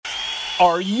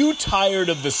Are you tired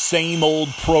of the same old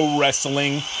pro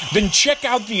wrestling? Then check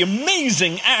out the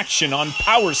amazing action on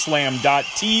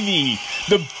Powerslam.tv,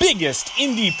 the biggest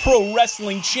indie pro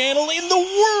wrestling channel in the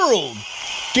world.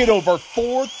 Get over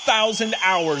 4,000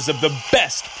 hours of the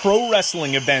best pro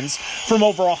wrestling events from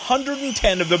over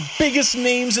 110 of the biggest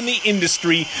names in the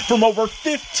industry from over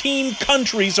 15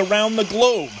 countries around the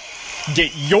globe.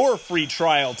 Get your free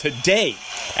trial today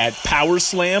at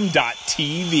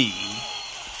Powerslam.tv.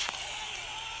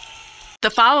 The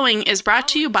following is brought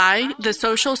to you by the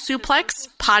Social Suplex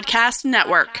Podcast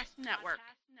Network.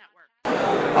 All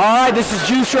right, this is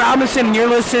Juice Robinson, and you're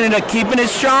listening to Keeping It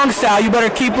Strong Style. You better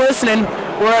keep listening.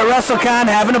 We're at WrestleCon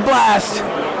having a blast.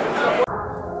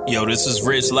 Yo, this is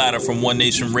Rich Latta from One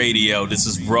Nation Radio. This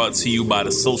is brought to you by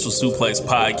the Social Suplex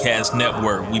Podcast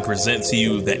Network. We present to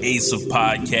you the Ace of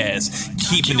Podcasts,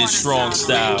 Keeping It Strong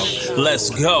Style.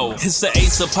 Let's go. It's the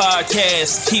Ace of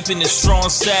Podcasts, Keeping It Strong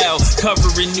Style.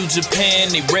 Covering New Japan,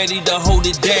 they ready to hold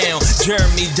it down.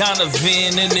 Jeremy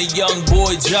Donovan and the young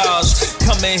boy Josh.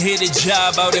 Come and hit a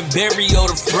job out and bury all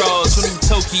the frauds. From the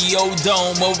Tokyo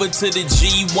Dome over to the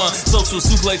G1. Social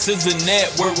Suplex is the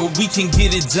network where we can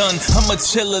get it done. I'ma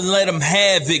chill and let them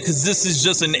have it, cause this is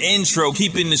just an intro.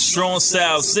 Keeping the strong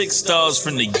style, 6 stars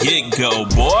from the get-go,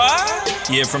 boy.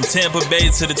 Yeah, from Tampa Bay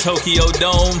to the Tokyo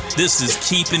Dome, this is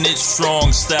Keeping It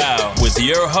Strong Style with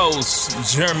your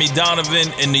hosts, Jeremy Donovan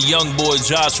and the young boy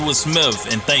Joshua Smith.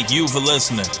 And thank you for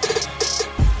listening.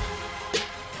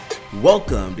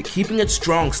 Welcome to Keeping It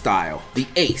Strong Style, the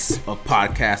ace of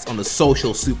podcasts on the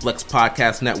Social Suplex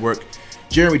Podcast Network.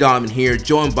 Jeremy Donovan here,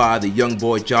 joined by the young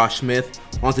boy Josh Smith.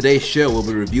 On today's show, we'll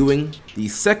be reviewing the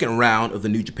second round of the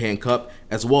New Japan Cup,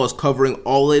 as well as covering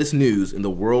all the latest news in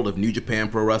the world of New Japan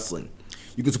Pro Wrestling.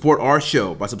 You can support our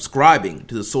show by subscribing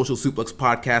to the Social Suplex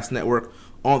Podcast Network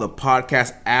on the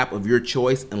podcast app of your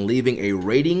choice and leaving a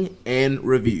rating and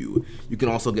review. You can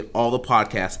also get all the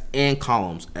podcasts and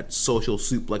columns at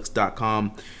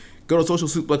socialsuplex.com. Go to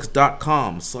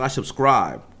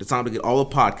socialsuplex.com/subscribe to sign up to get all the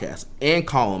podcasts and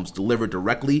columns delivered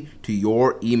directly to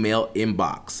your email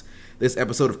inbox. This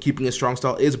episode of Keeping It Strong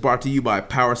Style is brought to you by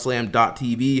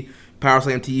Powerslam.tv.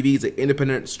 Powerslam TV is an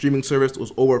independent streaming service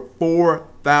with over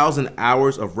 4,000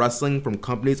 hours of wrestling from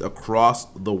companies across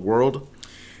the world.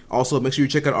 Also, make sure you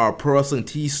check out our Pro Wrestling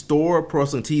Tees store,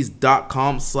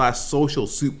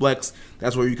 prowrestlingtees.com/socialsuplex.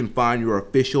 That's where you can find your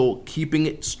official Keeping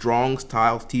It Strong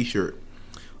Style t-shirt.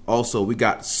 Also, we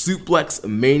got Suplex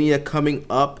Mania coming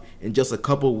up in just a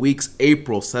couple weeks,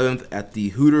 April 7th at the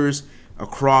Hooters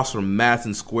across from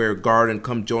Madison Square Garden.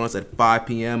 Come join us at 5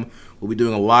 p.m. We'll be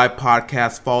doing a live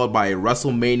podcast followed by a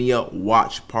WrestleMania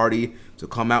watch party. So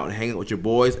come out and hang out with your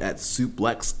boys at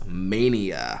Suplex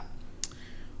Mania.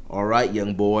 All right,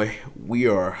 young boy, we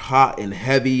are hot and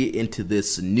heavy into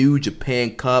this New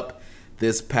Japan Cup.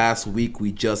 This past week,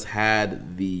 we just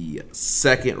had the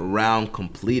second round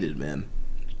completed, man.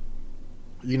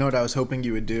 You know what I was hoping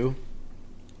you would do?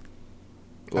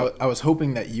 I was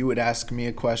hoping that you would ask me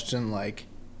a question like,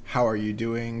 how are you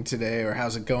doing today, or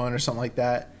how's it going, or something like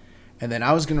that. And then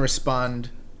I was going to respond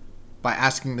by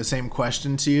asking the same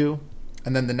question to you.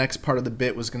 And then the next part of the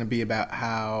bit was going to be about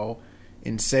how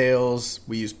in sales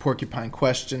we use porcupine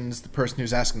questions. The person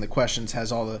who's asking the questions has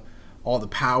all the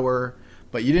power.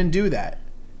 But you didn't do that.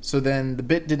 So then the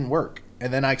bit didn't work.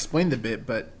 And then I explained the bit,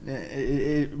 but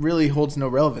it really holds no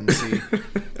relevancy.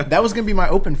 That was going to be my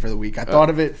open for the week. I thought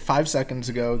of it 5 seconds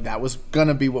ago. That was going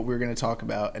to be what we were going to talk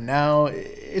about. And now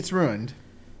it's ruined.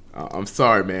 I'm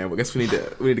sorry, man. I guess we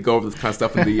need to go over this kind of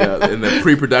stuff in the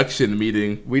pre-production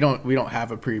meeting. We don't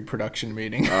have a pre-production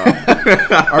meeting.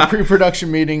 Our pre-production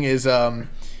meeting is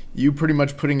you pretty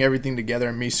much putting everything together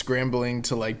and me scrambling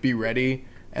to like be ready.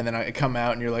 And then I come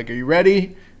out and you're like, "Are you ready?"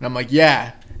 And I'm like,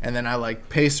 "Yeah." And then I like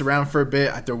pace around for a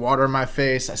bit. I throw water in my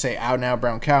face. I say, "Ow now,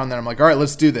 brown cow." And then I'm like, "All right,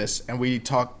 let's do this." And we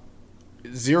talk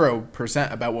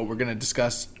 0% about what we're going to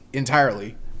discuss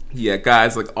entirely. Yeah,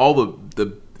 guys, like all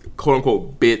the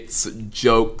quote-unquote bits,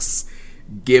 jokes,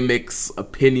 gimmicks,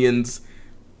 opinions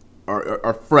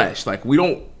are fresh. Like, we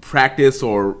don't practice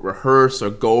or rehearse or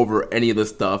go over any of this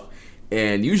stuff.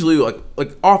 And usually, like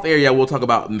off air, yeah, we'll talk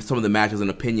about some of the matches and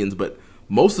opinions, but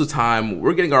most of the time,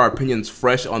 we're getting our opinions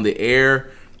fresh on the air.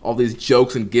 All these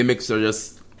jokes and gimmicks are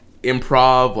just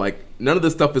improv. Like, none of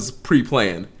this stuff is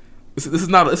pre-planned. This is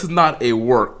not a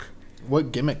work.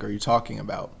 What gimmick are you talking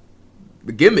about?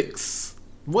 The gimmicks.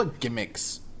 What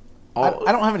gimmicks? I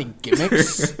don't have any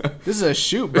gimmicks. This is a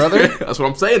shoot, brother. That's what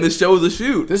I'm saying. This show is a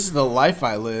shoot. This is the life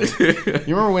I live. You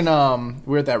remember when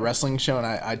we were at that wrestling show and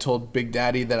I told Big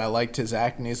Daddy that I liked his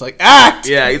act, and he's like, "Act!"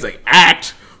 Yeah, he's like,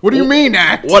 "Act? What do you mean,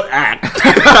 act? What act?"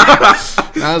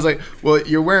 And I was like, well,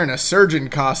 you're wearing a surgeon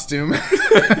costume.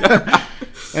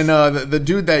 And the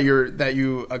dude that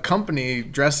you accompany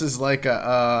dresses like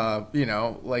a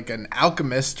like an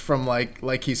alchemist from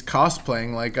like he's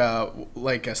cosplaying like a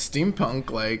steampunk.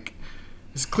 Like,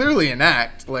 it's clearly an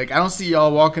act. Like, I don't see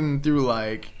y'all walking through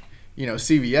like,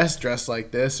 CVS dressed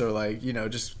like this, or like,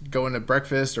 just going to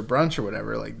breakfast or brunch or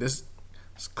whatever. Like, this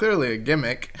is clearly a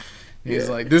gimmick. He's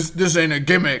like, this ain't a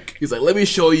gimmick. He's like, let me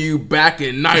show you back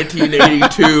in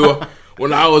 1982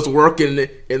 when I was working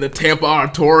in the Tampa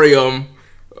Auditorium.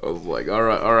 I was like, all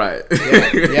right.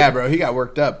 Yeah, bro, he got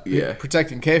worked up. Yeah.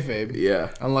 Protecting kayfabe. Yeah.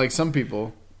 Unlike some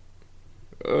people.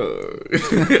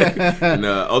 And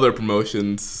other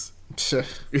promotions. That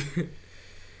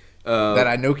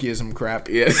Inokiism crap.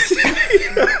 Yeah.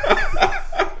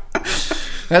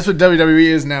 That's what WWE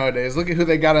is nowadays. Look at who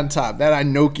they got on top. That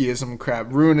Inokiism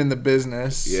crap. Ruining the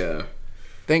business. Yeah.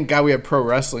 Thank God we have pro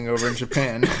wrestling over in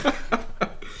Japan.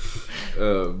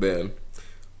 Oh, man.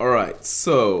 All right,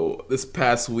 so this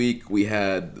past week we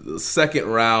had the second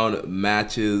round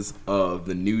matches of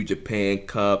the New Japan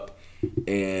Cup,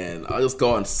 and I'll just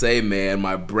go out and say, man,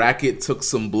 my bracket took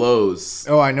some blows.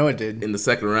 Oh, I know it did. In the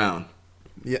second round.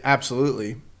 Yeah,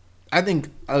 absolutely. I think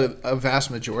a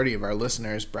vast majority of our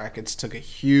listeners' brackets took a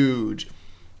huge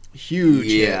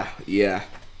hit. Yeah.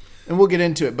 And we'll get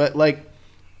into it, but like,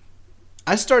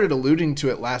 I started alluding to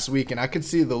it last week, and I could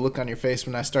see the look on your face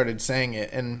when I started saying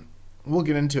it, and we'll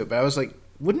get into it, but I was like,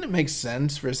 wouldn't it make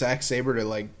sense for Zack Sabre to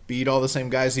like beat all the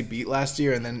same guys he beat last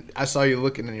year? And then I saw you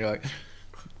looking, and you're like,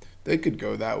 they could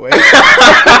go that way.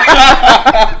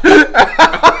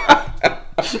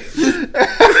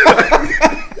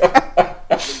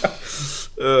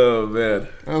 Oh, man.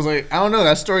 I was like, I don't know.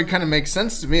 That story kind of makes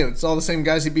sense to me. It's all the same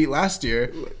guys he beat last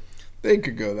year. They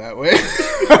could go that way.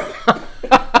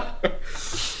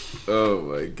 Oh,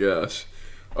 my gosh.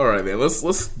 All right, man,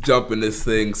 let's jump in this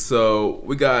thing. So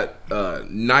we got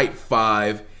night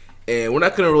 5, and we're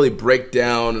not going to really break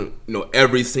down,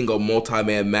 every single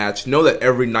multi-man match. Know that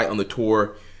every night on the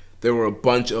tour, there were a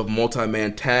bunch of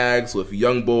multi-man tags with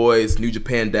young boys, New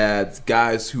Japan dads,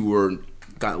 guys who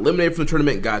got eliminated from the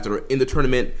tournament, guys that are in the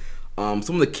tournament.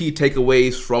 Some of the key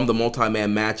takeaways from the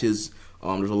multi-man matches,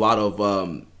 there's a lot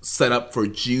of setup for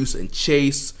Juice and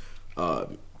Chase.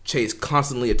 Chase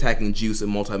constantly attacking Juice in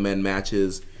multi-man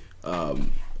matches,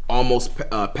 almost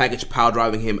package power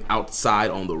driving him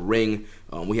outside on the ring.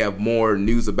 We have more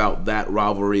news about that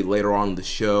rivalry later on in the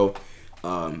show.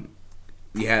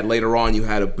 You had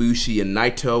Ibushi and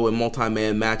Naito in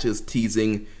multi-man matches,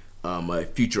 teasing a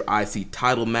future IC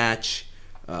title match.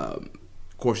 Of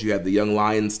course, you had the Young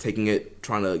Lions taking it,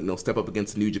 trying to step up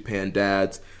against the New Japan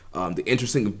dads. The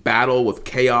interesting battle with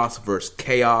Chaos versus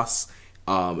Chaos.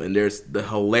 And there's the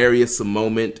hilarious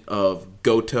moment of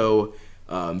Goto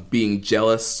being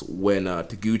jealous when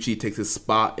Taguchi takes his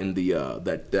spot in the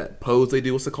that pose they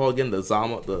do. What's it called again? The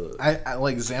Zama. I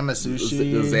like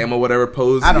Zamasushi. The Zama whatever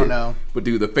pose. I don't know. But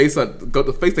dude, the face that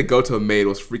Goto made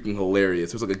was freaking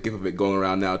hilarious. There's like a gif of it going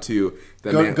around now too.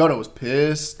 Goto was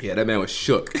pissed. Yeah, that man was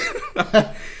shook.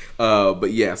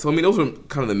 But yeah, so I mean, those are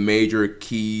kind of the major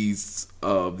keys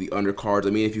of the undercards.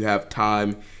 I mean, if you have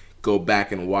time, go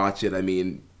back and watch it. I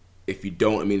mean, if you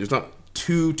don't, I mean, there's not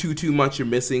too much you're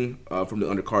missing from the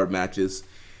undercard matches.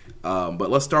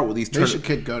 But let's start with these. They should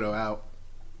kick Goto out.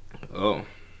 Oh,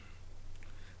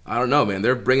 I don't know, man.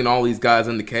 They're bringing all these guys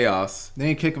into Chaos. They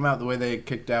didn't kick him out the way they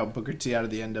kicked out Booker T out of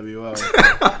the NWO.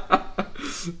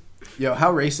 Yo,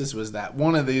 how racist was that?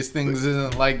 One of these things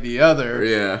isn't like the other.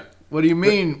 Yeah. What do you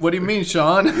mean? What do you mean,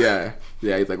 Sean? Yeah.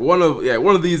 He's like one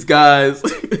of these guys.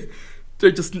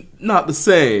 They're just not the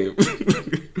same.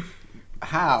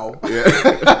 How?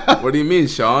 Yeah. What do you mean,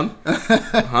 Sean?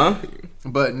 Huh?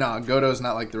 But no, Goto's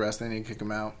not like the rest. They need to kick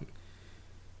him out.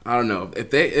 I don't know.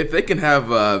 If they can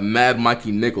have Mad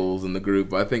Mikey Nichols in the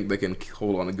group, I think they can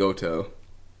hold on to Goto.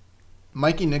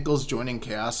 Mikey Nichols joining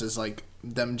Chaos is like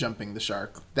them jumping the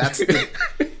shark. That's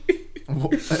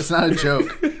not a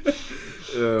joke.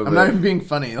 Oh, I'm not even being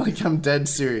funny. Like, I'm dead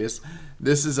serious.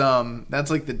 This is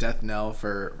that's like the death knell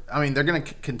for. I mean, they're gonna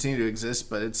continue to exist,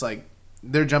 but it's like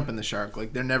they're jumping the shark.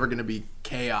 Like, they're never gonna be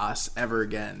Chaos ever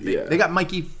again. They got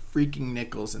Mikey freaking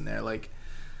Nichols in there. Like,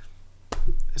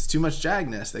 it's too much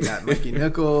Jagness. They got Mikey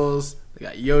Nichols. They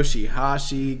got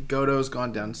Yoshihashi. Goto's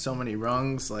gone down so many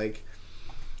rungs. Like,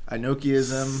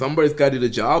 Inokiism. Somebody's got to do the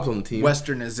jobs on the team.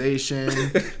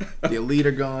 Westernization. The Elite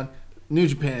are gone. New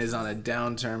Japan is on a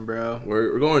downturn, bro.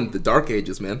 We're going the Dark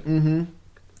Ages, man.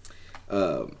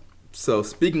 Mm-hmm. So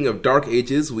speaking of Dark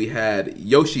Ages, we had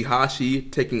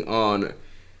Yoshihashi taking on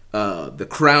the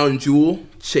crown jewel,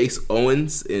 Chase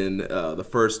Owens, in the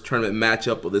first tournament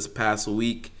matchup of this past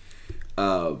week.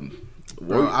 Bro,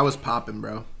 I was popping,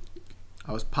 bro.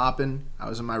 I was popping. I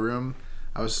was in my room.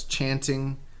 I was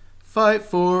chanting, "Fight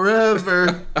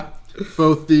forever."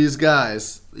 Both these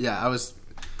guys. Yeah, I was.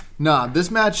 Nah,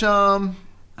 this match. I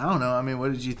don't know. I mean,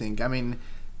 what did you think? I mean,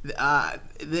 I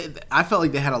felt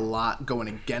like they had a lot going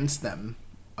against them.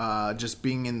 Just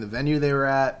being in the venue they were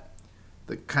at,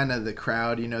 the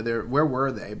crowd. You know, where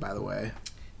were they, by the way?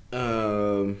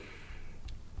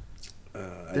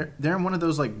 They're in one of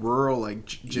those like rural like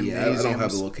gymnasiums. Yeah, I don't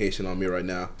have the location on me right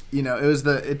now. You know,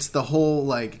 it's the whole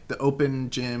like the open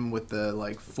gym with the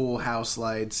like full house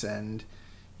lights, and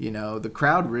you know the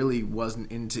crowd really wasn't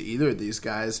into either of these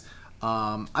guys.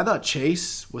 I thought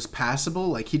Chase was passable.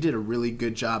 Like he did a really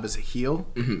good job as a heel.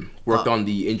 Mm-hmm. Worked on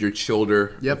the injured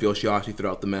shoulder of Yep. Yoshihashi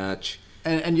throughout the match.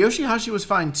 And Yoshihashi was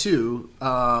fine too.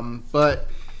 But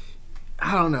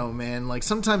I don't know, man. Like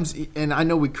sometimes, and I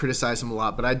know we criticize him a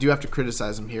lot, but I do have to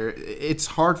criticize him here. It's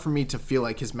hard for me to feel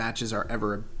like his matches are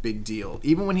ever a big deal.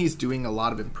 Even when he's doing a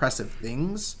lot of impressive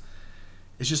things,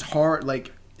 it's just hard.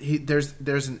 Like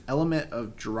there's an element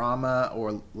of drama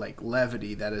or like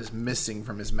levity that is missing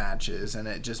from his matches, and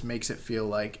it just makes it feel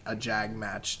like a Jag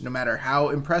match. No matter how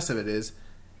impressive it is,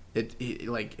 it's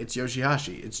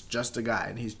Yoshihashi. It's just a guy,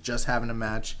 and he's just having a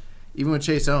match. Even with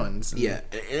Chase Owens. Yeah,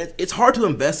 and it's hard to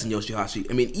invest in Yoshihashi.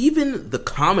 I mean, even the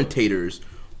commentators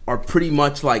are pretty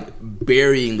much like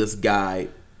burying this guy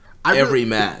every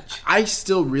match. I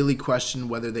still really question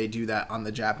whether they do that on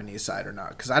the Japanese side or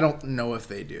not, because I don't know if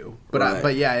they do. But Right.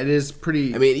 but yeah, it is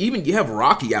pretty. I mean, even you have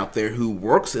Rocky out there who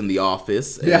works in the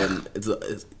office, and Yeah.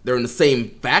 they're in the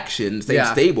same faction, same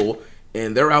Yeah. stable,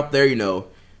 and they're out there, you know,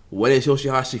 when is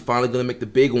Yoshihashi finally going to make the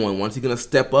big one? When's he going to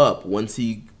step up? When's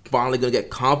he finally going to get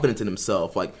confidence in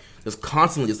himself? Like, just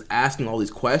constantly just asking all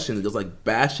these questions and just, like,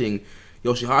 bashing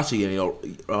Yoshihashi. And, you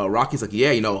know, Rocky's like,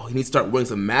 yeah, you know, he needs to start winning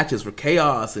some matches for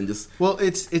Chaos and just... Well,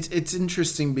 it's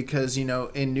interesting because, you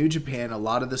know, in New Japan, a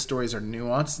lot of the stories are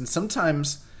nuanced. And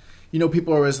sometimes, you know,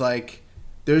 people are always like,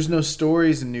 there's no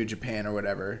stories in New Japan or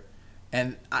whatever.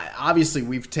 And obviously,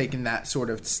 we've taken that sort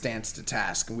of stance to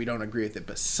task, and we don't agree with it.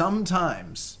 But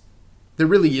sometimes there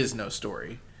really is no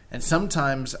story. And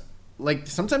sometimes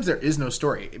there is no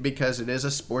story because it is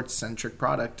a sports-centric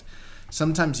product.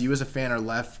 Sometimes you as a fan are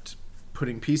left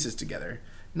putting pieces together.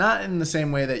 Not in the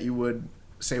same way that you would,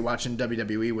 say, watching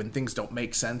WWE when things don't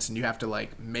make sense and you have to,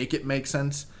 like, make it make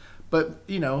sense. But,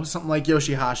 you know, something like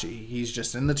Yoshihashi. He's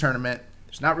just in the tournament.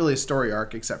 There's not really a story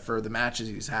arc except for the matches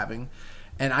he's having.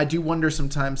 And I do wonder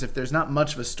sometimes if there's not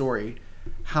much of a story,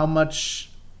 how much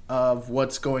of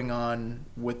what's going on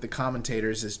with the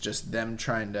commentators is just them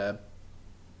trying to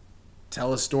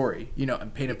tell a story, you know,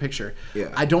 and paint a picture. Yeah.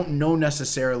 I don't know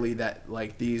necessarily that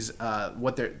like these how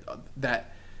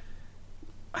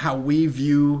we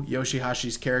view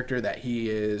Yoshihashi's character, that he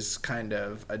is kind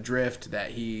of adrift,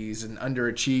 that he's an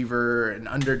underachiever, an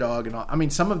underdog, and all. I mean,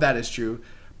 some of that is true,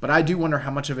 but I do wonder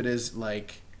how much of it is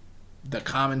like the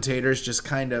commentators just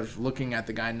kind of looking at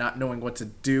the guy, not knowing what to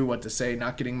do, what to say,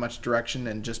 not getting much direction,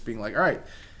 and just being like, all right,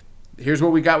 here's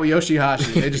what we got with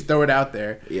Yoshihashi. They just throw it out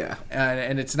there. Yeah.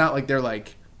 And it's not like they're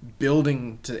like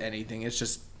building to anything. It's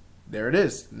just, there it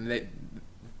is.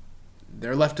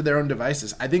 They're left to their own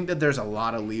devices. I think that there's a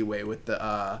lot of leeway with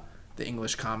the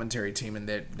English commentary team, and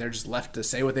they're just left to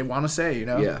say what they want to say, you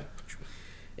know? Yeah.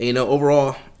 And, you know,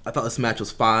 overall, I thought this match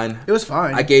was fine. It was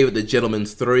fine. I gave it the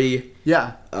gentleman's 3.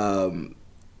 Yeah.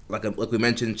 Like we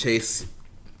mentioned, Chase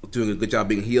doing a good job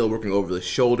being heel, working over the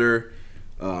shoulder.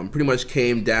 Pretty much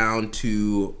came down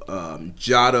to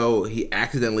Jado. He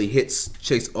accidentally hits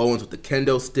Chase Owens with the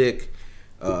kendo stick.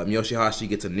 Yoshihashi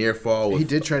gets a near fall. He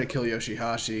did try to kill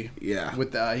Yoshihashi. Yeah.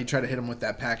 With he tried to hit him with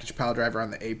that package pile driver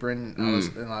on the apron.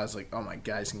 And I was like, oh my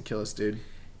God, he's going to kill this dude.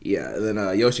 Yeah, and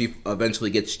then Yoshi eventually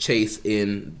gets Chase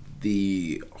in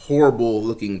the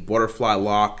horrible-looking butterfly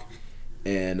lock,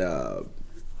 and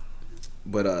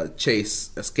but Chase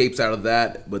escapes out of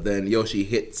that, but then Yoshi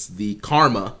hits the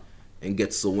karma and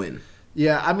gets the win.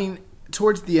 Yeah, I mean,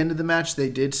 towards the end of the match, they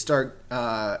did start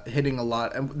hitting a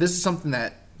lot, and this is something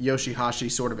that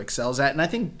Yoshihashi sort of excels at, and I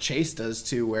think Chase does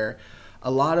too, where a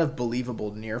lot of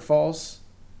believable near falls.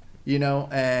 You know,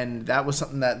 and that was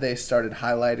something that they started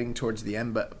highlighting towards the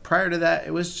end. But prior to that,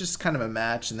 it was just kind of a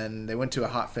match, and then they went to a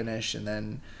hot finish, and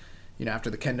then, you know, after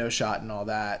the kendo shot and all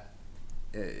that,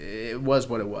 it was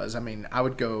what it was. I mean, I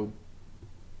would go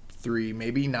 3,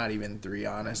 maybe not even 3,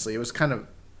 honestly. It was kind of,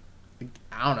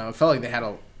 I don't know, it felt like they had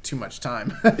too much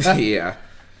time. Yeah.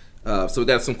 So we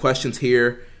got some questions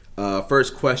here.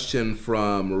 First question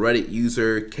from Reddit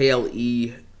user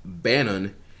KLE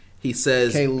Bannon. He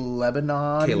says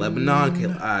Lebanon.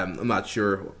 I'm not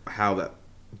sure how to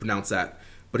pronounce that.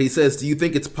 But he says, do you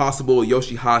think it's possible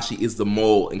Yoshihashi is the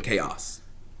mole in Chaos?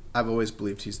 I've always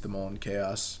believed he's the mole in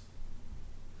Chaos.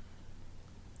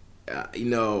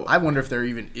 I wonder if there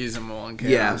even is a mole in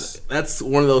Chaos. Yeah, that's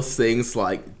one of those things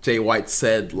like Jay White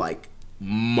said like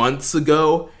months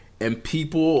ago, and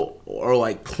people are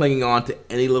like clinging on to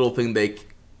any little thing they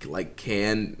like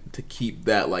can to keep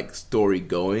that like story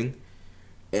going.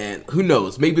 And who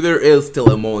knows? Maybe there is still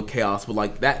a mole in Chaos, but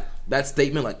like that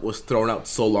statement like was thrown out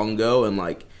so long ago, and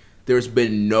like there's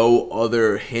been no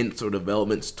other hints or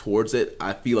developments towards it.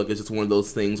 I feel like it's just one of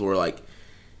those things where like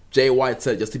Jay White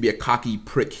said just to be a cocky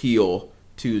prick heel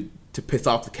to piss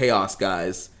off the Chaos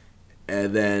guys,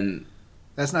 and then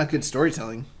that's not good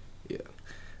storytelling. Yeah,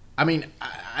 I mean,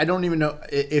 I don't even know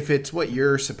if it's what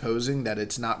you're supposing, that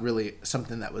it's not really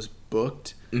something that was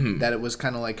booked. Mm-hmm. That it was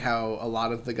kind of like how a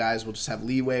lot of the guys will just have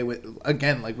leeway with,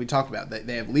 again, like we talked about,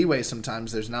 they have leeway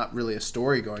sometimes. There's not really a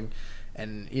story going,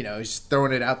 and he's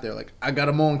throwing it out there like, I got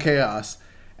a mole in Chaos,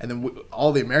 and then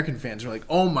all the American fans are like,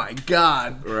 oh my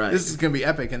god, right, this is gonna be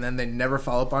epic, and then they never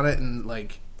follow up on it, and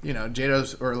like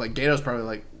Gato's probably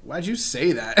like, why'd you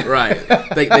say that? Right.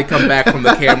 They come back from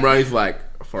the camera, he's like,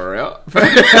 for real?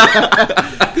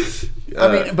 I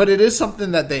mean, but it is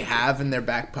something that they have in their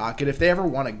back pocket. If they ever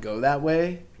want to go that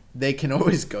way, they can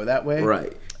always go that way.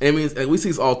 Right. I mean, we see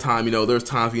this all the time. There's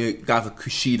times guys like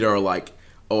Kushida are like,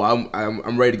 "Oh,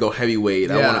 I'm ready to go heavyweight.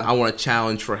 Yeah. I want to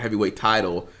challenge for a heavyweight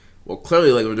title." Well,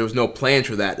 clearly, like there was no plan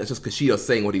for that. That's just Kushida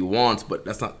saying what he wants, but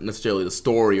that's not necessarily the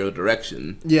story or the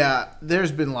direction. Yeah,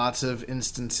 there's been lots of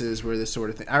instances where this sort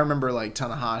of thing. I remember like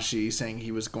Tanahashi saying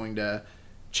he was going to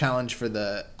challenge for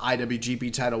the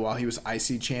IWGP title while he was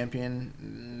IC champion.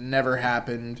 Never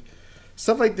happened.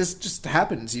 Stuff like this just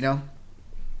happens,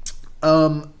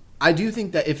 I do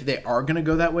think that if they are going to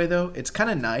go that way, though, it's kind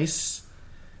of nice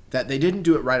that they didn't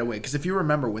do it right away. Because if you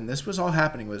remember, when this was all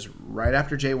happening, it was right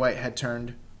after Jay White had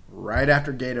turned, right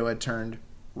after Gato had turned,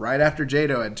 right after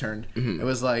Jado had turned. Mm-hmm. It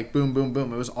was like boom, boom,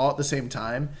 boom. It was all at the same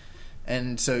time.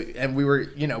 And we were,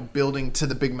 building to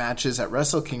the big matches at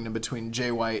Wrestle Kingdom between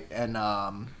Jay White and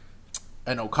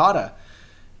Okada.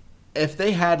 If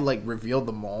they had like revealed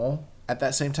the mole at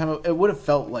that same time, it would have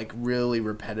felt like really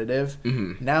repetitive.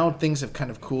 Mm-hmm. Now things have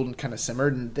kind of cooled and kind of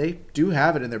simmered, and they do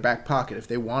have it in their back pocket. If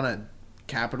they want to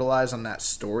capitalize on that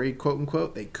story, quote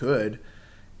unquote, they could.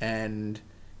 And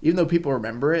even though people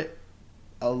remember it,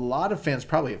 a lot of fans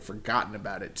probably have forgotten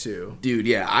about it too. Dude,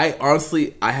 yeah.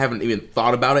 I haven't even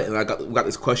thought about it, and we got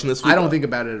this question this week. I don't think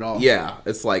about it at all. Yeah,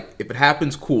 it's like, if it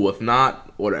happens, cool. If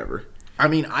not, whatever. I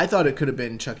mean, I thought it could have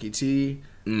been Chuck E. T,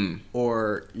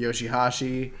 or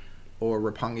Yoshihashi, or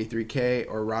Roppongi 3K,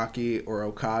 or Rocky, or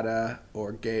Okada,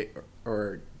 or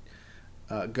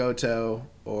Goto,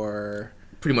 or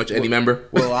pretty much any member.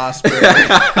 Will Ospreay.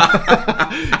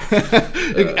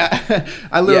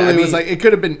 I literally was like, it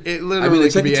could have been. It literally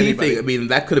the could be Chuck E. T anybody. thing. I mean,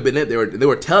 that could have been it. They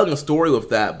were telling a story with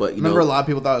that, but remember, a lot of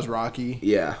people thought it was Rocky.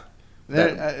 Yeah,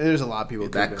 there's a lot of people.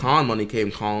 That con money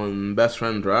came calling. Best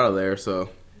friends are out of there, so.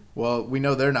 Well, we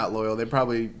know they're not loyal. They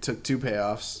probably took 2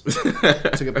 payoffs.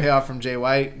 Took a payoff from Jay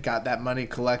White, got that money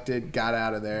collected, got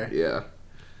out of there. Yeah.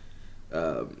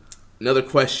 Another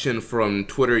question from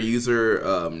Twitter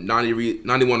user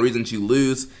 91 Reasons You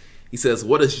Lose. He says,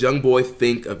 what does Young Boy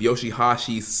think of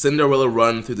Yoshihashi's Cinderella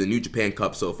run through the New Japan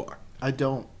Cup so far? I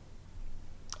don't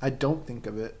think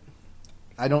of it.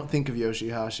 I don't think of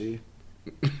Yoshihashi.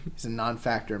 He's a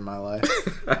non-factor in my life.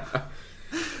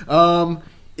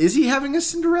 Is he having a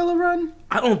Cinderella run?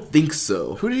 I don't think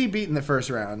so. Who did he beat in the first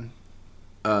round?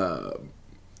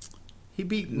 He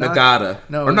beat Nagata.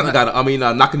 Nagata. I mean,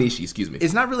 Nakanishi, excuse me.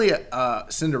 It's not really a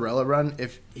Cinderella run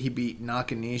if he beat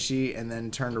Nakanishi and then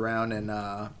turned around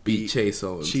and beat Chase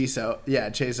Owens. Chase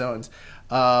Owens.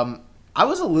 I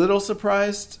was a little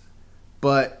surprised,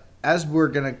 but as we're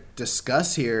going to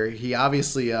discuss here, he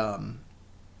obviously...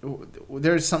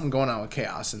 there's something going on with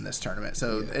Chaos in this tournament,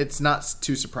 so It's not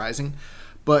too surprising.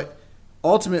 But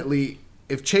ultimately,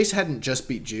 if Chase hadn't just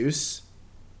beat Juice,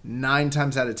 9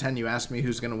 times out of 10, you ask me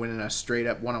who's going to win in a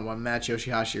straight-up one-on-one match,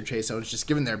 Yoshihashi or Chase Owens. Just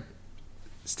given their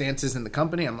stances in the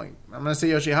company, I'm going to say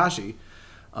Yoshihashi.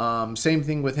 Same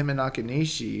thing with him and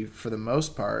Nakanishi for the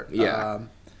most part. Yeah.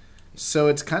 So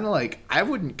it's kind of like, I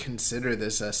wouldn't consider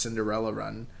this a Cinderella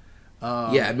run.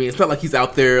 Yeah, I mean, it's not like he's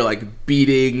out there like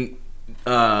beating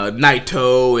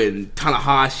Naito and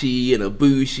Tanahashi and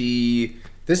Ibushi.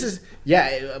 This is,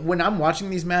 when I'm watching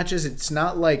these matches, it's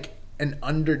not like an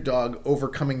underdog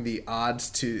overcoming the odds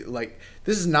to, like,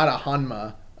 this is not a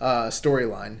Hanma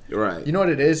storyline. Right. You know what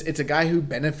it is? It's a guy who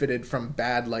benefited from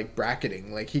bad, like,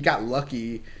 bracketing. Like, he got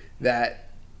lucky that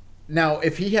now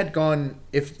if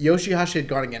Yoshihashi had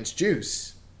gone against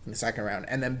Juice in the second round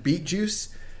and then beat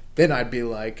Juice, then I'd be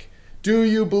like, do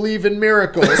you believe in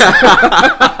miracles?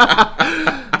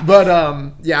 But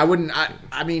I wouldn't.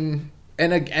 I mean,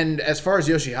 and as far as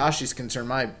Yoshihashi's concerned,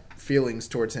 my feelings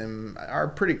towards him are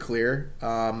pretty clear.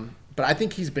 But I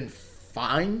think he's been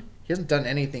fine. He hasn't done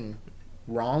anything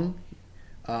wrong.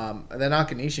 The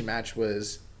Nakanishi match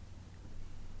was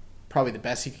probably the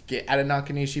best he could get out of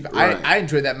Nakanishi. But Right. I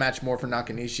enjoyed that match more for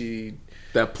Nakanishi.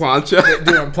 That plancha.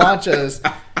 Plancha's.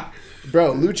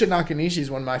 Bro, Lucha Nakanishi is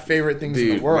one of my favorite things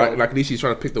in the world. Nakanishi's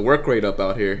trying to pick the work rate up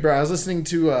out here. Bro, I was listening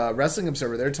to Wrestling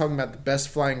Observer. They were talking about the best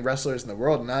flying wrestlers in the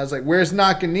world, and I was like, "Where's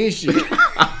Nakanishi?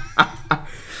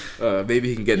 Maybe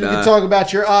he can get You that. can talk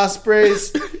about your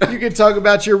Ospreys, you can talk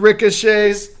about your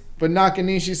Ricochets, but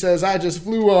Nakanishi says, I just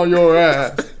flew on your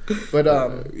ass." But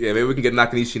Yeah, maybe we can get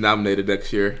Nakanishi nominated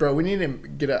next year. bro, we need to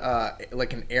get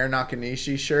an Air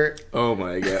Nakanishi shirt. Oh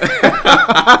my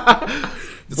god.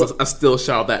 Just a still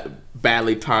shot of that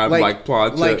badly timed like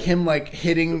plancha. Like him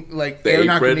hitting The Air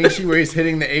apron. Nakanishi where he's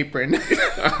hitting the apron.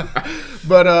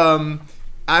 But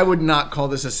I would not call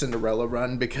this a Cinderella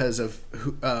run because of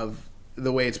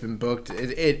the way it's been booked.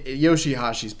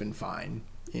 Yoshihashi's been fine.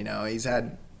 You know, he's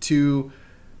had two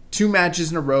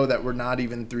matches in a row that were not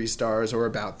even 3 stars or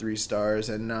about 3 stars,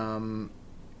 and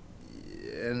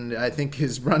I think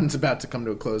his run's about to come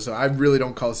to a close. So I really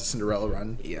don't call this a Cinderella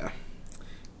run. Yeah.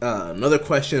 Another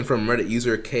question from Reddit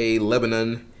user K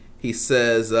Lebanon. He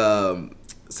says,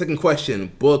 second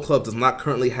question, Bullet Club does not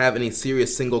currently have any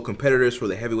serious single competitors for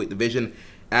the heavyweight division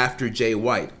after Jay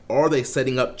White. Are they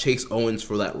setting up Chase Owens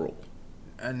for that role?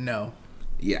 No.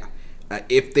 Yeah.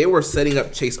 If they were setting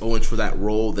up Chase Owens for that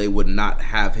role, they would not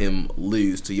have him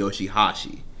lose to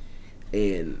Yoshihashi.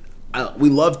 And we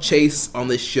love Chase on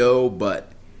this show,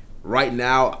 but right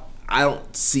now I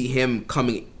don't see him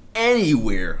coming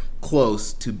anywhere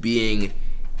close to being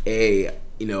a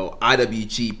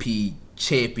IWGP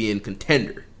champion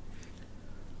contender.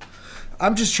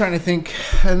 I'm just trying to think,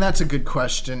 and that's a good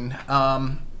question.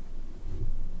 How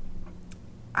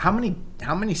many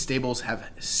stables have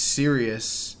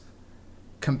serious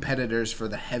competitors for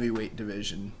the heavyweight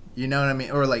division? You know what I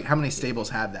mean? Or like, how many stables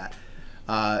have that?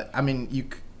 I mean,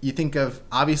 you think of,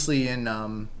 obviously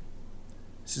in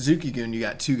Suzuki-gun, you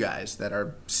got 2 guys that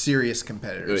are serious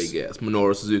competitors. Yes,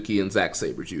 Minoru Suzuki and Zack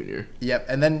Sabre Jr. Yep,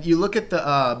 and then you look at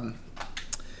the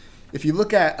if you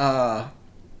look at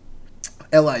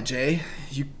LIJ,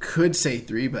 you could say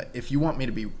 3, but if you want me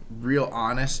to be real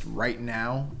honest, right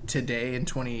now, today in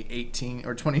 2018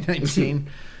 or 2019,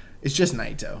 it's just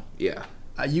Naito. Yeah.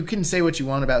 You can say what you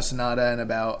want about Sonata and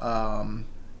about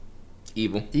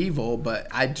Evil, but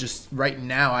I just right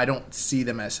now I don't see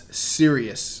them as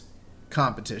serious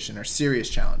competition or serious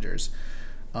challengers.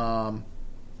 Who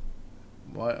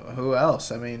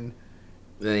else? I mean,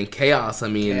 Then in Chaos,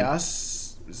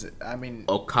 Chaos.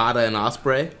 Okada and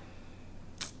Ospreay.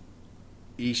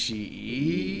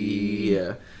 Ishii.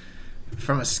 Yeah.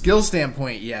 From a skill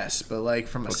standpoint, yes, but like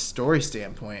from a story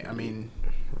standpoint, I mean,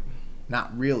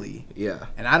 not really. Yeah.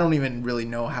 And I don't even really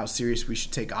know how serious we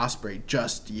should take Ospreay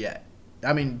just yet.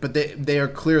 I mean, but they are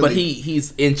clearly. But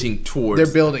he's inching towards.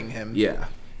 They're building him. Yeah.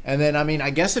 And then, I mean,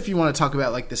 I guess if you want to talk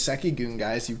about like the Sekigun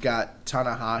guys, you've got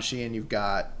Tanahashi and you've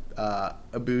got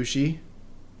Ibushi.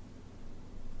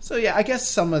 So yeah, I guess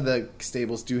some of the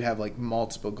stables do have like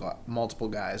multiple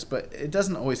guys, but it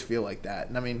doesn't always feel like that.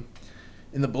 And I mean,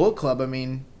 in the Bullet Club, I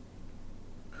mean,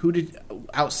 who did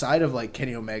outside of like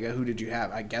Kenny Omega, who did you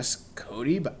have? I guess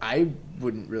Cody, but I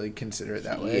wouldn't really consider it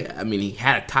that way. Yeah, I mean, he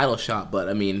had a title shot, but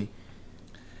I mean,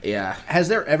 yeah. Has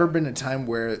there ever been a time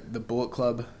where the Bullet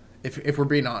Club, if we're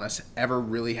being honest, ever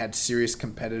really had serious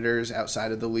competitors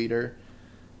outside of the leader?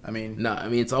 I mean, No, I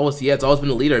mean, it's always been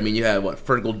a leader. I mean, you had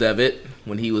Fergal Devitt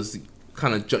when he was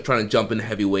kind of trying to jump into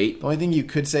heavyweight. the only thing you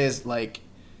could say is like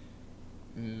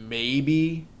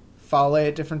maybe Fale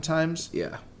at different times.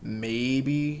 Yeah.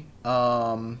 Maybe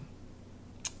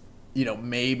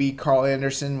maybe Carl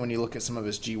Anderson when you look at some of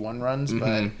his G1 runs,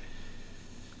 but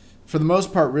for the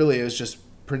most part, really, it was just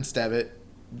Prince Devitt.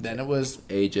 Then it was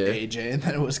AJ, and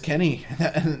then it was Kenny,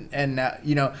 and now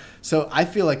So I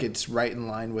feel like it's right in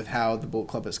line with how the Bullet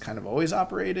Club has kind of always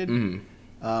operated. I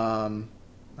don't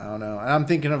know, and I'm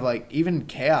thinking of like even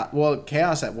Chaos. Well,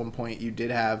 Chaos at one point you did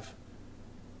have,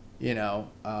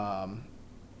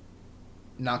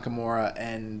 Nakamura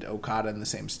and Okada in the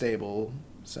same stable.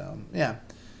 So yeah.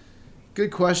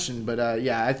 Good question, but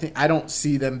I don't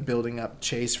see them building up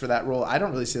Chase for that role. I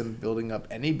don't really see them building up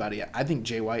anybody. I think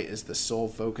Jay White is the sole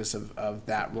focus of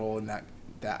that role in that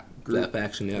group. that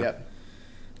faction, yeah. Yep.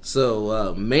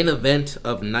 So, main event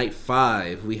of Night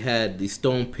 5, we had the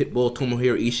Stone Pitbull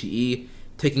Tomohiro Ishii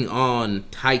taking on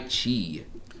Taichi.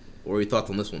 What are your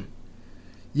thoughts on this one?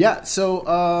 Yeah, so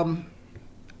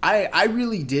I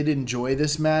really did enjoy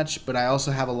this match, but I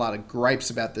also have a lot of gripes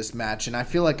about this match, and I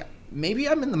feel like maybe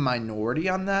I'm in the minority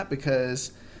on that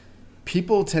because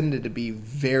people tended to be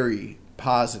very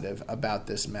positive about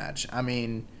this match. I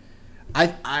mean,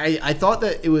 I thought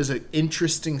that it was an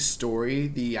interesting story,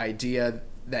 the idea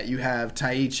that you have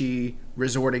Taichi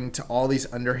resorting to all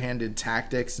these underhanded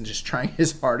tactics and just trying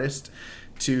his hardest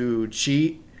to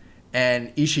cheat,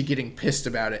 and Ishii getting pissed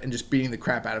about it and just beating the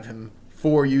crap out of him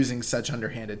for using such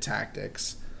underhanded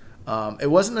tactics. It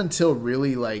wasn't until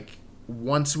really like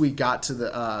once we got to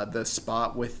the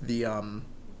spot with the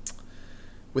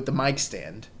mic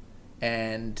stand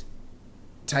and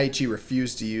Taichi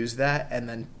refused to use that and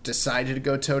then decided to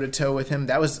go toe-to-toe with him.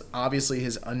 That was obviously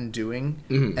his undoing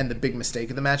and the big mistake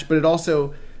of the match, but it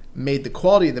also made the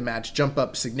quality of the match jump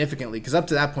up significantly because up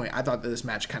to that point, I thought that this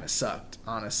match kind of sucked,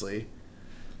 honestly.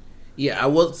 Yeah, I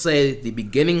will say the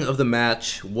beginning of the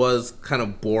match was kind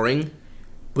of boring,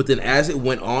 but then as it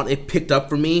went on, it picked up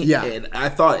for me, and I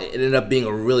thought it ended up being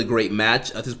a really great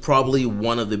match. This is probably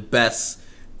one of the best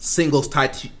singles Tai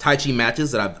Chi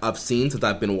matches that I've seen since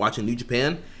I've been watching New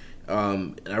Japan.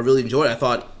 And I really enjoyed it. I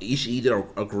thought Ishii did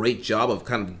a great job of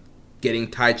kind of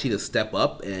getting Tai Chi to step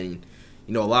up. And,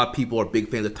 you know, a lot of people are big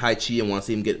fans of Tai Chi and want to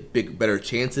see him get better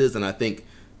chances. And I think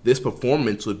this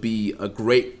performance would be a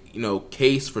great, you know,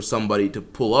 case for somebody to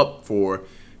pull up for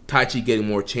Tai Chi getting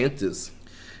more chances.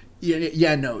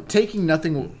 Yeah, no. Taking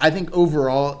nothing, I think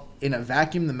overall, in a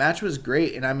vacuum, the match was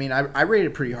great. And, I mean, I rated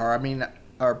it pretty hard. I mean,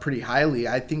 or pretty highly.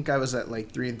 I think I was at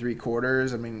like 3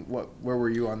 3/4. I mean, where were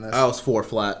you on this? I was 4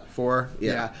 flat. 4?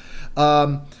 Yeah.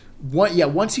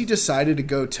 Once he decided to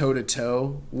go toe to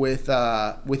toe with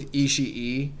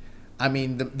Ishii, I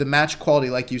mean the match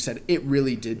quality, like you said, it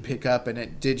really did pick up, and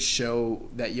it did show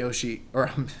that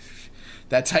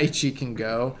that Taichi can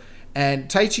go. And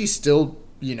Taichi still,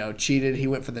 you know, cheated. He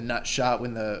went for the nut shot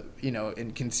when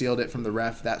and concealed it from the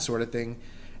ref, that sort of thing.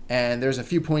 And there's a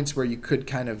few points where you could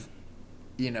kind of,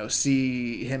 you know,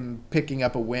 see him picking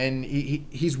up a win.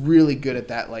 He's really good at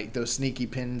that, like those sneaky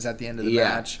pins at the end of the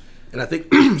match. And I think,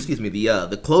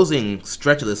 the closing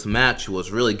stretch of this match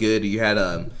was really good. You had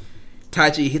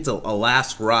Taichi hits a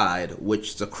last ride,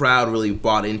 which the crowd really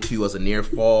bought into as a near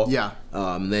fall. Yeah.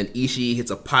 Then Ishii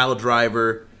hits a pile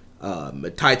driver.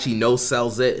 Taichi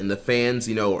no-sells it, and the fans,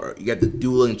 you know, you got the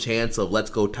dueling chants of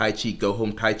 "Let's go Taichi, go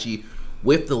home Taichi,"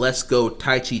 with the "Let's go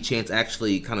Taichi" chants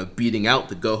actually kind of beating out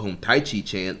the "Go home Taichi"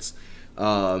 chants.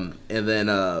 And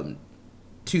then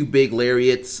 2 big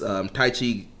lariats.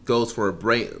 Taichi goes for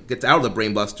gets out of the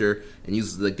brainbuster and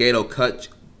uses the Gato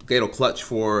clutch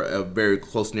for a very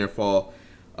close near fall.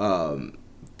 Then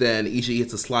Ishii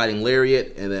hits a sliding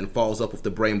lariat and then falls up with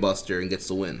the brainbuster and gets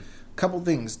the win. Couple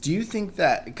things. Do you think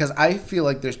that, because I feel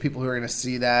like there's people who are going to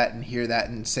see that and hear that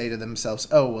and say to themselves,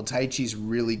 oh, well, Taichi's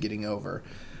really getting over.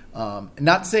 Not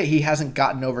to say he hasn't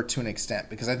gotten over to an extent,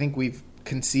 because I think we've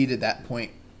conceded that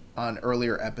point on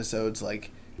earlier episodes.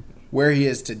 Like, where he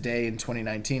is today in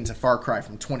 2019 is a far cry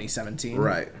from 2017.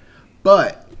 Right.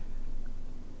 But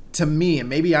to me, and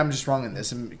maybe I'm just wrong in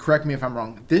this, and correct me if I'm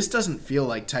wrong, this doesn't feel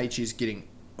like Taichi's getting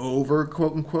over,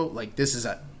 quote unquote. Like, this is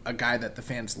a guy that the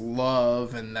fans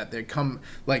love and that they come,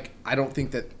 like, I don't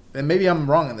think that, and maybe I'm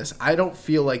wrong on this, I don't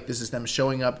feel like this is them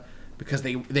showing up because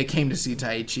they came to see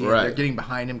Taichi, right, and they're getting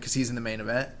behind him because he's in the main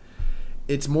event.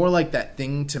 It's more like that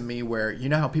thing to me where, you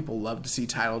know how people love to see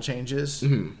title changes?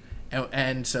 Mm-hmm.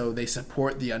 And so they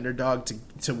support the underdog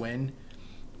to win.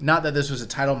 Not that this was a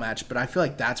title match, but I feel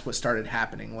like that's what started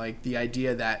happening. Like, the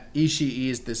idea that Ishii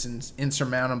is this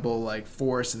insurmountable, like,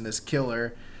 force and this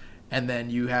killer, and then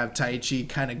you have Taichi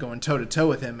kind of going toe-to-toe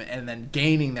with him and then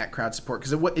gaining that crowd support.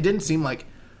 Because it didn't seem like,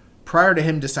 prior to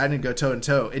him deciding to go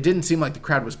toe-to-toe, it didn't seem like the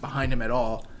crowd was behind him at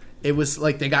all. It was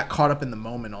like they got caught up in the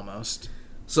moment almost.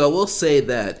 So I will say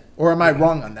that... Or am I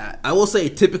wrong on that? I will say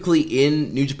typically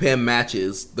in New Japan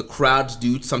matches, the crowds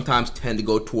do sometimes tend to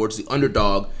go towards the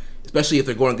underdog, especially if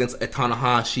they're going against a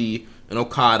Tanahashi, an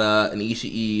Okada, an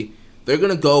Ishii. They're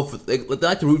going to go for... They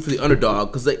like to root for the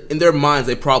underdog because in their minds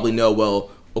they probably know,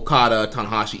 well, Okada,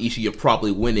 Tanahashi, Ishii are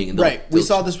probably winning. And right. We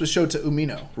saw this with Shota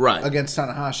Umino. Right. Against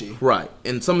Tanahashi. Right.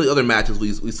 And some of the other matches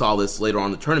we saw this later on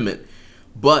in the tournament.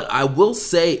 But I will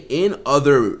say in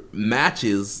other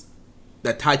matches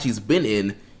that Taichi's been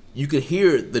in, you can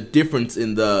hear the difference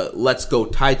in the "Let's go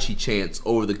Taichi" chants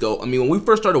over the go. I mean, when we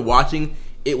first started watching,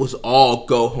 it was all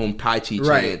 "Go home Taichi" chants.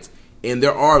 Right. And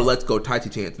there are "Let's go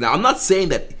Taichi" chants. Now, I'm not saying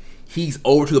that he's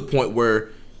over to the point where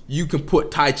you can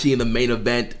put Taichi in the main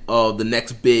event of the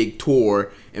next big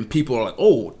tour, and people are like,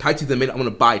 "Oh, Taichi's the main. I'm going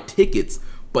to buy tickets."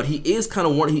 But he is kind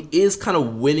of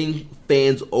winning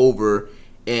fans over,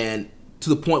 and to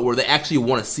the point where they actually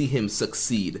want to see him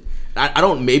succeed. I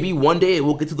don't. Maybe one day it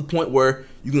will get to the point where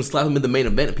you can slap him in the main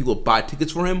event and people will buy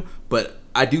tickets for him. But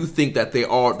I do think that they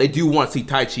do want to see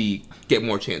Taichi get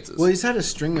more chances. Well, he's had a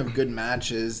string of good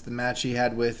matches. The match he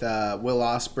had with Will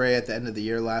Ospreay at the end of the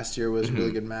year last year was a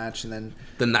really good match, and then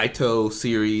the Naito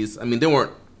series. I mean, they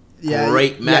weren't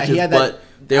great matches, but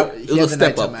it was a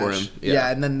step up for him. Yeah,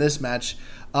 and then this match,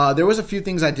 there was a few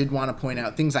things I did want to point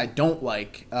out. Things I don't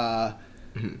like. I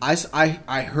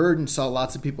heard and saw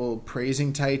lots of people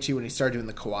praising Taichi when he started doing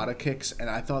the Kawada kicks, and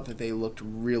I thought that they looked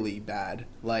really bad,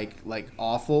 like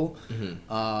awful.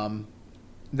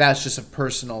 That's just a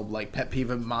personal pet peeve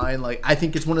of mine. I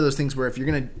think it's one of those things where if you're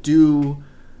gonna do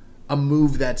a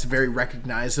move that's very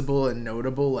recognizable and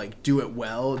notable, do it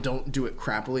well, don't do it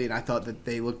crappily. And I thought that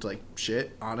they looked like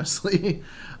shit, honestly.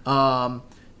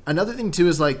 Another thing too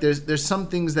is there's some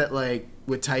things that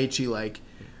with Taichi,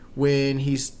 when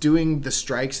he's doing the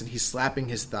strikes and he's slapping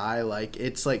his thigh,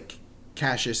 it's like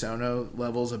Cassius Ohno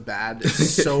levels of bad. It's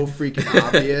so freaking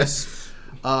obvious.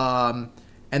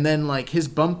 And then his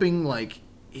bumping,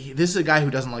 this is a guy who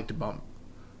doesn't like to bump.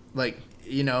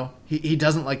 He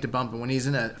doesn't like to bump, and when he's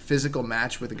in a physical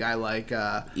match with a guy like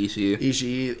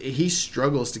Ishii, he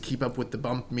struggles to keep up with the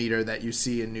bump meter that you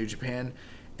see in New Japan.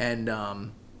 And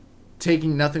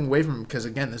taking nothing away from him, because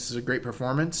again, this is a great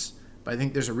performance. But I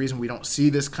think there's a reason we don't see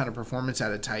this kind of performance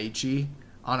out of Taichi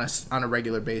on a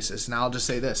regular basis. And I'll just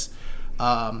say this.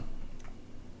 I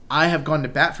have gone to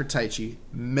bat for Taichi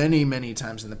many, many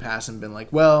times in the past and been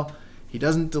like, well, he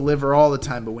doesn't deliver all the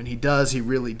time, but when he does, he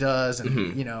really does.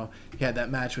 And, he had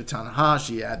that match with Tanahashi,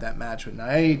 he had that match with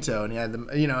Naito, and he had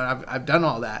and I've done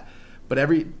all that. But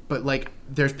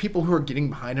there's people who are getting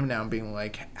behind him now and being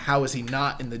like, how is he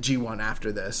not in the G1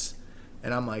 after this?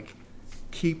 And I'm like,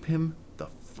 keep him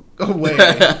away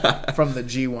from the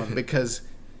G1, because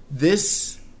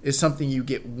this is something you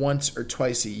get once or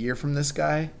twice a year from this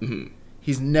guy.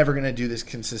 He's never going to do this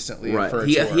consistently. Right. For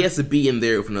he has to be in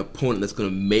there with an opponent that's going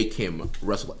to make him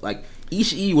wrestle.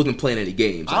 Ishii wasn't playing any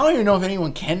games. I don't even know if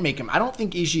anyone can make him. I don't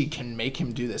think Ishii can make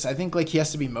him do this. I think he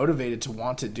has to be motivated to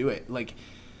want to do it.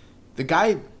 The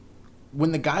guy,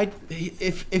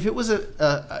 if it was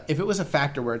a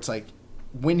factor where it's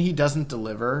when he doesn't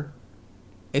deliver,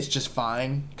 it's just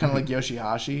fine, kind of like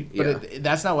Yoshihashi. But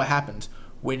that's not what happens.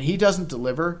 When he doesn't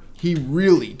deliver, he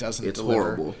really doesn't deliver.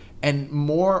 It's horrible. And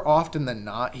more often than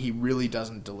not, he really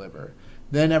doesn't deliver.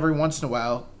 Then every once in a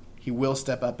while, he will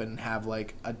step up and have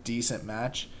a decent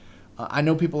match. I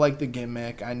know people like the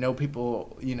gimmick. I know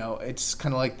people, it's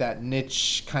kind of like that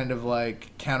niche kind of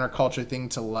counterculture thing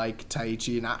to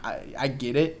Taichi. And I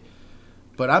get it.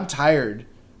 But I'm tired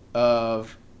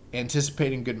of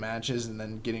anticipating good matches and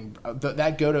then getting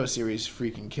that Goto series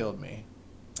freaking killed me.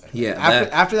 Yeah.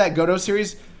 After that Goto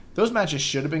series, those matches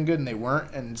should have been good and they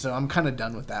weren't, and so I'm kind of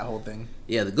done with that whole thing.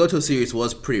 Yeah, the Goto series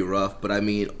was pretty rough, but I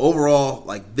mean, overall,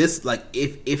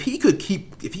 if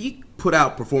he put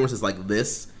out performances like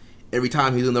this every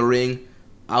time he's in the ring,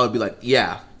 I would be like,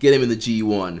 yeah, get him in the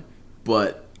G1.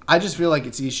 But I just feel like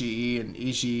it's Ishii, and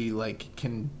Ishii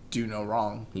can do no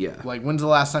wrong. Yeah. When's the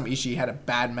last time Ishii had a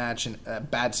bad match and a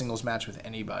bad singles match with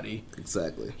anybody?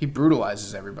 Exactly. He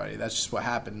brutalizes everybody. That's just what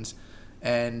happens.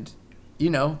 And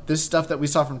this stuff that we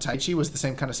saw from Taichi was the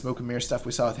same kind of smoke and mirror stuff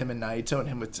we saw with him and Naito and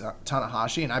him with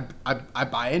Tanahashi, and I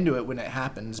buy into it when it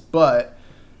happens, but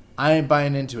I ain't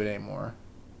buying into it anymore.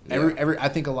 Yeah. I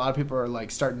think a lot of people are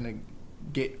starting to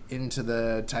get into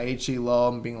the Taichi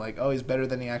lull and being like, oh, he's better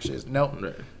than he actually is. Nope.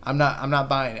 Right. I'm not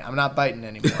buying it. I'm not biting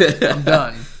anymore. I'm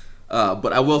done.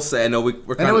 But I will say, I know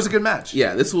we're and it was a good match.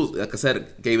 Yeah, this was, like I said,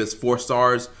 it gave us 4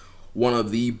 stars. One of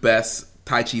the best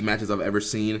Taichi matches I've ever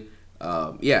seen.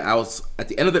 I was at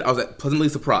the end of it. I was pleasantly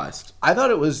surprised. I thought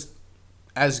it was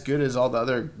as good as all the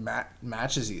other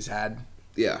matches he's had.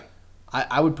 Yeah,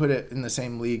 I would put it in the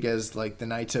same league as the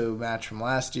Naito match from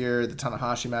last year, the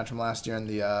Tanahashi match from last year, and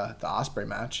the Ospreay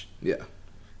match. Yeah,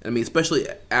 I mean, especially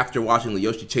after watching the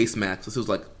Yoshi Chase match, this was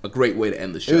a great way to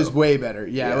end the show. It was way better.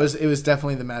 Yeah, it was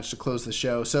definitely the match to close the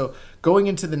show. So going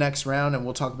into the next round, and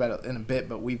we'll talk about it in a bit,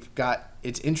 but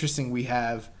it's interesting. We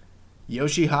have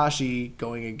Yoshihashi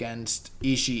going against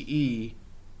Ishii,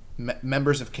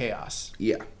 members of Chaos.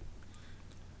 Yeah.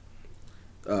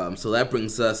 So that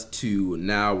brings us to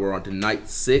now we're on to night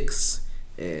 6.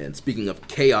 And speaking of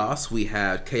Chaos, we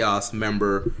had Chaos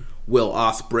member Will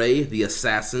Ospreay, the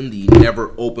Assassin, the never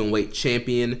openweight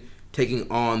champion,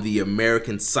 taking on the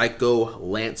American Psycho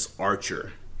Lance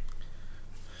Archer.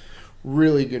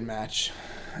 Really good match.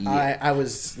 Yeah. I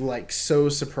was like so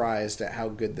surprised at how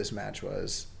good this match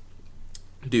was.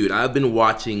 Dude, I've been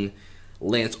watching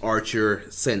Lance Archer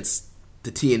since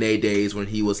the TNA days when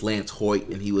he was Lance Hoyt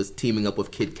and he was teaming up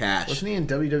with Kid Cash. Wasn't he in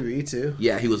WWE too?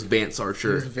 Yeah, he was Vance Archer.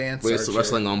 He was Vance Archer.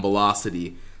 Wrestling on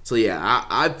Velocity. So yeah,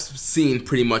 I've seen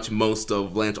pretty much most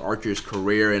of Lance Archer's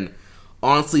career and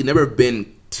honestly never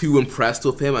been too impressed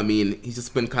with him. I mean, he's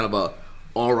just been kind of a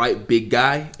alright big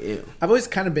guy. Yeah. I've always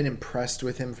kind of been impressed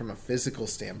with him from a physical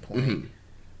standpoint.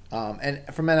 Mm-hmm.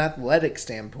 And from an athletic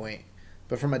standpoint.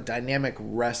 But from a dynamic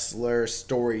wrestler,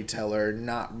 storyteller,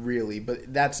 not really.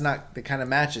 But that's not the kind of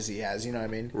matches he has, you know what I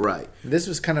mean? Right. This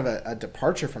was kind of a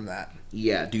departure from that.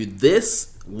 Yeah, dude,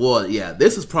 this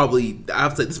is probably, I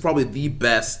have to say, this is probably the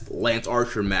best Lance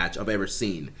Archer match I've ever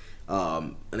seen.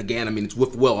 And again, I mean, it's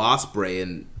with Will Ospreay,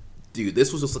 and dude,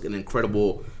 this was just like an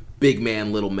incredible big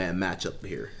man, little man matchup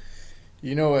here.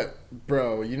 You know what,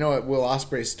 bro? You know what Will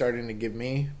Ospreay's starting to give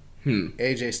me?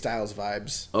 AJ Styles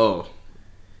vibes. Oh.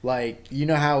 Like, you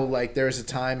know how, like, there was a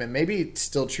time, and maybe it's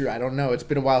still true, I don't know. It's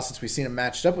been a while since we've seen him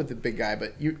matched up with the big guy,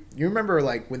 but you remember,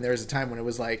 like, when there was a time when it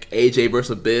was, like... AJ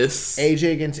versus Abyss.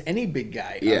 AJ against any big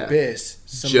guy. Yeah. Abyss.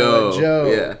 Samoa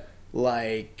Joe. Yeah.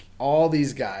 Like, all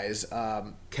these guys.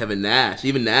 Kevin Nash.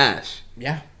 Even Nash.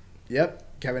 Yeah.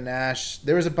 Yep. Kevin Nash.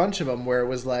 There was a bunch of them where it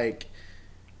was, like,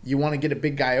 you want to get a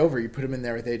big guy over, you put him in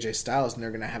there with AJ Styles, and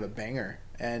they're going to have a banger.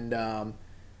 And,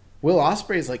 Will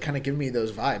Ospreay is like kind of giving me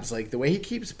those vibes. Like the way he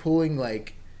keeps pulling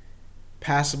like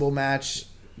passable match,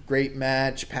 great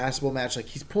match, passable match. Like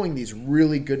he's pulling these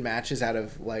really good matches out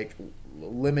of like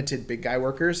limited big guy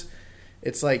workers.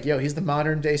 It's like, yo, he's the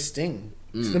modern day Sting.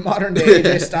 He's the modern day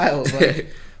AJ Styles.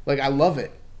 Like I love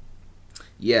it.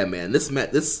 Yeah, man. This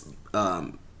match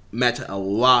had a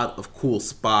lot of cool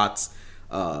spots.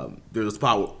 There's a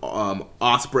spot where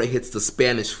Ospreay hits the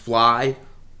Spanish Fly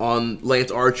on Lance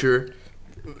Archer.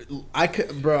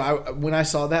 When I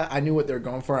saw that, I knew what they were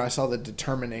going for. I saw the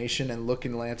determination and look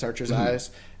in Lance Archer's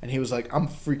eyes, and he was like, "I'm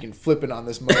freaking flipping on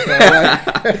this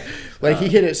motherfucker!" like he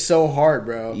hit it so hard,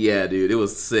 bro. Yeah, dude, it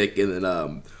was sick. And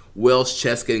then Will's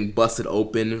chest getting busted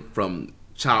open from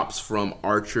chops from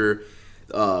Archer.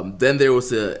 Then there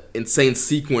was an insane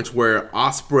sequence where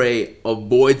Ospreay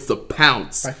avoids the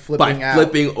pounce by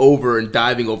flipping over and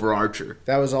diving over Archer.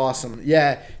 That was awesome.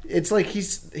 Yeah, it's like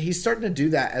he's starting to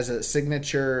do that as a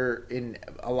signature in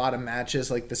a lot of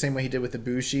matches, like the same way he did with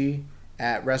Ibushi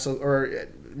at or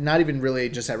not even really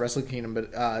just at Wrestle Kingdom,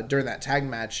 but during that tag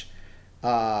match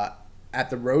at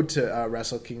the road to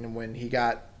Wrestle Kingdom when he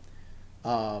got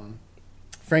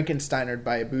Frankensteinered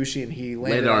by Ibushi and he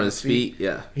landed on his feet.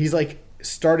 Yeah, he's like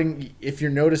starting, if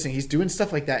you're noticing, he's doing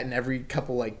stuff like that in every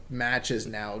couple like matches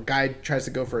now. A guy tries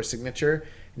to go for a signature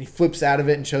and he flips out of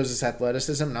it and shows his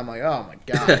athleticism, and I'm like, oh my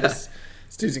god, this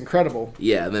dude's incredible.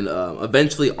 Yeah, and then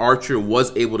eventually Archer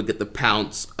was able to get the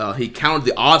pounce. He countered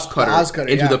the Oz Cutter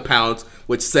into the pounce,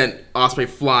 which sent Ospreay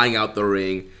flying out the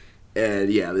ring.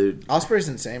 And yeah, Ospreay's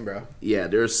insane, bro. Yeah,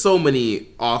 there's so many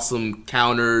awesome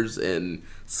counters and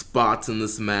spots in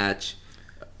this match.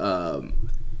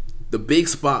 The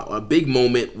big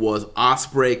moment was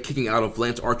Ospreay kicking out of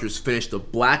Lance Archer's finish, the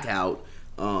blackout.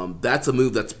 That's a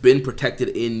move that's been protected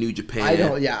in New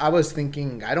Japan. I was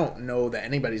thinking, I don't know that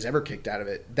anybody's ever kicked out of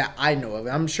it that I know of.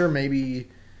 I'm sure maybe.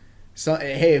 So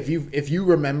hey, if you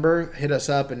remember, hit us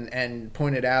up and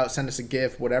point it out, send us a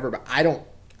GIF, whatever. But I don't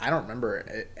remember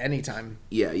it any time.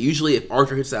 Yeah, usually if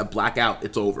Archer hits that blackout,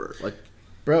 it's over. Like.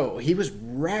 Bro, he was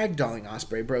ragdolling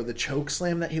Ospreay, bro. The choke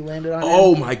slam that he landed on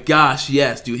Oh him. my gosh,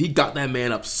 yes, dude. He got that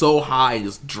man up so high and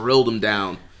just drilled him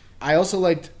down. I also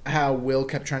liked how Will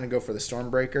kept trying to go for the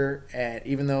Stormbreaker, and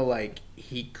even though like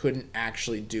he couldn't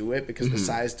actually do it because of the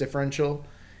size differential,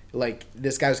 like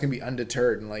this guy was gonna be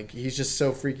undeterred, and like he's just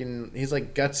so freaking, he's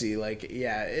like gutsy. Like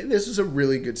this was a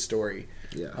really good story.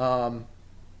 Yeah.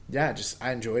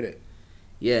 I enjoyed it.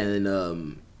 Yeah,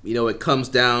 and it comes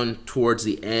down towards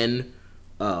the end.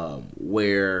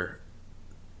 Where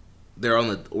they're on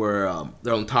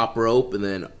the top rope, and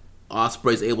then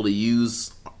Ospreay's able to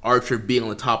use Archer being on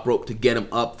the top rope to get him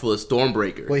up for the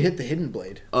Stormbreaker. Well, he hit the hidden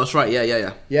blade. Oh, that's right.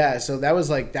 Yeah. Yeah, so that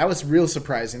was real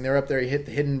surprising. They're up there, he hit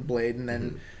the hidden blade, and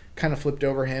then kind of flipped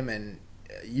over him and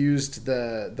used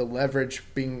the leverage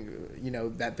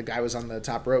being, that the guy was on the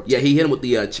top rope. Yeah, he hit him with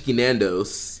the Chicky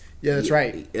Nandos. Yeah, that's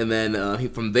right. And then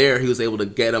from there, he was able to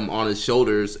get him on his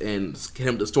shoulders and get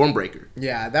him to Stormbreaker.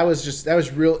 Yeah, that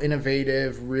was real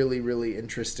innovative, really, really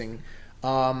interesting.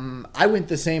 I went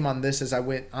the same on this as I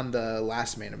went on the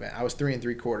last main event. I was 3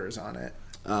 3/4 on it.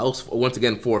 I was once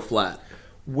again 4 flat.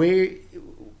 Where,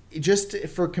 just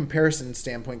for comparison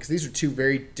standpoint, because these are two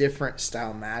very different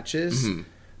style matches,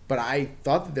 but I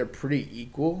thought that they're pretty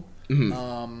equal.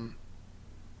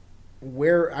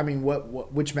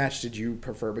 Which match did you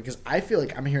prefer? Because I feel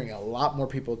like I'm hearing a lot more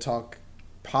people talk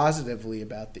positively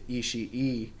about the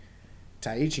Ishii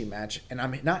Taichi match, and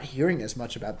I'm not hearing as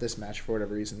much about this match for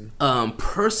whatever reason.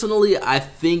 Personally, I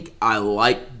think I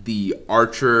like the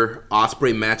Archer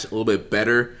Ospreay match a little bit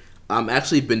better. I'm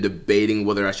actually been debating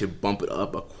whether I should bump it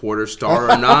up a quarter star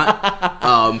or not.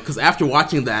 Because after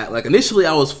watching that, like initially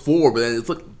I was 4, but then it's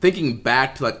like thinking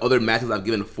back to like other matches I've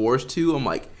given 4s to, I'm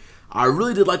like, I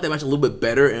really did like that match a little bit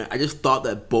better, and I just thought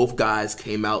that both guys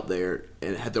came out there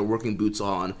and had their working boots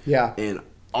on. Yeah. And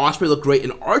Ospreay looked great,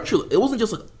 and Archer, it wasn't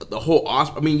just like the whole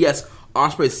Ospreay. I mean, yes,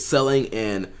 Ospreay's selling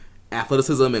and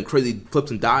athleticism and crazy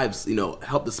flips and dives,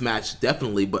 helped this match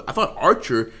definitely. But I thought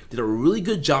Archer did a really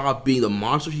good job being the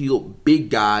monster heel big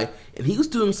guy, and he was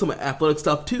doing some athletic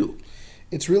stuff too.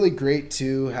 It's really great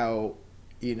too how,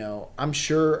 I'm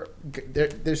sure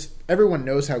there's everyone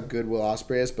knows how good Will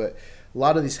Ospreay is, but a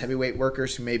lot of these heavyweight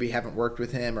workers who maybe haven't worked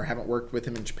with him or haven't worked with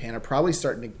him in Japan are probably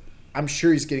starting to. I'm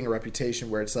sure he's getting a reputation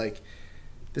where it's like,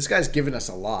 this guy's given us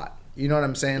a lot. You know what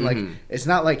I'm saying? Like it's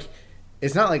not like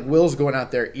Will's going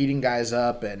out there eating guys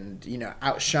up and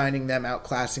outshining them,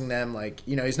 outclassing them. Like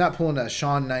he's not pulling a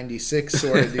Sean 96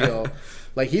 sort of deal.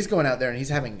 Like he's going out there and he's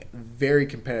having very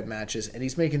competitive matches and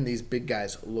he's making these big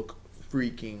guys look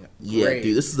freaking great. Yeah,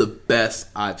 dude, this is the best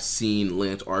I've seen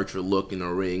Lance Archer look in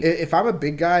a ring. If I'm a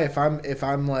big guy, if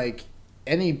I'm like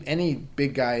any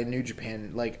big guy in New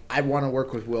Japan, like I want to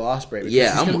work with Will Ospreay because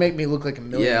he's gonna make me look like $1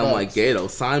 million. Yeah, I'm like, Gato,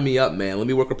 sign me up, man. Let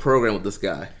me work a program with this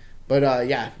guy. But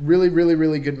really, really,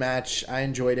 really good match. I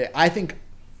enjoyed it. I think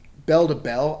bell to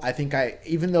bell,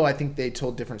 even though I think they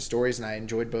told different stories and I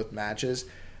enjoyed both matches,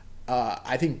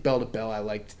 I think bell to bell I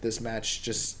liked this match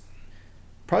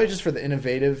probably just for the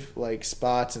innovative like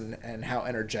spots and how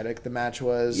energetic the match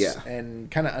was. Yeah.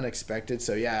 And kind of unexpected.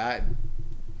 So I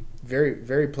very,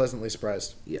 very pleasantly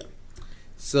surprised. Yeah.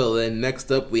 So then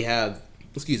next up we have,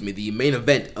 the main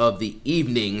event of the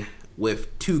evening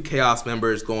with 2 Chaos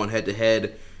members going head to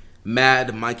head.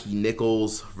 Mad Mikey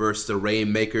Nichols versus the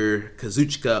Rainmaker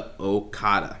Kazuchika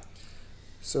Okada.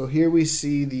 So here we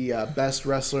see the best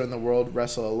wrestler in the world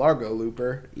wrestle a Largo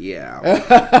Looper. Yeah.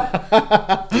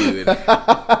 Dude.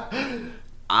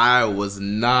 I was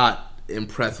not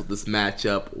impressed with this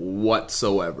matchup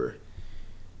whatsoever.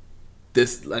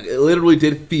 It literally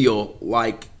did feel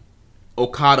like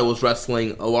Okada was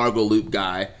wrestling a Largo Loop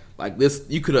guy. Like this,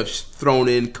 you could have thrown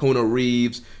in Kona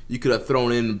Reeves. You could have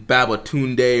thrown in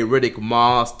Babatunde, Riddick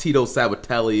Moss, Tito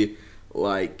Sabatelli.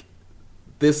 Like,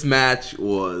 this match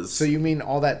was... So you mean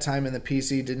all that time in the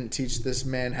PC didn't teach this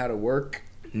man how to work?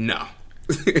 No.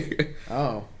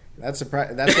 Oh, that's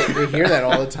surprising. That's what we hear that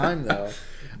all the time, though.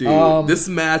 Dude, this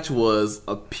match was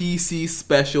a PC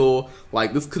special.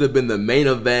 Like, this could have been the main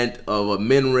event of a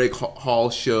Minrig Hall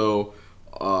show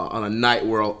on a night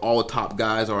where all the top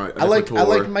guys are. I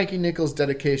like Mikey Nichols'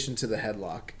 dedication to the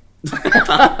headlock.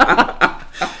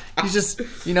 He's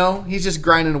just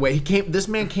grinding away. This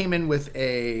man came in with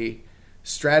a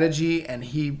strategy and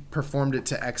he performed it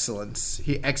to excellence.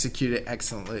 He executed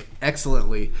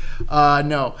excellently.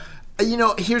 No.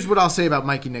 Here's what I'll say about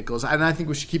Mikey Nichols, and I think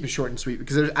we should keep it short and sweet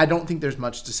because I don't think there's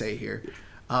much to say here.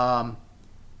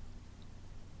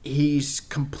 He's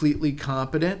completely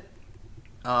competent,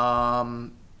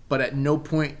 but at no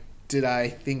point did I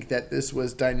think that this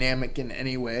was dynamic in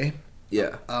any way.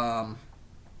 Yeah.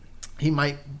 He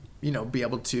might, be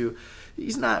able to.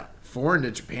 He's not foreign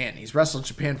to Japan. He's wrestled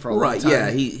Japan for a long time. Yeah,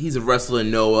 he's a wrestler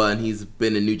in Noah, and he's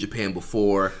been in New Japan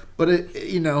before. But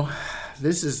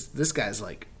this guy's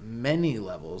like many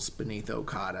levels beneath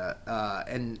Okada,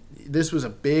 and this was a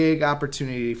big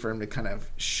opportunity for him to kind of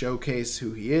showcase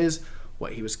who he is,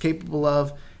 what he was capable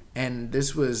of, and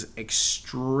this was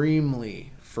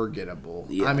extremely forgettable.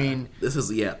 Yeah. I mean, this is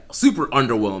super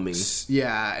underwhelming.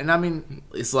 Yeah, and I mean,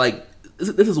 it's like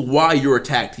this is why you're a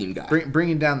tag team guy.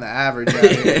 Bringing down the average. Out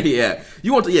here. Yeah,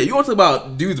 you want to talk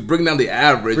about dudes bringing down the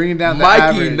average.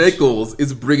 Mikey Nichols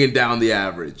is bringing down the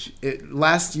average.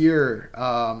 Last year,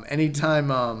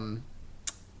 anytime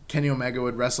Kenny Omega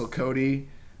would wrestle Cody,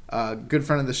 good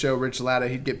friend of the show, Rich Latta,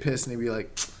 he'd get pissed and he'd be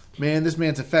like, "Man, this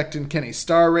man's affecting Kenny's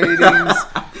star ratings.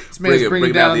 This man's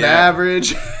bringing down the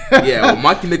average." Yeah, well,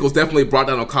 Mikey Nichols definitely brought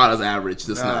down Okada's average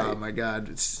this night. Oh my God,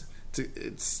 it's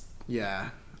yeah.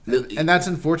 And that's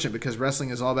unfortunate because wrestling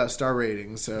is all about star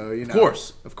ratings. So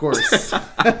of course.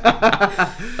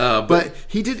 But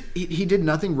he did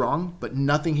nothing wrong, but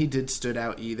nothing he did stood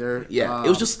out either. Yeah,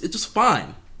 it's just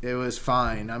fine. It was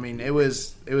fine. I mean, it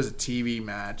was a TV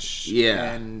match.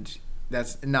 Yeah, and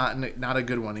that's not a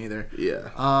good one either. Yeah.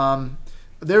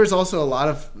 there was also a lot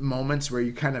of moments where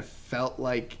you kind of felt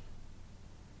like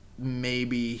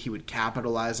maybe he would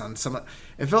capitalize on some.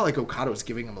 It felt like Okada was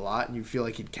giving him a lot, and you feel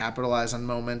like he'd capitalize on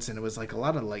moments, and it was like a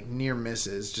lot of like near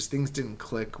misses. Just things didn't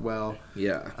click well.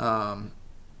 Yeah.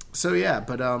 So yeah,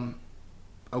 but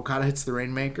Okada hits the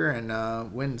Rainmaker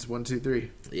and wins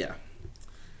 1-2-3. Yeah.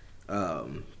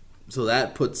 So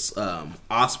that puts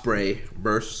Ospreay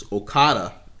versus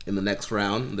Okada in the next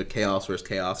round, the Chaos versus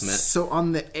Chaos match. So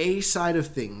on the A side of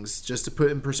things, just to put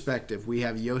it in perspective, we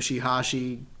have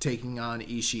Yoshihashi taking on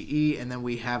Ishii, and then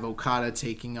we have Okada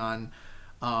taking on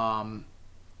Will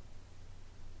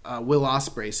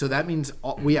Ospreay. So that means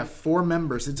we have 4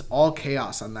 members. It's all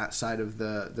Chaos on that side of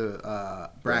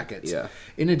the brackets. Yeah.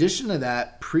 In addition to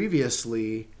that,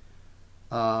 previously,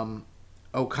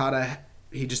 Okada,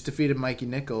 he just defeated Mikey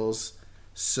Nichols.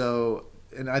 So,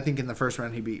 and I think in the first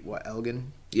round he beat,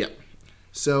 Elgin? Yep.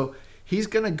 So he's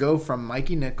going to go from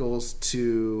Mikey Nichols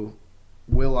to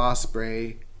Will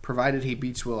Ospreay. Provided he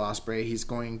beats Will Ospreay, he's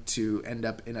going to end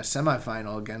up in a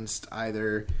semifinal against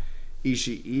either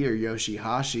Ishii or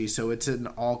Yoshihashi. So it's an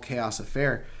all-chaos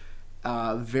affair.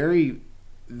 Very,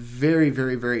 very,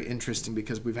 very, very interesting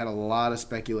because we've had a lot of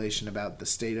speculation about the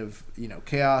state of,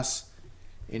 chaos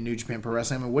in New Japan Pro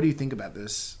Wrestling. I mean, what do you think about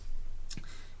this?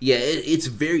 Yeah, it's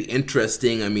very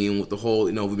interesting. I mean, with the whole,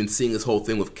 we've been seeing this whole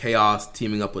thing with Chaos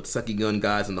teaming up with Sucky Gun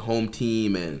guys on the home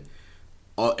team, and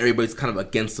everybody's kind of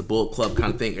against the Bullet Club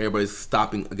kind of thing. Everybody's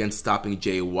stopping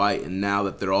Jay White, and now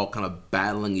that they're all kind of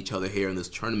battling each other here in this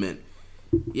tournament,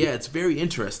 yeah, it's very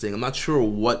interesting. I'm not sure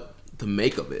what to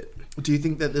make of it. Do you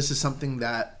think that this is something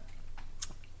that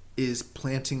is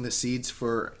planting the seeds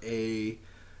for a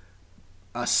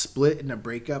split and a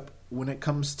breakup when it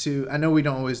comes to, I know we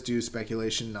don't always do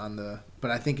speculation but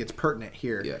I think it's pertinent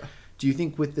here. Yeah. Do you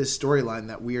think with this storyline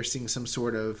that we are seeing some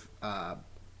sort of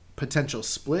potential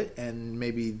split and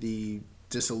maybe the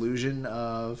dissolution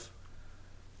of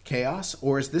Chaos?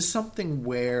 Or is this something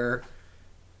where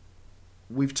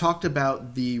we've talked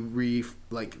about the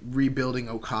rebuilding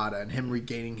Okada and him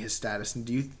regaining his status, and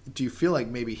do you feel like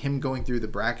maybe him going through the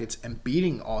brackets and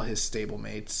beating all his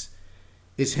stablemates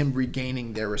is him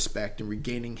regaining their respect and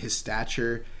regaining his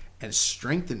stature and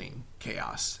strengthening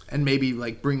Chaos and maybe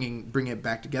like bring it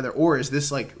back together? Or is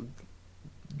this like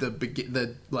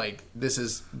this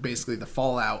is basically the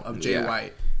fallout of Jay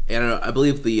White? And I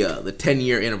believe the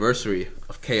 10-year anniversary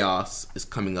of Chaos is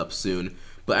coming up soon.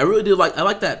 But I really I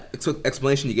like that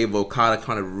explanation you gave of Okada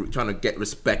trying to get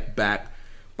respect back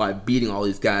by beating all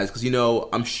these guys, because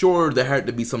I'm sure there had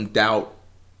to be some doubt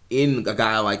in a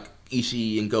guy like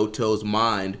Ishii and Goto's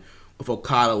mind with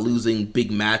Okada losing big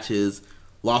matches,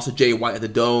 lost to Jay White at the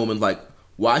Dome, and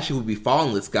why should we be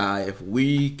following this guy if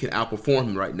we can outperform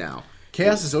him right now?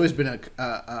 Chaos has always been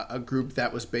a group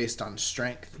that was based on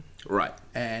strength. Right.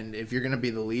 And if you're going to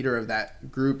be the leader of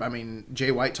that group, I mean,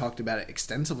 Jay White talked about it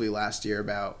extensively last year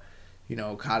about,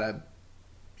 Okada,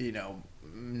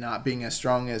 not being as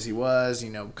strong as he was,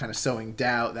 kind of sowing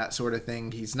doubt, that sort of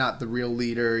thing. He's not the real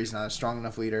leader. He's not a strong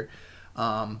enough leader.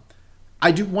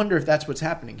 I do wonder if that's what's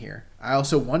happening here. I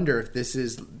also wonder if this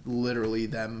is literally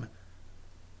them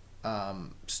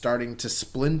starting to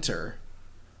splinter,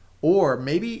 or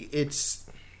maybe it's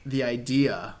the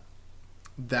idea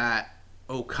that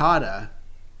Okada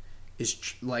is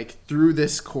through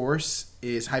this course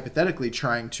is hypothetically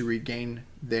trying to regain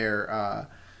their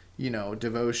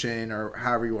devotion, or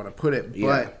however you want to put it,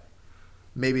 but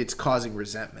maybe it's causing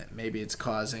resentment, maybe it's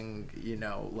causing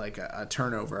a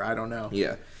turnover. I don't know.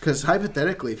 Yeah, because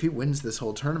hypothetically, if he wins this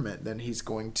whole tournament, then he's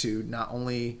going to not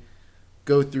only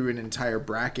go through an entire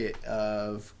bracket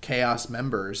of Chaos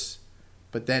members,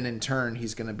 but then in turn,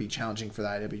 he's going to be challenging for the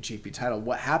IWGP title.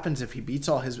 What happens if he beats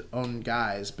all his own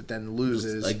guys, but then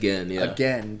loses again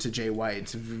to Jay White?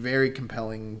 It's a very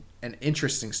compelling and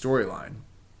interesting storyline.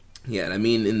 Yeah, and I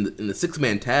mean, in the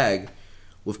 6-man tag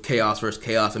with Chaos versus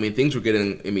Chaos, I mean, things were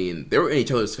getting, they were in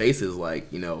each other's faces,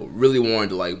 really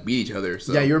wanting to, beat each other.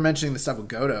 So. Yeah, you were mentioning the stuff with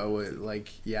Goto,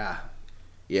 Yeah,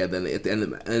 then at the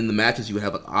end in the matches, you would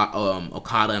have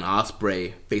Okada and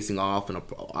Ospreay facing off, and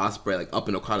Ospreay up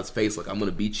in Okada's face, I'm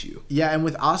gonna beat you. Yeah, and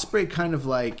with Ospreay kind of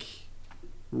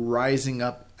rising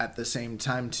up at the same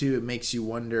time too, it makes you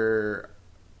wonder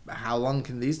how long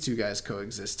can these two guys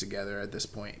coexist together at this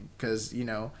point? Because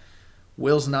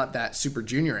Will's not that Super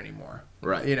Junior anymore,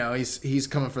 right? He's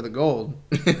coming for the gold.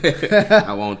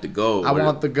 I want the gold. I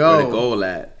want the gold. Where the gold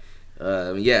at?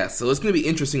 So it's going to be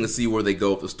interesting to see where they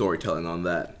go with the storytelling on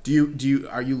that.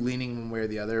 Are you leaning one way or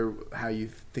the other how you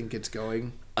think it's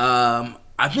going? I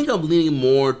think I'm leaning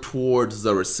more towards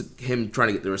him trying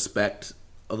to get the respect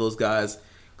of those guys,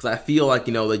 because I feel like,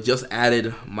 they just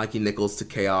added Mikey Nichols to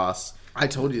Chaos. I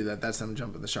told you that's them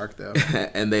jumping the shark, though.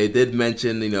 And they did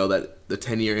mention, that the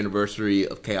 10-year anniversary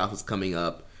of Chaos is coming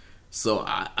up. So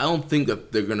I don't think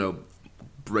that they're going to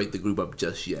break the group up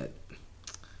just yet.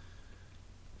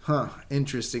 Huh,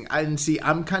 interesting.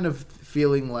 I'm kind of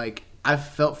feeling like I've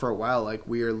felt for a while like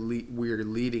we're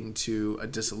leading to a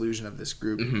dissolution of this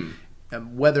group.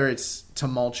 Mm-hmm. Whether it's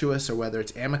tumultuous or whether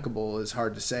it's amicable is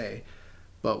hard to say.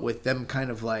 But with them kind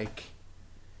of like,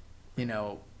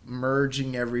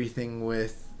 merging everything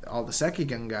with all the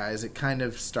Sekigun guys, it kind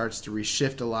of starts to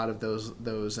reshift a lot of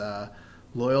those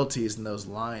loyalties and those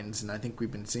lines, and I think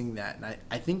we've been seeing that. And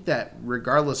I think that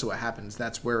regardless of what happens,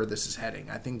 that's where this is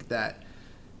heading. I think that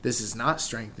this is not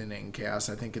strengthening Chaos.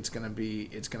 I think it's going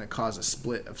to cause a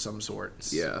split of some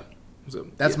sorts. Yeah. So,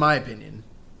 that's my opinion.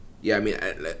 Yeah, I mean,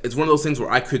 it's one of those things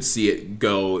where I could see it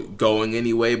going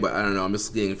anyway, but I don't know. I'm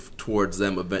just getting towards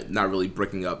them not really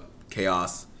breaking up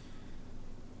Chaos.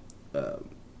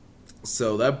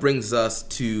 So that brings us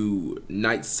to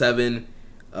night 7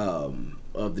 of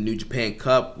the New Japan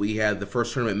Cup. We had the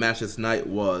first tournament match this night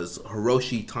was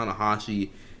Hiroshi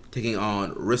Tanahashi taking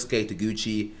on Ryusuke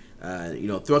Taguchi.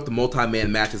 Throughout the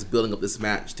multi-man matches building up this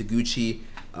match, Taguchi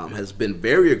has been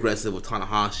very aggressive with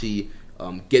Tanahashi,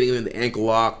 getting him in the ankle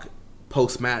lock,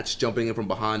 post-match, jumping in from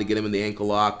behind to get him in the ankle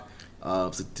lock.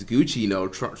 So Taguchi,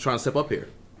 trying to step up here.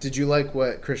 Did you like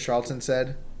what Chris Charlton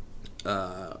said?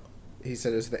 He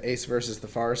said it was the ace versus the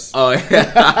farce. Oh,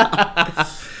 yeah.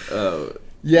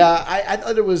 Yeah, I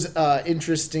thought it was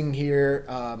interesting here.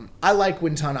 I like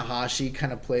when Tanahashi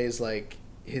kind of plays like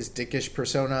his dickish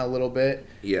persona a little bit.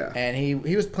 Yeah. And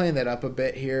he was playing that up a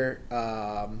bit here.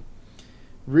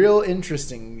 Real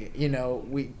interesting.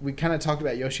 We kind of talked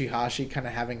about Yoshihashi kind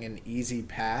of having an easy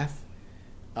path.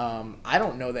 I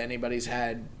don't know that anybody's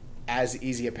had as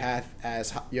easy a path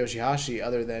as Yoshihashi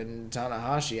other than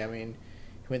Tanahashi. I mean,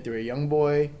 he went through a young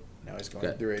boy. Now he's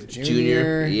going through a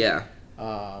junior. Yeah.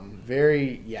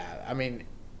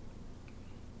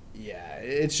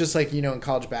 It's just like, in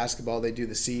college basketball, they do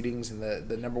the seedings and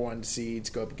the number 1 seeds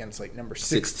go up against like number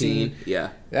 16. Yeah.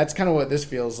 That's kind of what this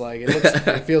feels like.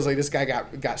 It feels like this guy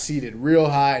got seeded real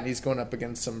high and he's going up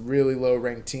against some really low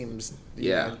ranked teams,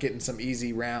 getting some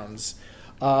easy rounds.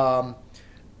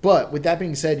 But with that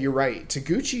being said, you're right.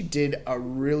 Taguchi did a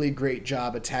really great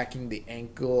job attacking the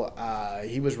ankle.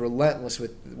 He was relentless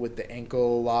with the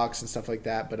ankle locks and stuff like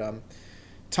that. But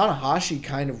Tanahashi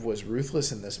kind of was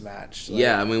ruthless in this match.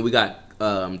 Yeah, I mean, we got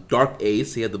Dark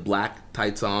Ace. He had the black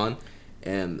tights on.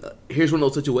 And here's one of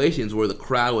those situations where the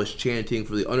crowd was chanting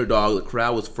for the underdog. The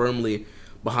crowd was firmly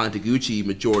behind Taguchi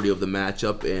majority of the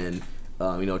matchup. And,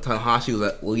 Tanahashi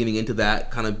was leaning into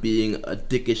that, kind of being a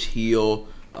dickish heel.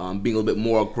 Being a little bit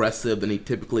more aggressive than he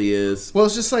typically is. Well,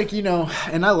 it's just like,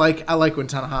 and I like when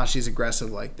Tanahashi's aggressive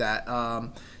like that.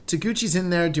 Taguchi's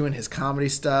in there doing his comedy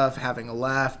stuff, having a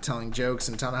laugh, telling jokes,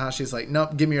 and Tanahashi's like,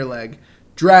 nope, give me your leg.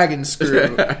 Dragon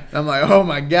screw. And I'm like, oh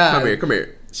my God. Come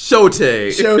here. Shote,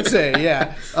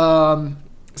 yeah.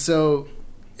 So,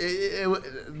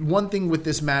 one thing with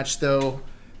this match, though,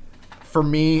 for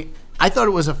me, I thought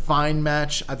it was a fine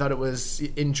match. I thought it was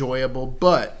enjoyable,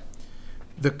 but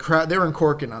the crowd, they were in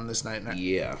Korakuen on this night.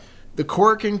 Yeah. The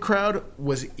Korakuen crowd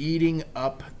was eating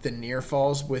up the near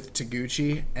falls with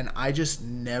Taguchi, and I just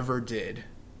never did.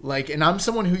 And I'm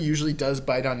someone who usually does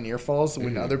bite on near falls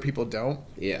when other people don't.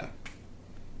 Yeah.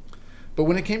 But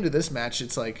when it came to this match,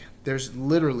 it's like, there's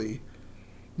literally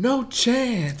no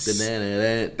chance.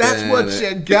 That's what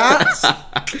you got.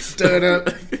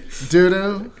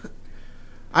 Do-do.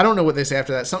 I don't know what they say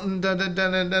after that.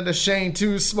 Something, Shane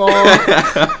too small.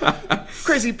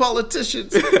 Crazy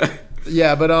politicians.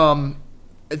 Yeah, but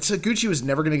Taguchi was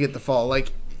never going to get the fall.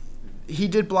 He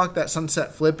did block that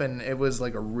sunset flip, and it was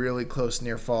like a really close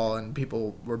near fall, and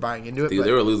people were buying into it. Dude,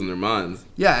 they were losing their minds.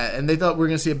 Yeah, and they thought we were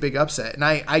going to see a big upset. And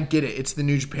I get it. It's the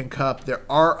New Japan Cup. There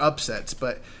are upsets,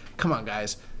 but come on,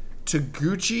 guys.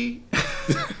 Taguchi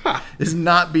is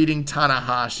not beating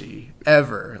Tanahashi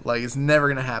ever. It's never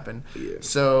going to happen. Yeah.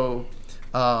 So,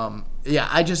 I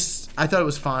thought it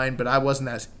was fine, but I wasn't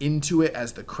as into it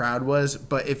as the crowd was.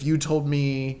 But if you told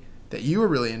me that you were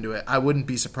really into it, I wouldn't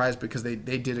be surprised because they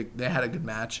had a good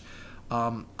match.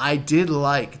 I did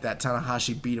like that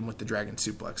Tanahashi beat him with the Dragon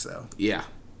Suplex, though. Yeah.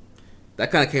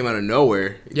 That kind of came out of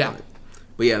nowhere. Yeah.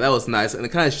 But yeah, that was nice. And it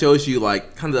kind of shows you,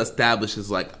 kind of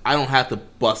establishes, I don't have to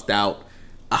bust out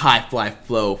a high fly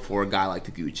flow for a guy like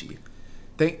Taguchi.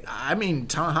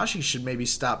 Tanahashi should maybe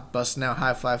stop busting out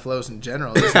high fly flows in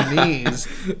general. His knees,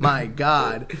 my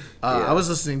God. Yeah. I was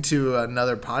listening to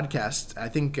another podcast. I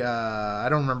think, I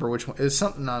don't remember which one. It was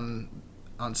something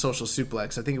on Social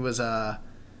Suplex. I think it was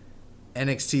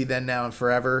NXT Then, Now, and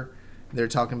Forever. They're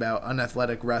talking about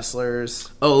unathletic wrestlers.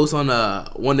 Oh, it was on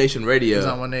One Nation Radio. It was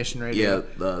on One Nation Radio.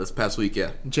 Yeah, this past week,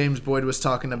 yeah. James Boyd was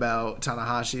talking about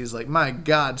Tanahashi. He's like, my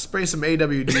God, spray some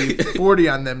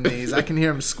AWD-40 on them knees. I can hear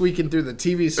him squeaking through the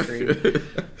TV screen.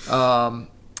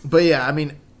 But yeah, I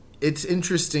mean, it's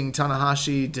interesting.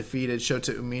 Tanahashi defeated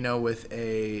Shota Umino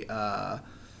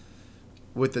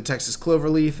with the Texas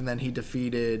Cloverleaf, and then he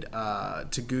defeated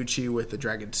Taguchi with the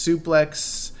Dragon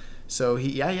Suplex. So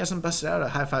he hasn't busted out a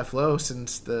high five flow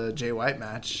since the Jay White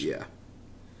match. Yeah.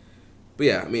 But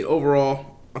yeah, I mean,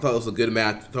 overall, I thought it was a good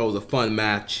match. I thought it was a fun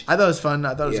match. I thought it was fun.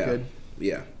 I thought it was good.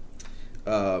 Yeah.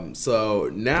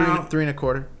 So now 3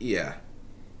 1/4. Yeah.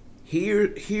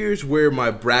 Here's where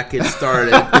my bracket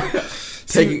started.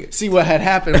 See what had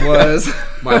happened was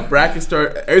my bracket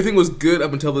started. Everything was good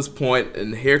up until this point,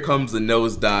 and here comes the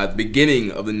nosedive. The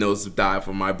beginning of the nosedive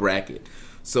for my bracket.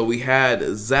 So we had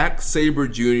Zack Sabre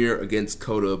Jr. against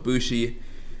Kota Ibushi.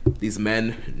 These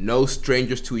men, no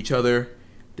strangers to each other.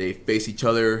 They faced each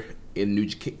other in New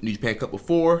Japan Cup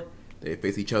before. They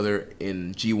faced each other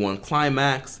in G1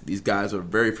 Climax. These guys are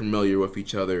very familiar with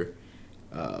each other.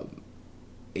 And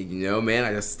you know, man,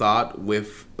 I just thought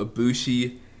with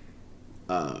Ibushi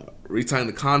re-signing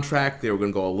the contract, they were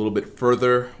going to go a little bit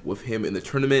further with him in the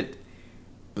tournament.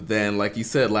 But then, like you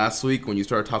said last week, when you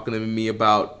started talking to me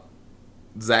about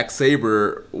Zack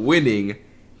Sabre winning,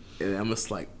 and I'm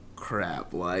just like,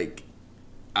 crap, like,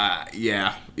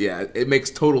 yeah, it makes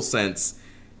total sense.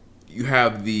 You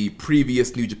have the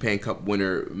previous New Japan Cup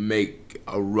winner make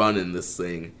a run in this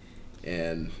thing,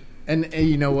 and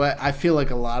you know what? I feel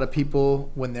like a lot of people,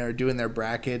 when they're doing their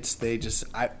brackets, they just,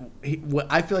 I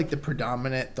feel like the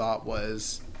predominant thought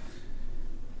was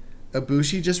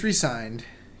Ibushi just resigned,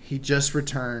 he just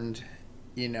returned.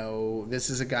 You know, this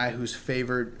is a guy who's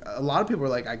favored. A lot of people were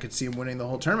like, I could see him winning the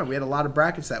whole tournament. We had a lot of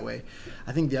brackets that way.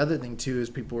 I think the other thing, too, is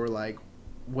people were like,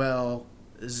 well,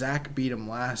 Zach beat him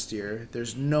last year.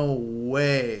 There's no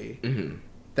way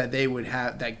that they would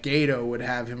have, that Gato would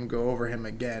have him go over him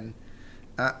again.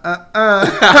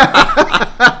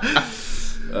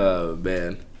 Oh,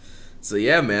 man. So,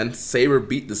 yeah, man, Sabre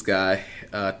beat this guy,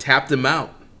 tapped him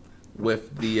out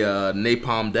with the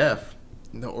Napalm Death.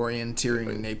 The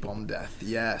orienteering Napalm Death,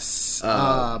 yes.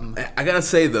 I gotta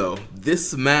say though,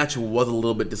 this match was a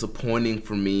little bit disappointing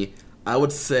for me. I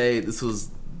would say this is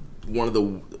out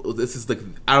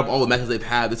of all the matches they've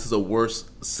had, this is the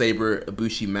worst Sabre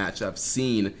Ibushi match I've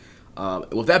seen.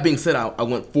 With that being said, I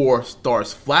went 4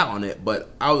 stars flat on it,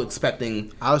 but I was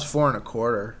expecting. I was 4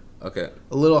 1/4. Okay,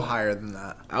 a little higher than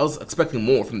that. I was expecting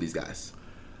more from these guys.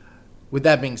 With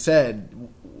that being said,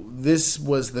 this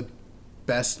was the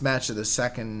best match of the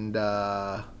second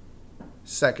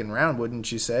round,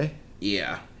 wouldn't you say?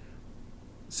 Yeah.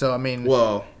 So I mean,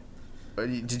 well,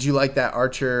 did you like that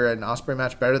Archer and Ospreay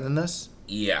match better than this?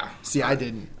 Yeah. See, I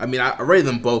didn't. I mean, I rated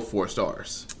them both 4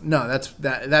 stars. No,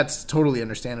 that's totally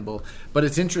understandable. But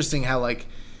it's interesting how like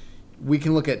we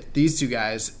can look at these two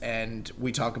guys and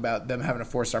we talk about them having a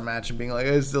 4-star match and being like,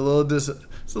 it's a little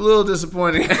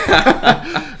disappointing.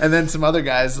 And then some other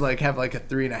guys like have like a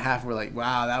 3.5. We're like,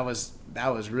 wow, that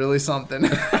was really something.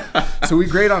 So we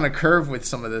grade on a curve with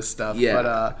some of this stuff. Yeah.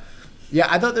 But yeah,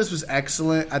 I thought this was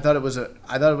excellent. I thought it was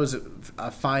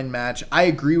a fine match. I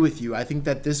agree with you. I think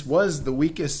that this was the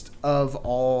weakest of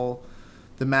all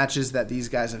the matches that these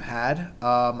guys have had.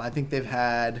 I think they've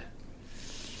had.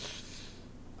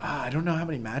 I don't know how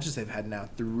many matches they've had now.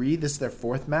 3. This is their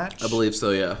 4th match. I believe so.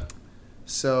 Yeah.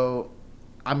 So,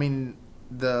 I mean,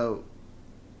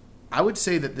 I would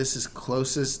say that this is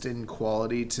closest in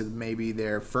quality to maybe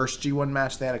their first G1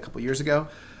 match they had a couple years ago.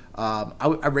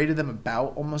 I rated them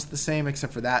about almost the same,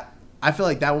 except for that. I feel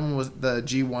like that one was the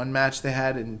G1 match they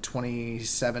had in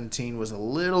 2017 was a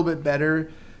little bit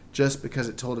better, just because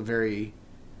it told I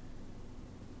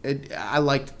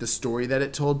liked the story that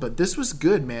it told, but this was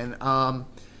good, man.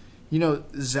 You know,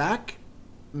 Zach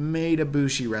made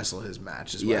Ibushi wrestle his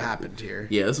match is what happened here.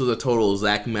 Yeah, this was a total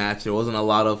Zach match. There wasn't a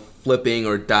lot of flipping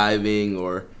or diving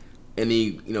or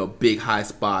any, big high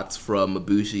spots from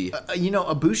Ibushi.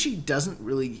 Ibushi doesn't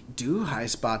really do high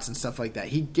spots and stuff like that.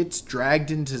 He gets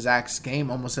dragged into Zach's game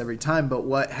almost every time, but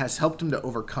what has helped him to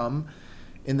overcome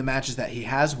in the matches that he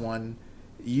has won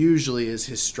usually is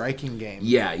his striking game.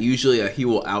 Yeah, usually he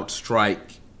will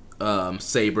outstrike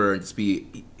Sabre and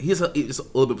he's a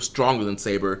little bit stronger than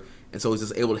Sabre, and so he's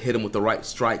just able to hit him with the right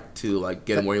strike to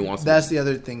get him where he wants to. That's the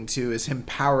other thing too, is him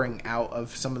powering out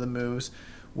of some of the moves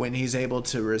when he's able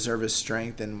to reserve his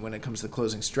strength, and when it comes to the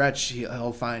closing stretch,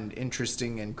 he'll find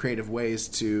interesting and creative ways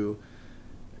to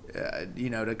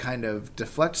to kind of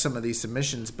deflect some of these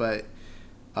submissions. But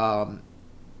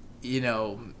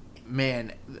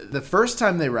man, the first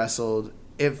time they wrestled,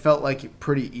 it felt like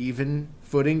pretty even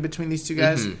footing between these two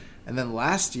guys. Mm-hmm. And then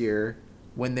last year,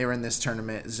 when they were in this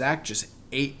tournament, Zack just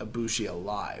ate Ibushi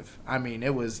alive. I mean,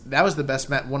 that was the best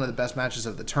one of the best matches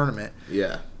of the tournament.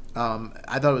 Yeah.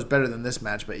 I thought it was better than this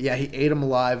match, but yeah, he ate him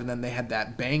alive, and then they had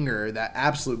that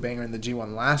absolute banger in the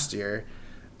G1 last year.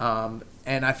 And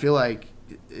I feel like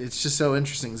it's just so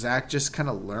interesting. Zack just kind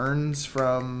of learns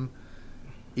from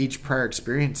each prior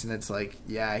experience, and it's like,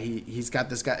 yeah, he's got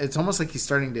this guy. It's almost like he's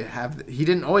starting to have. He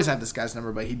didn't always have this guy's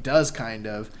number, but he does kind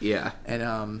of. Yeah.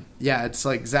 And yeah, it's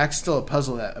like Zack's still a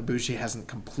puzzle that Ibushi hasn't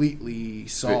completely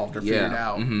solved or figured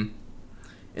out. Mm-hmm.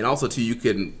 And also, too, you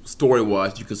can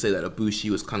story-wise, you can say that Ibushi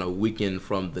was kind of weakened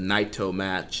from the Naito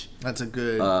match. That's a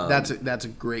good. That's a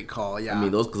great call. Yeah. I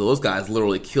mean, those guys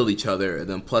literally killed each other, and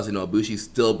then plus, Ibushi's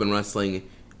still been wrestling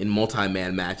in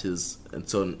multi-man matches, and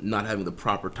so not having the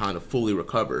proper time to fully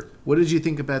recover. What did you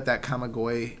think about that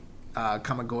Kamigoye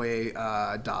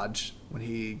dodge when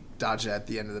he dodged it at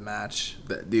the end of the match?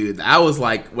 Dude, I was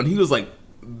like, when he was like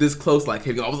this close, like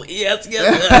hitting, I was like, yes,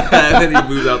 and then he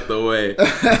moved out the way.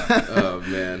 Oh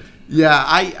man. Yeah,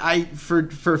 I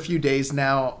for a few days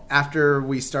now, after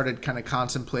we started kind of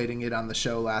contemplating it on the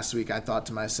show last week, I thought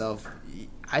to myself,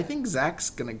 I think Zack's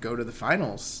going to go to the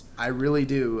finals. I really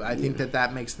do. I think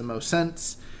that makes the most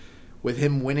sense. With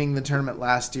him winning the tournament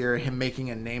last year, him making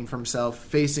a name for himself,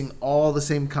 facing all the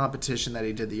same competition that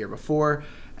he did the year before,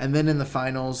 and then in the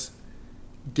finals,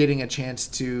 getting a chance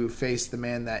to face the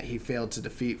man that he failed to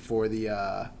defeat for the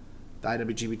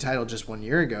IWGP title just 1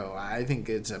 year ago. I think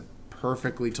it's a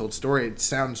perfectly told story. It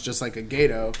sounds just like a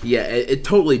Gato. Yeah, it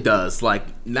totally does. Like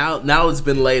now it's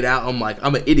been laid out. I'm like,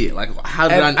 I'm an idiot. Like how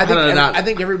did I not? I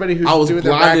think everybody who's doing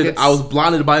their brackets, I was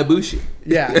blinded by Ibushi.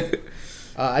 Yeah.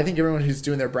 I think everyone who's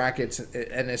doing their brackets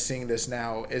and is seeing this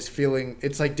now is feeling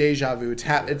it's like deja vu.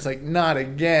 It's like not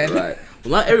again. Right.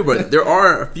 Well, not everybody. There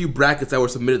are a few brackets that were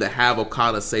submitted that have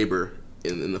Okada Sabre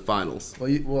in the finals.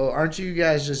 Well, aren't you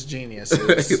guys just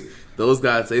geniuses? Those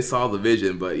guys, they saw the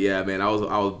vision, but yeah, man, I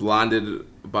was blinded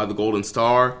by the Golden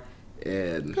Star,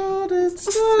 and Golden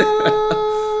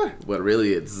Star. But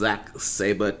really, it's Zack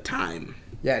Sabre time.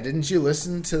 Yeah, didn't you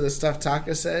listen to the stuff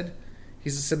Taka said?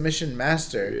 He's a submission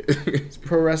master. He's a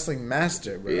pro wrestling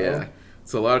master, bro. Yeah.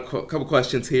 So couple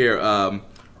questions here.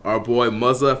 Our boy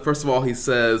Muzza, first of all, he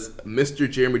says Mr.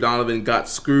 Jeremy Donovan got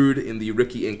screwed in the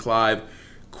Ricky and Clive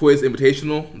Quiz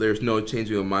Invitational. There's no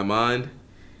changing of my mind.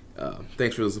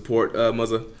 Thanks for the support,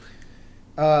 Muzza.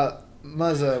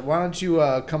 Muzza, why don't you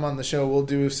come on the show? We'll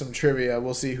do some trivia.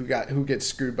 We'll see who gets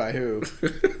screwed by who.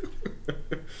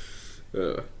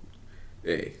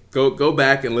 Hey, go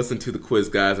back and listen to the quiz,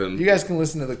 guys. And you guys can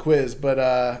listen to the quiz, but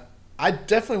I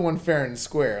definitely won fair and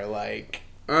square. Like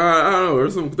I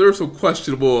don't know, there's some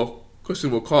questionable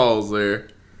calls there,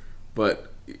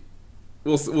 but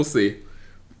we'll see.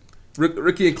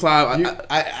 Ricky and Clive.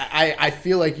 I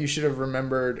feel like you should have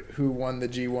remembered who won the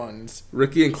G1s.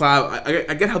 Ricky and Clive.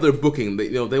 I get how they're booking.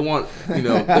 They want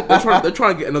they're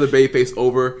trying to get another babyface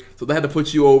over, so they had to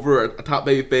put you over a top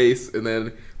babyface, and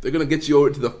then they're gonna get you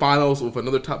over to the finals with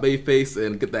another top babyface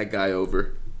and get that guy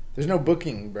over. There's no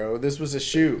booking, bro. This was a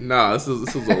shoot. Nah, this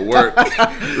was a work.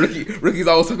 Ricky's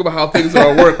always talking about how things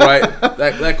are a work, right?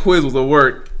 That quiz was a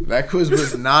work. That quiz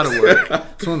was not a work.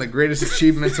 It's one of the greatest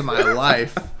achievements of my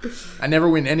life. I never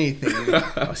win anything,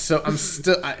 so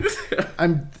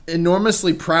I'm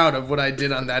enormously proud of what I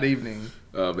did on that evening.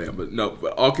 Oh man, but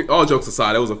all jokes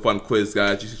aside, it was a fun quiz,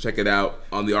 guys. You should check it out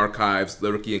on the archives,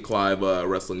 the Ricky and Clive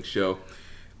wrestling show.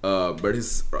 But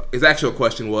his actual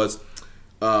question was,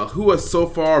 who has so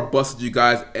far busted you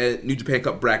guys at New Japan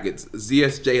Cup brackets?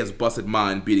 ZSJ has busted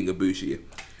mine, beating Ibushi.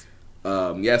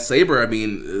 Yeah, Sabre, I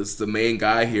mean, is the main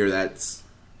guy here. That's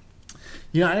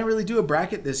I didn't really do a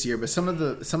bracket this year, but some of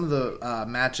the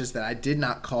matches that I did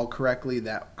not call correctly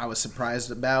that I was surprised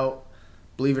about,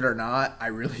 believe it or not, I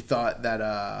really thought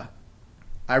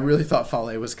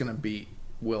Fale was gonna beat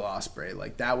Will Ospreay.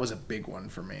 Like that was a big one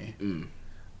for me.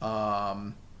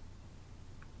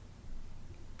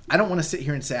 I don't want to sit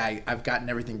here and say I've gotten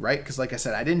everything right because, like I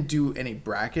said, I didn't do any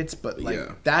brackets, but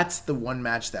that's the one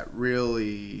match that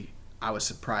really I was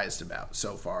surprised about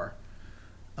so far.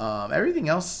 Everything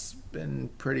else been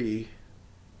pretty.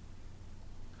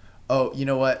 Oh, you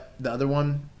know what? The other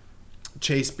one,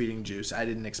 Chase beating Juice. I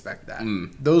didn't expect that.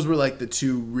 Those were like the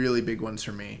two really big ones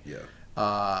for me. Yeah.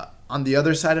 On the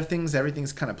other side of things,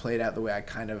 everything's kind of played out the way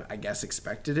I guess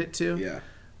expected it to. Yeah.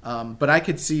 But I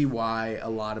could see why a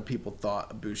lot of people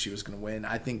thought Ibushi was going to win.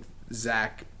 I think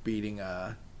Zack beating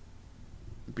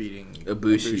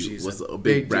Ibushi was a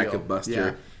big bracket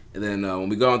buster. And then when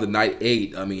we go on to night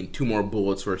 8, I mean, 2 more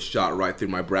bullets were shot right through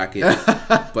my bracket.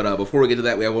 But before we get to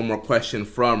that, we have one more question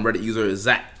from Reddit user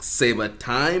Zach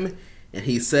Sabatime. And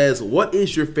he says, what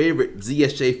is your favorite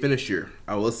ZSJ finisher?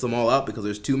 I will list them all out because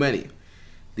there's too many.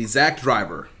 The Zack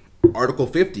Driver, Article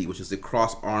 50, which is the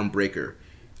cross arm breaker,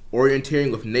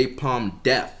 Orienteering with Napalm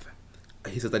Death.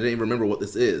 He says, I didn't even remember what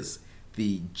this is.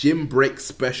 The Gym Break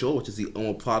Special, which is the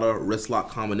omoplata wrist lock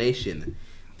combination.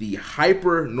 The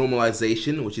Hyper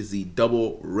Normalization, which is the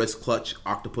double wrist clutch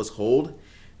octopus hold.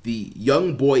 The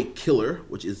Young Boy Killer,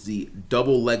 which is the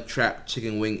double leg trap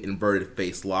chicken wing inverted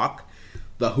face lock.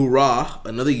 The Hurrah,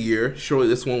 another year. Surely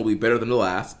this one will be better than the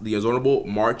last. The Inexorable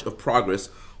March of Progress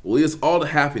will lead us all to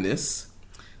happiness.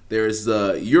 There's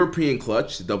the European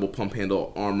Clutch, the double pump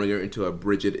handle arm wringer into a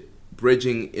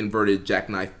bridging inverted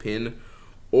jackknife pin.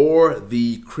 Or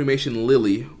the Cremation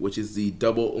Lily, which is the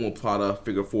double omoplata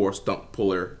figure 4 stump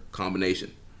puller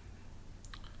combination.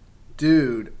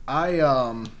 Dude,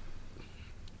 I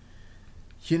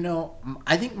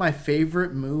think my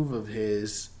favorite move of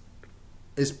his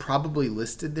is probably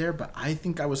listed there, but I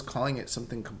think I was calling it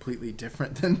something completely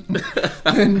different than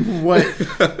what.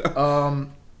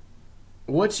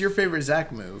 What's your favorite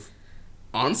Zack move?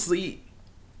 Honestly,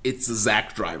 it's the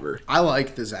Zack Driver. I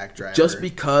like the Zack Driver. Just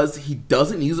because he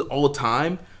doesn't use it all the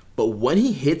time, but when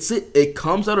he hits it, it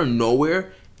comes out of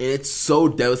nowhere, and it's so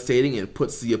devastating and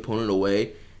puts the opponent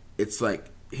away. It's like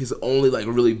his only like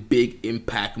really big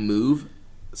impact move.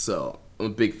 So I'm a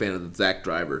big fan of the Zack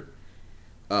Driver.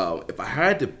 If I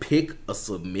had to pick a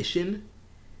submission,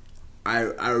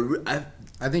 I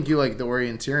think you like the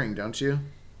orienteering, don't you?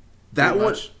 That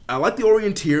one, I like the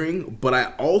orienteering, but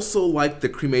I also like the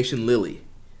Cremation Lily,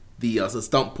 the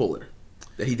stump puller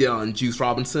that he did on Juice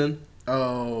Robinson.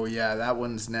 Oh yeah, that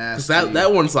one's nasty.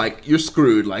 That one's like, you're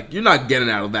screwed. Like, you're not getting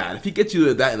out of that. If he gets you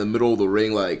to that in the middle of the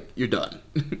ring, like, you're done.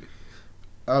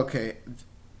 Okay.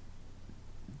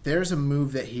 There's a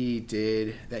move that he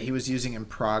did that he was using in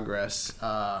Progress.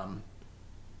 We're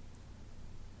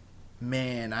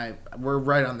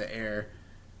right on the air.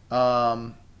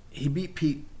 He beat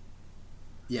Pete.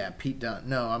 Yeah, Pete Dunne.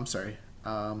 No, I'm sorry.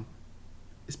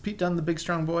 Is Pete Dunne the big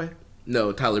strong boy?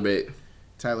 No, Tyler Bate.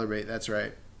 Tyler Bate, that's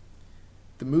right.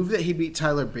 The move that he beat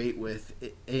Tyler Bate with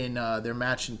in their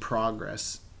match in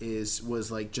Progress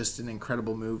was like just an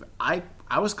incredible move. I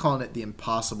was calling it the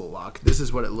Impossible Lock. This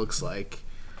is what it looks like.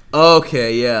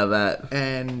 Okay, yeah, that.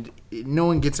 And no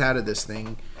one gets out of this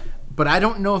thing. But I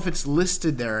don't know if it's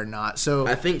listed there or not. So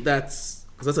I think that's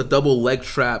a double leg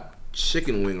trap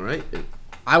chicken wing, right?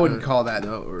 I wouldn't call that.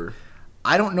 No, or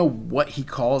I don't know what he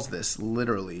calls this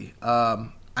literally. I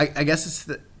guess it's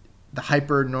the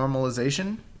hyper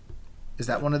normalization. Is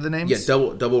that one of the names? Yeah,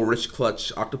 double wrist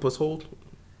clutch octopus hold.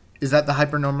 Is that the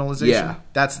hyper normalization? Yeah,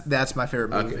 that's my favorite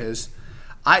move of his.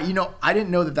 I didn't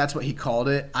know that that's what he called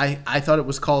it. I thought it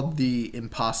was called the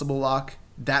Impossible Lock.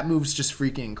 That move's just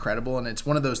freaking incredible, and it's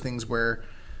one of those things where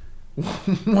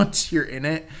once you're in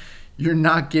it, you're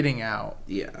not getting out.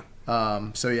 Yeah.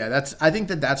 So yeah, I think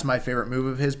that's my favorite move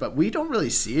of his, but we don't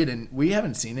really see it, and we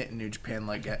haven't seen it in New Japan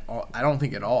like at all. I don't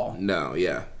think at all. No,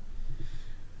 yeah.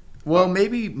 Well,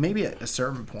 maybe at a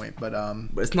certain point, but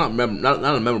it's not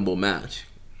a memorable match.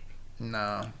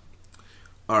 No.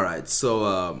 All right,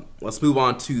 so let's move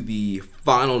on to the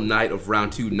final night of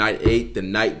round 2, night 8, the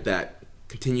night that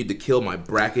continued to kill my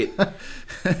bracket.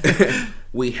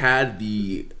 We had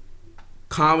the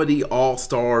comedy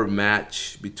all-star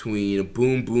match between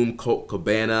Boom Boom Colt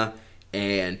Cabana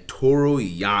and Toru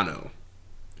Yano.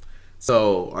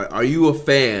 So, are you a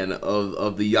fan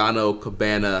of the Yano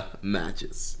Cabana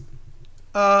matches?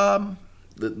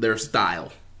 Their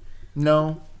style?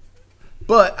 No.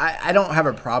 But I don't have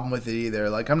a problem with it either.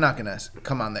 Like, I'm not going to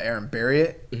come on the air and bury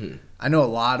it. Mm-hmm. I know a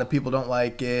lot of people don't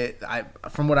like it.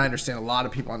 From what I understand, a lot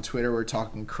of people on Twitter were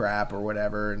talking crap or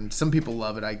whatever, and some people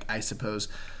love it, I suppose.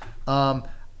 I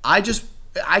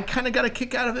kind of got a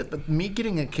kick out of it, but me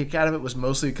getting a kick out of it was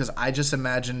mostly because I just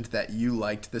imagined that you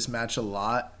liked this match a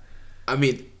lot. I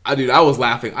mean, I was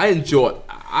laughing. I enjoy.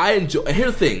 Here's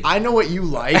the thing. I know what you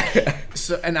like.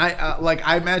 So, and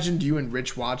I imagined you and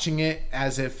Rich watching it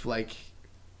as if, like,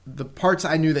 the parts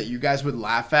I knew that you guys would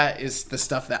laugh at is the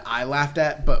stuff that I laughed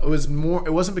at, but it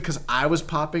wasn't because I was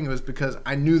popping, it was because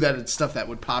I knew that it's stuff that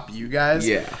would pop you guys.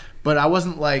 Yeah. But I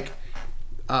wasn't like,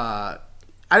 I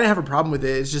didn't have a problem with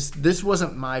it. It's just, this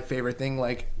wasn't my favorite thing.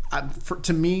 Like,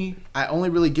 to me, I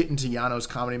only really get into Yano's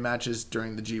comedy matches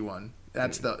during the G1.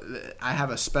 I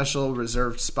have a special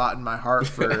reserved spot in my heart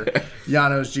for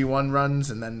Yano's G1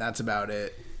 runs, and then that's about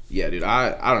it. Yeah, dude,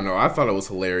 I don't know. I thought it was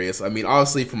hilarious. I mean,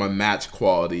 obviously from a match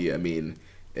quality, I mean,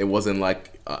 it wasn't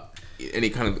like any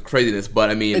kind of craziness. But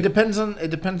I mean, it depends on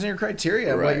your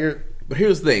criteria. right. What you're. But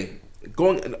here's the thing: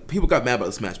 people got mad about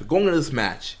this match, but going into this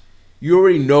match, you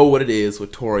already know what it is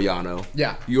with Toru Yano.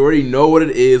 Yeah. You already know what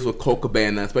it is with Colt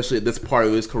Cabana, especially at this part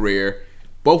of his career.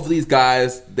 Both of these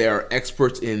guys, they are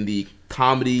experts in the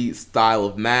comedy style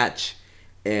of match,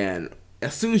 and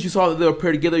as soon as you saw that they were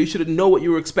paired together, you should know what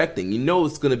you were expecting. You know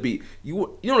it's going to be...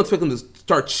 You don't expect them to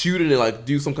start shooting and like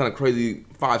do some kind of crazy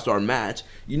 5-star match.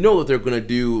 You know that they're going to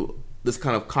do this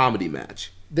kind of comedy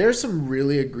match. There's some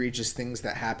really egregious things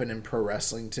that happen in pro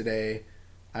wrestling today.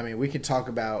 I mean, we could talk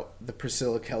about the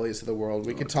Priscilla Kellys of the world.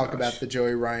 We could talk about the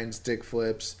Joey Ryan's dick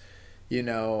flips. You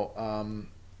know,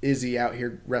 Izzy out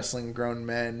here wrestling grown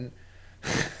men.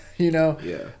 You know?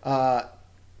 Yeah.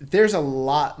 There's a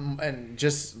lot, and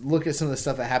just look at some of the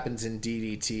stuff that happens in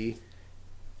DDT.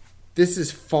 This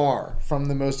is far from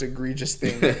the most egregious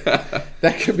thing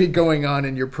that could be going on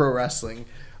in your pro wrestling.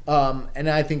 And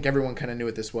I think everyone kind of knew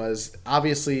what this was.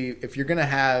 Obviously, if you're going to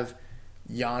have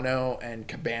Yano and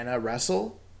Cabana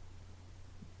wrestle,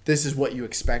 this is what you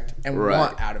expect and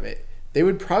want out of it. They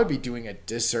would probably be doing a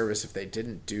disservice if they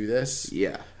didn't do this.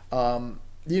 Yeah.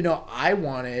 You know, I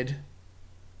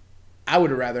would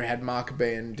have rather had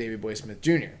Makabe and Davey Boy Smith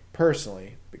Jr.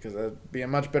 personally, because that would be a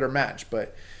much better match.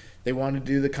 But they wanted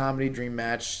to do the comedy dream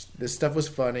match. This stuff was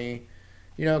funny.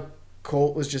 You know,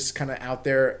 Colt was just kind of out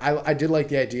there. I did like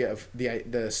the idea of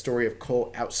the story of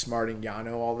Colt outsmarting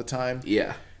Yano all the time.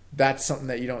 Yeah. That's something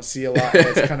that you don't see a lot. And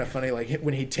it's kind of funny, like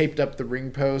when he taped up the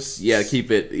ring posts. Yeah, keep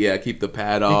the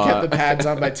pad on. He kept the pads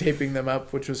on by taping them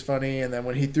up, which was funny. And then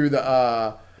when he threw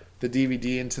the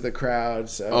DVD into the crowd.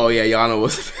 So. Oh, yeah, Yano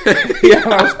was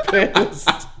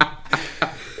pissed.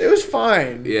 It was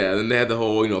fine. Yeah, then they had the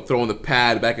whole, throwing the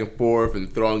pad back and forth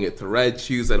and throwing it to Red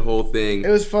Shoes, that whole thing. It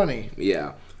was funny.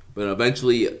 Yeah. But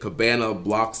eventually, Cabana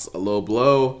blocks a low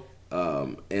blow,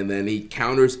 and then he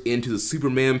counters into the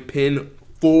Superman pin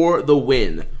for the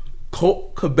win.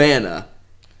 Colt Cabana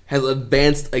has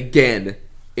advanced again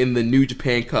in the New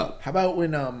Japan Cup. How about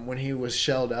when he was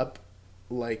shelled up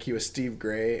like he was Steve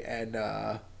Gray and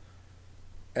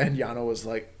Yano was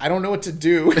like, I don't know what to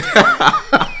do.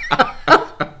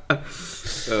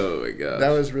 Oh my god.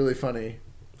 That was really funny.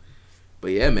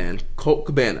 But yeah, man, Colt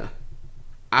Cabana.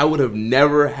 I would have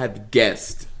never have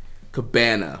guessed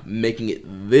Cabana making it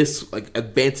this, like,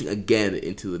 advancing again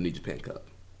into the New Japan Cup.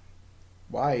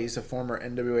 Why? He's a former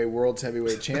NWA World's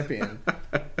Heavyweight Champion.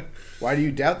 Why do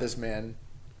you doubt this man?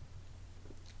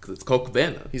 Because it's Colt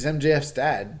Cabana. He's MJF's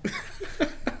dad.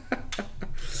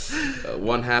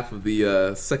 One half of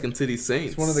the Second City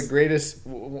Saints. It's one of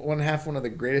the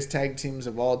greatest tag teams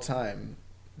of all time.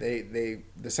 The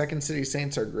Second City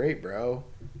Saints are great, bro.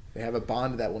 They have a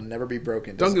bond that will never be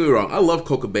broken. Don't get me wrong. I love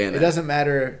Colt Cabana. It doesn't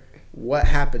matter what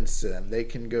happens to them. They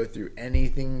can go through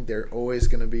anything. They're always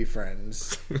going to be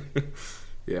friends.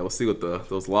 Yeah, we'll see what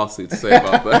those lawsuits say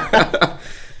about that.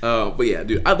 But yeah,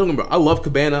 dude, I don't remember. I love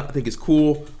Cabana. I think it's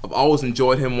cool. I've always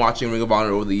enjoyed him watching Ring of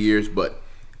Honor over the years, but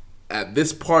at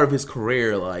this part of his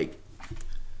career, like,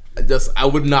 I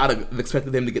would not have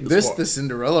expected him to get this far. The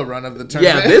Cinderella run of the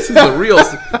tournament. Yeah, this is the real.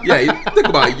 Yeah, you think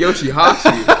about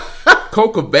Yoshihashi.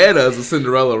 Colt Cabana is a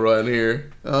Cinderella run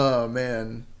here. Oh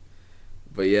man.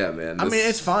 But yeah, man. I mean,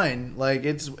 it's fine. Like,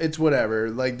 it's whatever.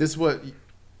 Like, this is what,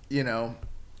 this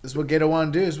is what Gato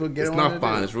want to do. It's not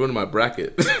fine. It's ruining my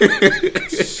bracket.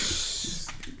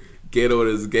 Gato and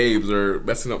his games are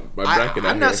messing up my bracket.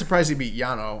 I'm not surprised he beat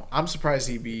Yano. I'm surprised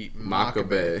he beat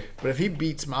Makabe. But if he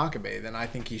beats Makabe, then I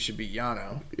think he should beat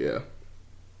Yano. Yeah.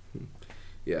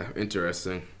 Yeah,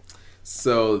 interesting.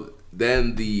 So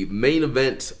then the main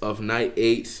event of Night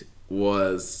 8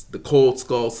 was the Cold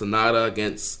Skull Sonata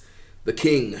against the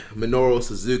King, Minoru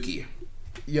Suzuki.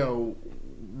 Yo,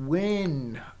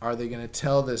 when are they going to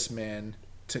tell this man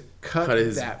to cut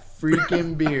that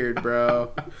freaking beard,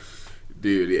 bro?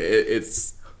 Dude, yeah,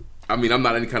 it's. I mean, I'm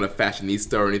not any kind of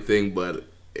fashionista or anything, but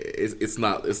it's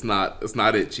not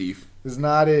it, Chief. It's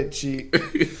not it,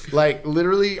 Chief. Like,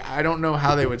 literally, I don't know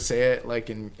how they would say it,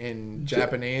 like in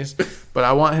Japanese, but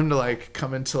I want him to like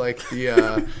come into like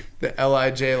the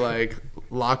LIJ like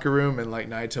locker room and like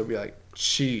Naito be like,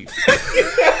 Chief.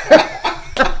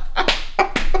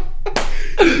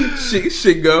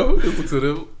 Shingo just looks at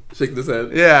him, shaking his head.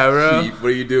 Yeah, bro. Chief,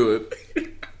 what are you doing?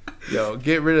 Yo,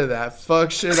 get rid of that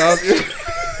fuck shit off your...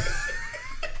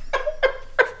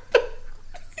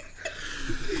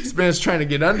 This man's trying to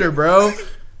get under, bro.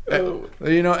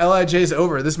 LIJ's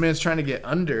over. This man's trying to get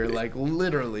under, like,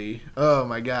 literally. Oh,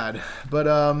 my God. But,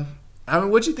 I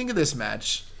mean, what'd you think of this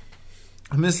match?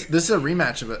 I mean, this is a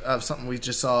rematch of something we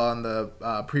just saw on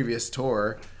the previous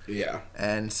tour. Yeah.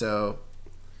 And so...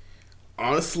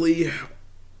 Honestly,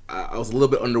 I was a little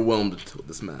bit underwhelmed with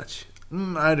this match.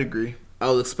 I'd agree.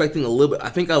 I was expecting a little bit. I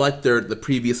think I liked the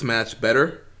previous match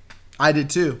better. I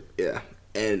did too. Yeah.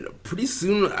 And pretty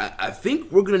soon, I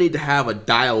think we're going to need to have a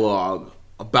dialogue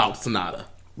about Sonata.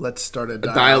 Let's start a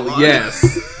dialogue.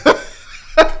 Yes.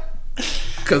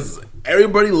 Because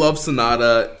everybody loves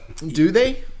Sonata. Do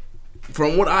they?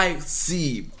 From what I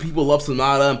see, people love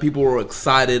Sonata, and people were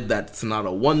excited that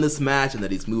Sonata won this match and that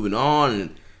he's moving on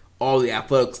and all the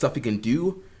athletic stuff he can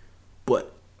do.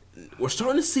 But we're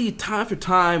starting to see time after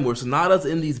time where Sonata's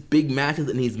in these big matches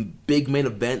and these big main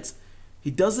events,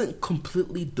 he doesn't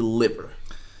completely deliver.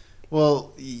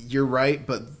 Well, you're right,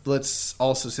 but let's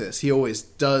also say this: he always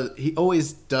does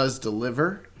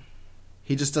deliver.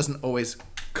 He just doesn't always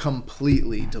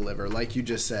completely deliver, like you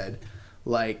just said.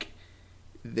 Like,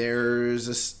 there's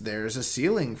a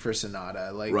ceiling for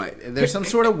Sonata. Like, right. There's some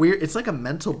sort of weird. It's like a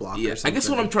mental block. Yeah, or something. I guess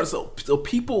what I'm trying. So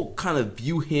people kind of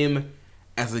view him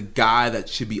as a guy that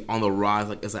should be on the rise,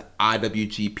 like as an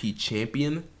IWGP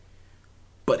champion.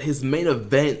 But his main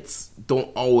events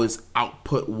don't always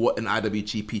output what an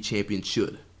IWGP champion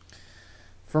should.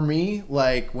 For me,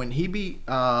 like when he beat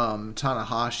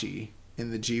Tanahashi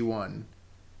in the G1,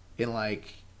 in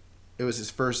like it was his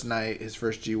first night, his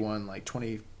first G1, like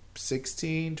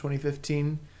 2016,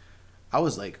 2015. I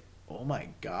was like, oh my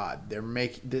god, they're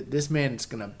making this man's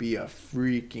gonna be a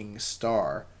freaking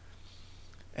star.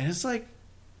 And it's like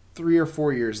 3 or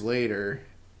 4 years later.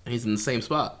 He's in the same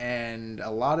spot. And a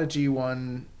lot of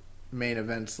G1 main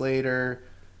events later,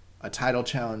 a title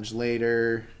challenge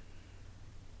later.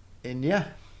 And yeah,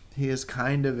 he is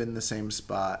kind of in the same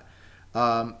spot.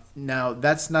 Now,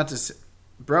 that's not to say...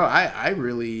 Bro, I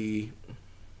really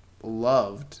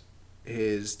loved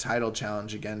his title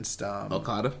challenge against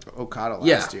Okada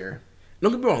last year.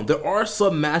 Don't get me wrong, there are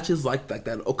some matches like that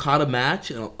Okada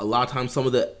match, and a lot of times some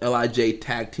of the LIJ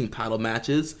tag team title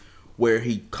matches where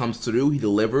he comes through, he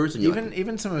delivers. And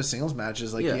even some of his singles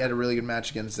matches, like he had a really good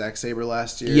match against Zack Sabre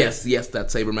last year. Yes,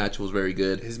 that Sabre match was very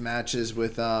good. His matches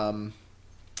with Ibushi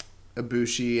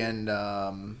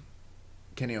and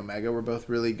Kenny Omega were both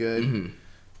really good, Mm-hmm.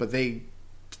 but they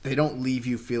don't leave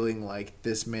you feeling like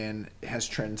this man has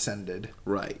transcended.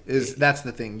 Right. That's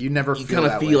the thing. You never kind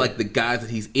of feel like the guys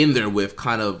that he's in there with,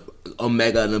 kind of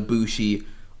Omega and Ibushi,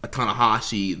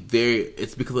 Tanahashi,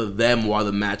 it's because of them why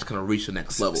the match kind of reached the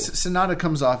next level. Sonata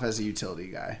comes off as a utility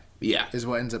guy. Yeah. Is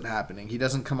what ends up happening. He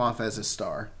doesn't come off as a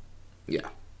star. Yeah.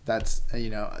 That's,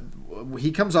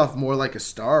 he comes off more like a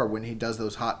star when he does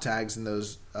those hot tags and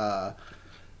those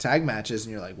tag matches,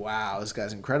 and you're like, wow, this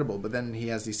guy's incredible. But then he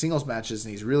has these singles matches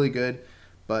and he's really good.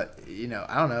 But,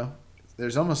 I don't know.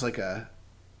 There's almost like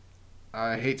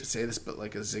I hate to say this, but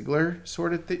like a Ziggler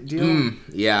sort of deal.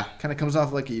 Yeah. Kind of comes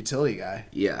off like a utility guy.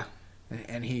 Yeah.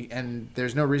 And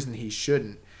there's no reason he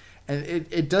shouldn't. And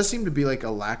it does seem to be like a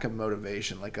lack of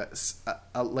motivation, like a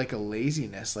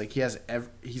laziness. Like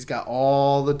he's got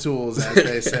all the tools, as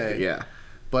they say. Yeah.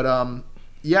 But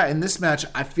in this match,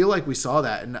 I feel like we saw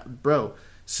that. And bro,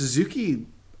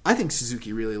 I think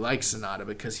Suzuki really likes Sonata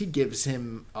because he gives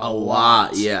him a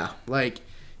lot. Yeah. Like,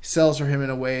 sells for him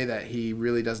in a way that he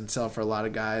really doesn't sell for a lot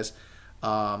of guys.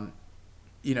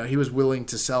 He was willing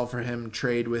to sell for him,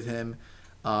 trade with him.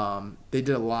 They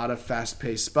did a lot of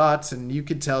fast-paced spots, and you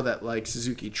could tell that like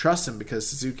Suzuki trusts him because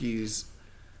Suzuki's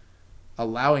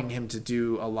allowing him to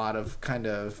do a lot of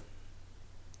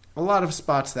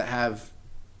spots that have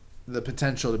the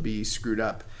potential to be screwed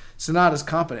up. Sonata's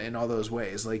competent in all those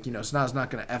ways. Like, Sonata's not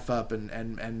going to F up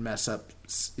and mess up,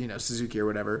 Suzuki or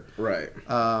whatever. Right.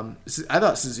 I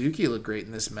thought Suzuki looked great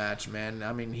in this match, man.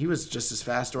 I mean, he was just as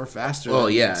fast or faster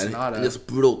than Sonata. And it's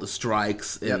brutal with the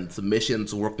strikes and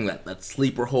submissions, working that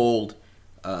sleeper hold,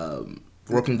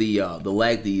 working the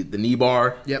leg, the knee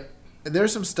bar. Yep.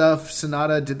 There's some stuff.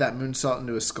 Sonata did that moonsault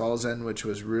into a Skull's End, which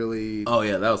was really... Oh,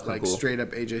 yeah, that was like cool. Straight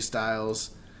up AJ Styles.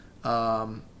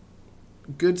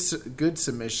 Good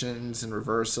submissions and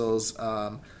reversals.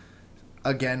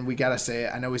 Again, we gotta say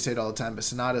it. I know we say it all the time, but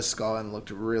Sonata's Skull End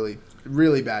looked really,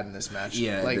 really bad in this match.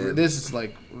 Yeah, like this is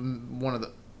like one of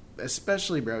the,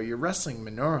 especially bro. You're wrestling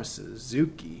Minoru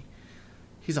Suzuki.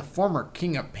 He's a former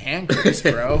king of pancakes,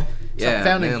 bro. He's a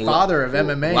founding father of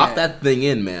MMA. Lock that thing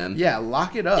in, man. Yeah,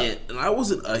 lock it up. And I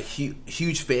wasn't a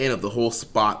huge fan of the whole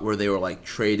spot where they were like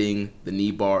trading the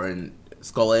knee bar and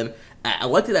Skull End. I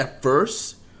liked it at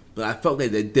first, but I felt like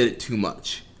they did it too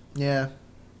much. Yeah.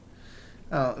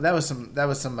 Oh, that was some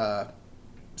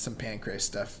Pancrase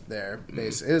stuff there.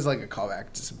 It was like a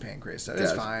callback to some Pancrase stuff.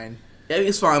 It's fine. Yeah,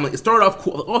 it's fine. Like, it started off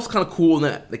cool. It was kind of cool, and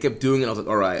then they kept doing it. I was like,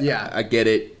 all right, yeah, I get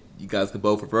it. You guys can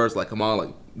both reverse. Like, come on,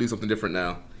 like, do something different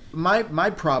now. my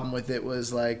problem with it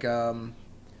was like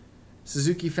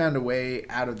Suzuki found a way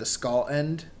out of the skull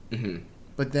end,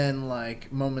 but then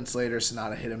like moments later,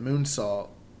 Sonata hit a moonsault,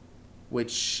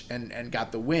 which and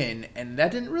got the win, and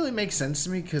that didn't really make sense to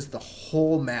me because the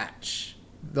whole match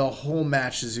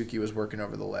Suzuki was working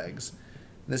over the legs.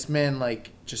 This man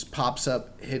like just pops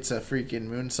up, hits a freaking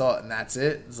moonsault, and that's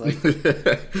it. It's like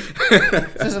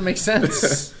it doesn't make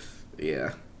sense.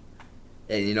 Yeah.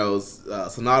 And, you know,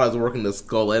 Sonata's working the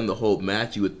skull end the whole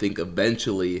match. You would think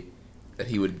eventually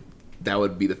that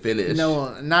would be the finish.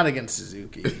 No, not against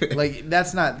Suzuki. Like,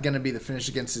 that's not going to be the finish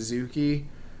against Suzuki.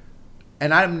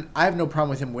 And I have no problem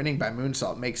with him winning by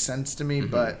moonsault. It makes sense to me.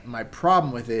 But my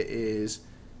problem with it is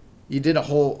you did a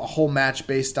whole match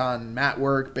based on mat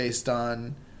work, based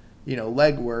on, you know,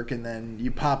 leg work, and then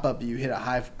you pop up, you hit a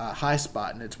high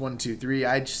spot, and it's 1, 2, 3.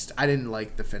 I didn't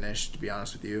like the finish, to be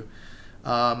honest with you.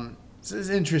 So it's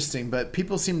interesting, but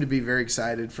people seem to be very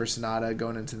excited for Sonata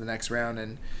going into the next round,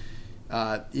 and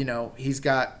you know, he's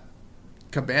got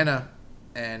Cabana,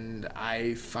 and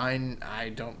I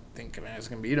don't think Cabana's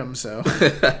gonna beat him. So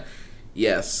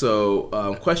yeah.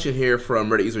 So question here from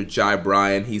Reddit user Jai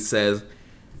Bryan. He says,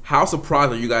 "How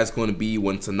surprised are you guys going to be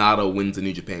when Sonata wins the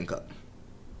New Japan Cup?"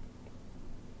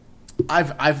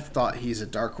 I've thought he's a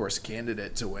dark horse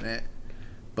candidate to win it,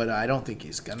 but I don't think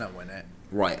he's gonna win it.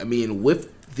 Right. I mean,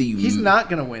 he's not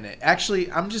gonna win it. Actually,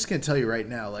 I'm just gonna tell you right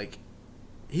now, like,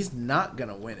 he's not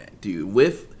gonna win it, dude.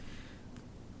 With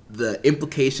the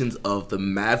implications of the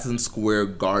Madison Square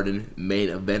Garden main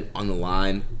event on the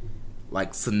line,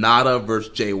 like Sonata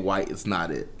versus Jay White is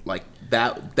not it. Like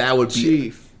that would be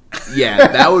Chief. Yeah,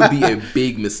 that would be a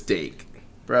big mistake,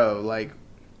 bro. Like,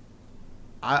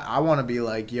 I want to be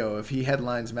like, yo, if he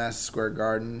headlines Madison Square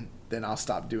Garden, then I'll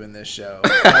stop doing this show.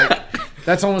 Like,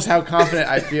 that's almost how confident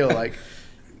I feel. Like,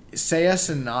 Seiya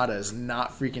Sonata is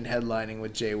not freaking headlining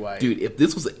with Jay White. Dude, if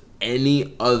this was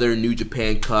any other New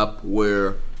Japan Cup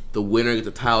where the winner gets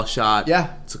a title shot,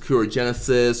 Sakura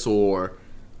Genesis or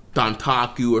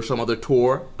Dantaku or some other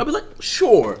tour, I'd be like,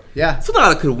 sure. Yeah.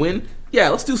 Sonata could win. Yeah,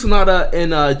 let's do Sonata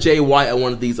and Jay White at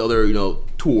one of these other, you know,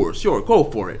 tours. Sure, go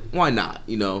for it. Why not?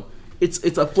 You know,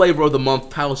 it's a flavor of the month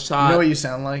title shot. You know what you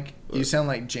sound like? You sound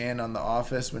like Jan on The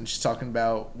Office when she's talking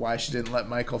about why she didn't let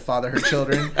Michael father her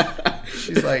children.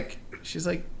 She's like,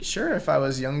 sure, if I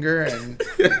was younger and,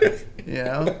 you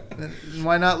know, then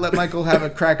why not let Michael have a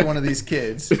crack at one of these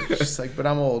kids? She's like, but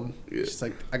I'm old. She's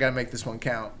like, I got to make this one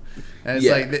count. And it's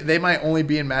like, they might only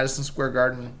be in Madison Square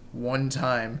Garden one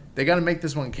time. They got to make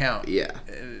this one count. Yeah.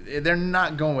 They're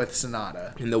not going with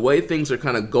Sonata. And the way things are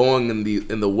kind of going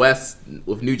in the West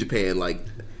with New Japan, like,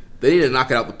 they need to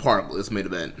knock it out the park with this main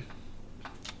event.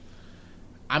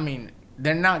 I mean,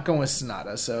 they're not going with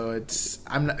Sonata, so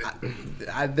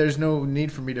there's no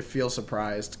need for me to feel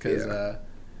surprised because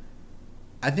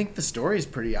I think the story is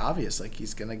pretty obvious. Like,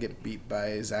 he's gonna get beat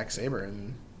by Zack Sabre,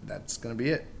 and that's gonna be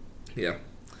it. Yeah.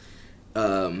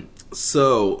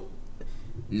 So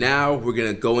now we're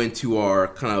gonna go into our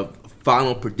kind of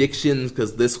final predictions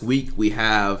because this week we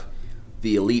have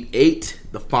the Elite Eight,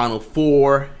 the Final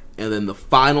Four, and then the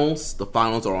finals. The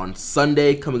finals are on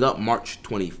Sunday coming up, March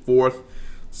 24th.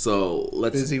 So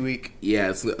busy week.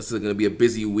 Yeah, it's going to be a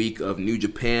busy week of New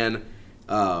Japan.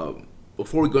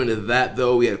 Before we go into that,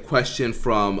 though, we had a question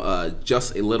from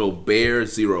Just a Little Bear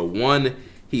 01.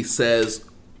 He says,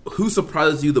 "Who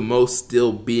surprises you the most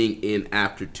still being in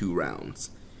after 2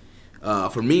 rounds?"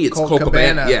 For me, it's Colt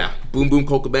Cabana. Yeah, Boom Boom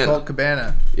Colt Cabana. Colt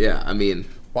Cabana. Yeah, I mean,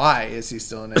 why is he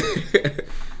still in it?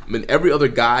 I mean, every other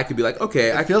guy could be like, okay,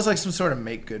 it feels like some sort of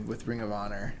make good with Ring of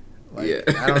Honor. Like, yeah.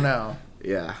 I don't know.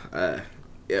 Yeah.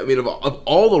 I mean, of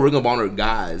all the Ring of Honor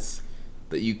guys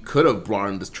that you could have brought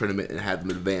in this tournament and had them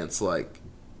advance, like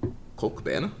Colt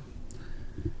Cabana.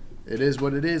 It is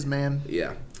what it is, man.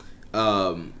 Yeah.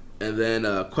 And then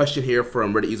a question here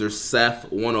from Reddit user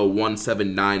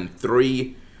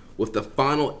Seth101793. With the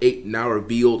final 8 now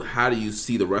revealed, how do you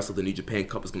see the rest of the New Japan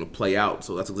Cup is going to play out?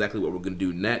 So that's exactly what we're going to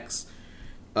do next.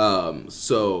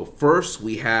 So first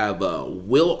we have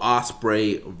Will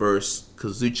Ospreay versus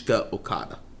Kazuchika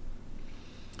Okada.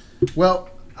 Well,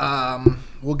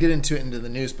 we'll get into the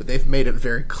news, but they've made it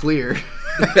very clear.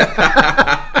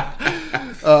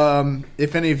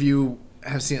 If any of you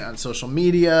have seen it on social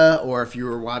media, or if you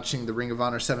were watching the Ring of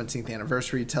Honor 17th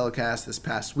anniversary telecast this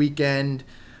past weekend,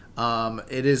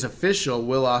 it is official.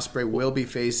 Will Ospreay will be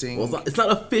facing... Well, it's not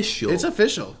official. It's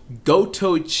official.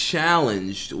 Goto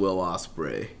challenged Will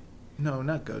Ospreay. No,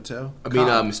 not Goto.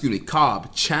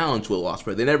 Cobb challenged Will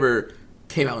Ospreay. They never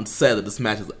came out and said that this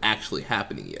match is actually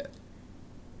happening yet.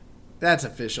 That's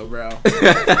official, bro.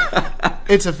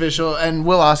 It's official. And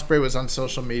Will Ospreay was on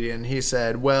social media, and he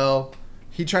said, well,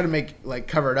 he tried to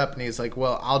cover it up, and he's like,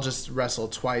 well, I'll just wrestle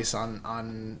twice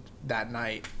on that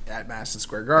night at Madison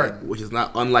Square Garden. Which is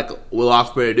not unlike Will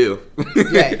Ospreay to do.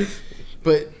 Yeah,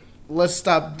 but let's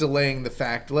stop delaying the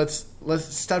fact. Let's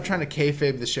stop trying to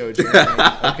kayfabe the show, Jeremy.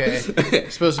 Okay,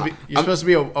 you're supposed to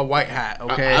be a white hat.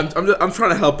 Okay, I'm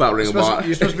trying to help out Ring of Honor.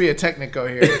 You're supposed to be a technico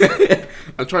here.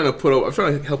 I'm trying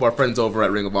to help our friends over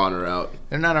at Ring of Honor out.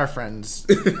 They're not our friends.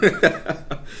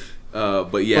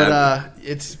 But yeah, but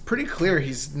it's pretty clear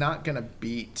he's not gonna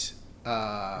beat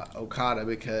Okada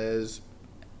because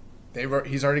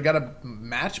he's already got a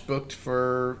match booked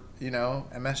for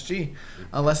MSG,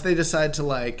 unless they decide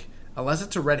to unless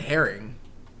it's a red herring,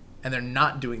 and they're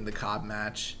not doing the Cobb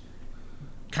match,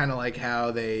 kind of like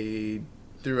how they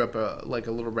threw up a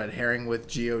little red herring with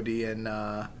God and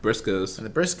Briscoes and the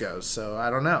Briscoes. So I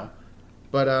don't know.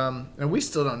 But and we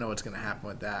still don't know what's going to happen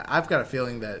with that. I've got a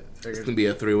feeling that it's going to be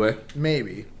a three-way.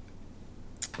 Maybe.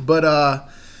 But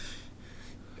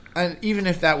and even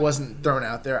if that wasn't thrown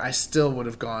out there, I still would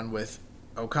have gone with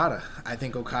Okada. I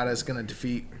think Okada is going to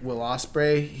defeat Will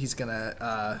Ospreay. He's going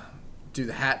to do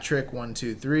the hat trick 1,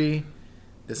 2, 3.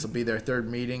 This will be their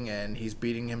third meeting, and he's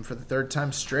beating him for the third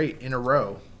time straight in a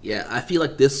row. Yeah, I feel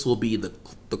like this will be the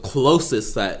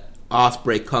closest that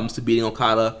Ospreay comes to beating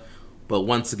Okada. But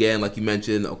once again, like you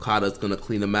mentioned, Okada's going to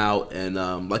clean him out. And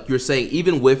like you were saying,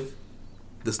 even with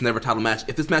this never title match,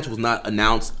 if this match was not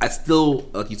announced, I still,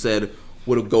 like you said,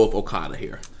 would go with Okada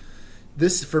here.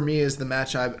 This, for me, is the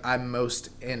match I'm most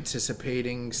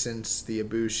anticipating since the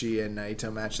Ibushi and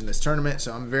Naito match in this tournament.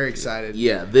 So I'm very excited.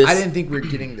 Yeah, I didn't think we were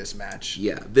getting this match.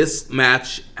 Yeah, this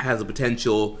match has the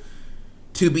potential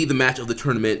to be the match of the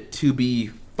tournament, to be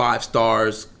 5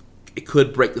 stars. It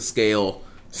could break the scale.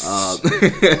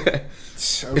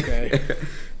 Okay.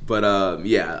 But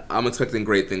yeah, I'm expecting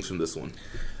great things from this one.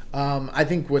 I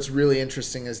think what's really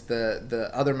interesting is the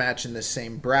other match in the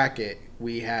same bracket.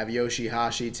 We have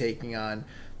Yoshihashi taking on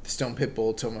the Stone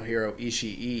Pitbull Tomohiro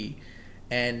Ishii.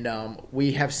 And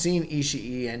we have seen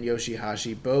Ishii and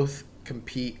Yoshihashi both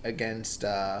compete against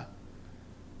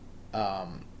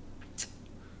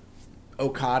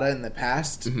Okada in the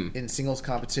past in singles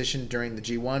competition during the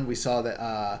G1. We saw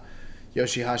that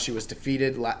Yoshihashi was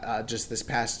defeated just this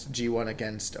past G1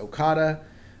 against Okada.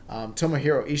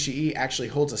 Tomohiro Ishii actually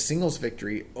holds a singles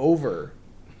victory over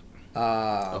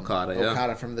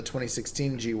Okada from the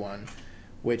 2016 G1,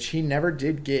 which he never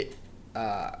did get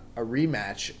a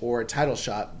rematch or a title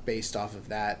shot based off of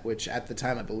that, which at the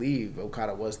time I believe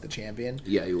Okada was the champion.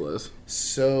 Yeah, he was.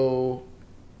 So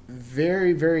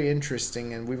very, very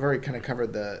interesting, and we've already kind of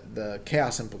covered the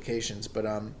chaos implications, but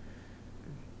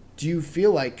do you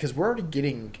feel like, because we're already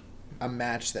getting a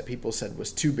match that people said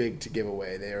was too big to give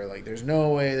away. They were like, there's no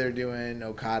way they're doing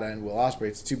Okada and Will Ospreay.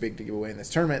 It's too big to give away in this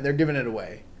tournament. They're giving it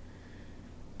away.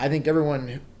 I think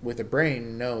everyone with a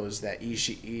brain knows that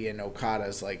Ishii and Okada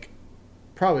is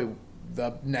probably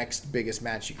the next biggest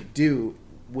match you could do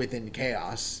within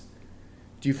Chaos.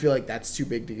 Do you feel like that's too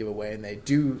big to give away, and they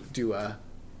do a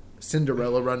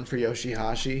Cinderella run for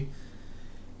Yoshihashi?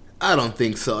 I don't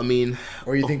think so. I mean,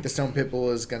 or you think the Stone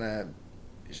Pitbull is gonna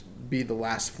be the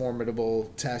last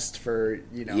formidable test for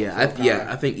I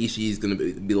think Ishii is gonna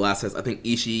be the last test. I think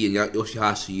Ishii and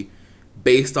Yoshihashi,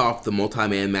 based off the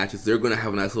multi-man matches, they're gonna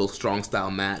have a nice little strong style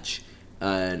match,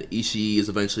 and Ishii is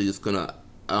eventually just gonna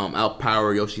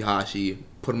outpower Yoshihashi,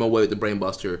 put him away with the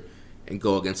Brainbuster, and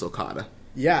go against Okada.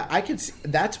 Yeah, I could see,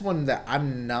 that's one that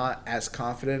I'm not as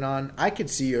confident on. I could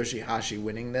see Yoshihashi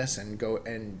winning this and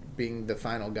being the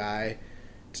final guy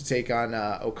to take on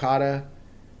Okada.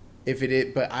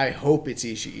 But I hope it's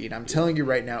Ishii. And I'm telling you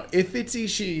right now, if it's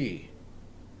Ishii,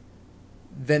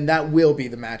 then that will be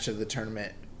the match of the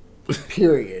tournament.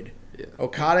 Period. Yeah.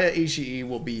 Okada Ishii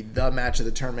will be the match of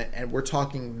the tournament, and we're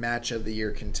talking match of the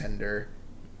year contender.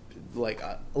 Like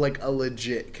a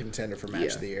legit contender for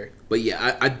match of the year. But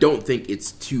yeah, I don't think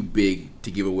it's too big to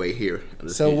give away here.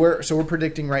 So we're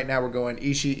predicting right now. We're going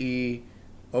Ishii,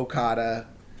 Okada,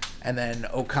 and then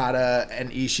Okada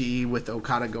and Ishii with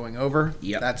Okada going over.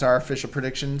 Yep. That's our official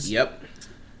predictions. Yep.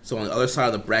 So on the other side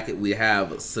of the bracket, we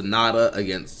have Sonata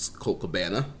against Colt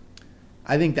Cabana.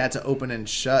 I think that's an open and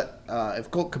shut. If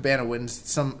Colt Cabana wins,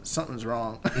 something's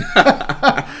wrong.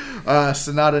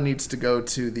 Sonata needs to go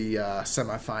to the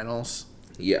semifinals.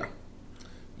 Yeah.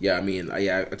 I mean,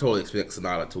 I totally expect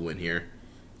Sonata to win here.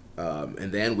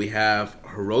 And then we have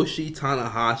Hiroshi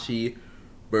Tanahashi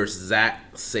versus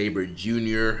Zack Sabre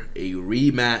Jr., a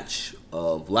rematch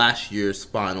of last year's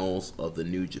finals of the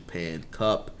New Japan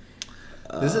Cup.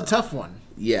 This is a tough one.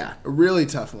 Yeah. A really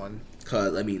tough one.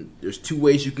 Because, I mean, there's two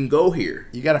ways you can go here.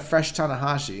 You got a fresh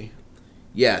Tanahashi.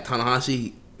 Yeah,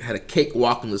 Tanahashi had a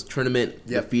cakewalk in this tournament,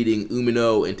 defeating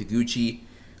Umino and Taguchi.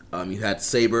 You had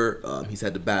Sabre. He's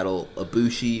had to battle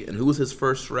Ibushi. And who was his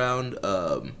first round?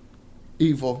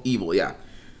 Evil, yeah.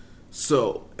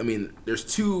 So, I mean, there's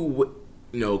two,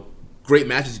 great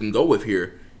matches you can go with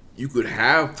here. You could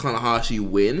have Tanahashi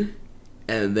win,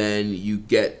 and then you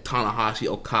get Tanahashi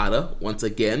Okada once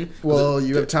again. Well,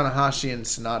 you have Tanahashi and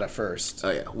Sonata first.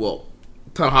 Oh, yeah. Well,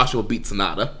 Tanahashi will beat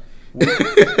Sonata.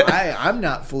 I'm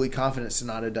not fully confident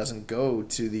Sonata doesn't go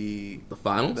to the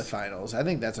finals. The finals. I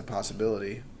think that's a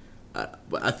possibility.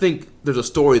 But I think there's a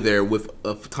story there with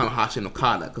Tanahashi and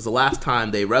Okada, because the last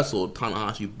time they wrestled,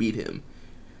 Tanahashi beat him.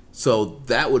 So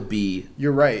that would be...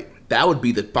 You're right. That would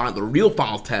be the real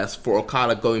final test for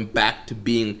Okada going back to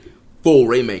being full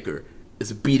Rainmaker,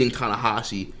 is beating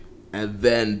Tanahashi, and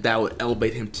then that would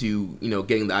elevate him to,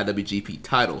 getting the IWGP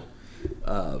title.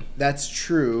 That's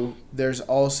true. There's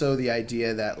also the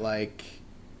idea that, like,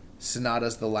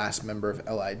 Sonata's the last member of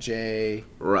LIJ.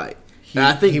 Right.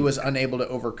 I think he was unable to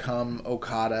overcome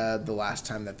Okada the last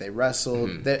time that they wrestled.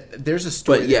 Mm-hmm. There's a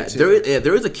story there, too.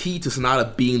 There is a key to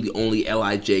Sonata being the only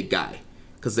LIJ guy.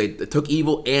 Because they took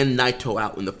Evil and Naito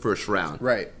out in the first round.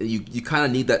 Right. And you kind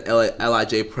of need that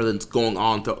LIJ presence going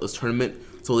on throughout this tournament.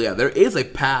 So, yeah, there is a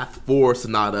path for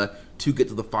Sonata to get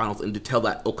to the finals and to tell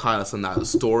that Okada-Sonata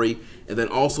story. And then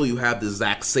also you have the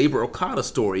Zack Sabre-Okada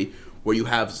story, where you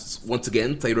have, once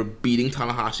again, Sabre beating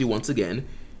Tanahashi once again.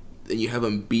 Then you have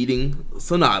him beating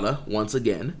Sonata once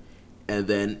again. And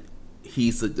then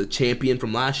he's the champion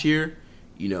from last year.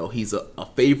 He's a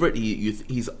favorite.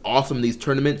 He's awesome in these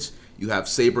tournaments. You have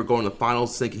Sabre going to the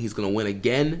finals thinking he's going to win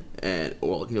again. And,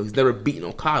 he's never beaten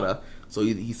Okada. So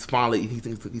he's finally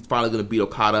going to beat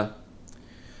Okada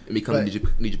and become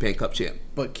New Japan Cup champ.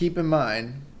 But keep in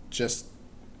mind, just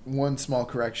one small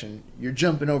correction. You're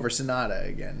jumping over Sonata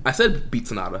again. I said beat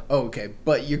Sonata. Oh, okay.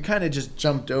 But you kind of just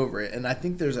jumped over it. And I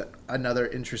think there's another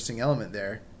interesting element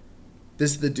there.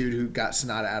 This is the dude who got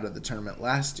Sonata out of the tournament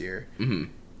last year. Mm-hmm.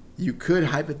 You could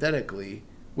hypothetically,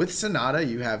 with Sonata,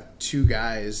 you have two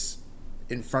guys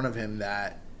in front of him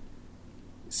that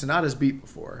Sonata's beat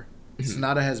before. Mm-hmm.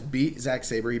 Sonata has beat Zack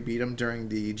Sabre. He beat him during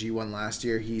the G1 last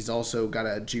year. He's also got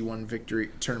a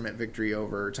G1 tournament victory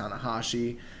over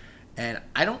Tanahashi. And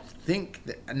I don't think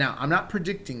that... Now, I'm not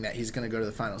predicting that he's going to go to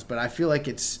the finals, but I feel like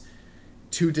it's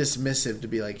too dismissive to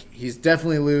be like, he's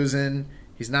definitely losing,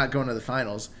 he's not going to the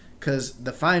finals, because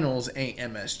the finals ain't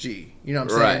MSG. You know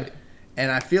what I'm saying? Right. And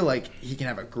I feel like he can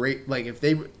have a great... Like, if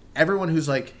they... Everyone who's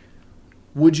like,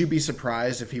 would you be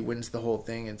surprised if he wins the whole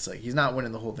thing? It's like, he's not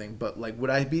winning the whole thing, but, like, would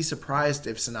I be surprised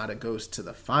if Sonata goes to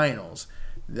the finals?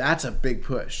 That's a big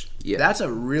push. Yeah. That's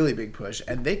a really big push,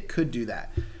 and they could do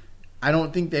that. I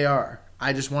don't think they are.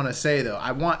 I just want to say, though,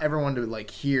 I want everyone to, like,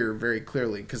 hear very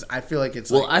clearly, because I feel like it's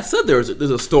well, I said there's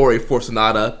a story for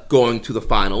Sonata going to the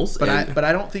finals. But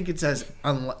I don't think it's as...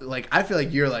 like, I feel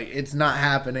like you're like, it's not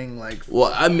happening, like,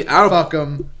 well, I mean, fuck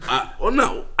them.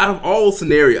 No, out of all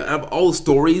scenarios, out of all the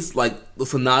stories, like, the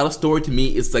Sonata story to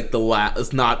me is, like,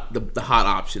 it's not the hot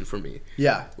option for me.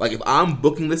 Yeah. Like, if I'm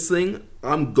booking this thing,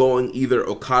 I'm going either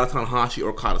Okada Tanahashi or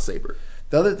Okada Sabre.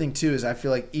 The other thing, too, is I feel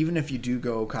like even if you do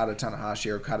go Okada Tanahashi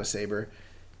or Okada Sabre,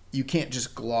 you can't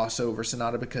just gloss over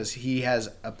Sonata because he has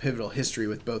a pivotal history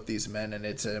with both these men, and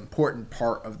it's an important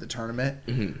part of the tournament.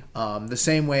 Mm-hmm. The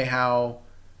same way how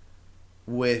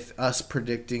with us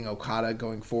predicting Okada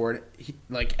going forward,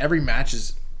 like every match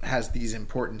has these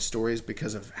important stories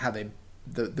because of how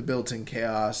the built-in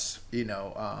chaos,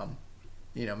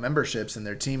 memberships and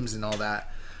their teams and all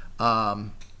that.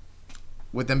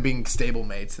 With them being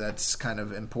stablemates, that's kind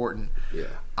of important. Yeah.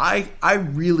 I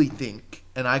really think,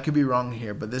 and I could be wrong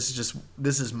here, but this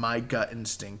is my gut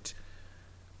instinct.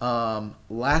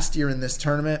 Last year in this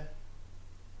tournament,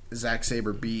 Zack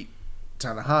Sabre beat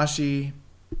Tanahashi,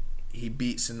 he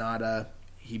beat Sonata,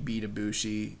 he beat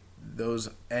Ibushi,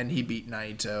 and he beat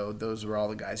Naito. Those were all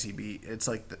the guys he beat. It's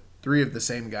like the three of the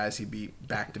same guys he beat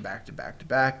back to back to back to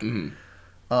back.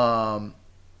 Mm-hmm.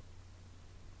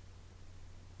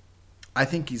 I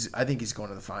think he's going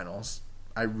to the finals.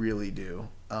 I really do.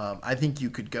 I think you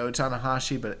could go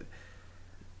Tanahashi, but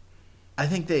I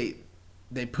think they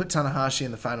put Tanahashi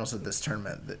in the finals of this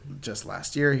tournament just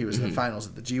last year. He was in the finals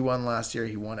of the G1 last year.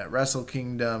 He won at Wrestle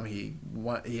Kingdom. He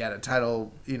had a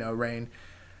title, reign.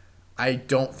 I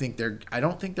don't think they're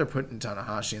putting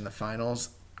Tanahashi in the finals.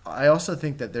 I also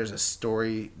think that there's a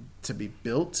story to be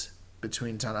built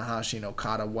between Tanahashi and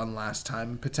Okada one last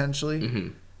time potentially. Mm-hmm.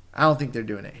 I don't think they're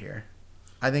doing it here.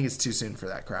 I think it's too soon for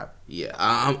that crap. Yeah,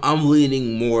 I'm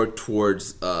leaning more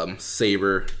towards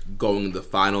Sabre going to the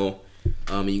final.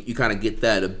 You kind of get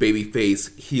that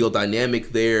babyface heel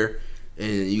dynamic there,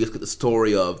 and you just get the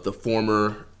story of the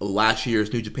former last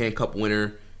year's New Japan Cup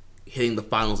winner hitting the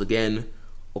finals again.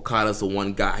 Okada's the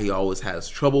one guy he always has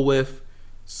trouble with.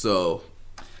 So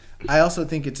I also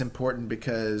think it's important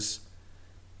because,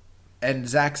 and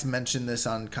Zach's mentioned this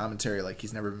on commentary, like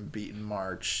he's never been beaten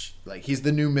March. Like he's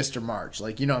the new Mr. March.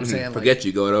 Like, you know what I'm saying? Forget like,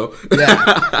 you, Goto.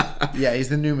 Yeah, he's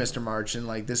the new Mr. March. And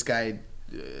like this guy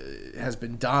has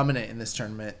been dominant in this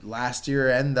tournament last year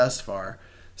and thus far.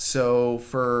 So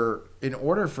in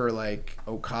order for like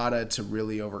Okada to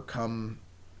really overcome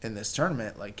in this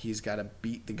tournament, like he's got to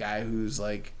beat the guy who's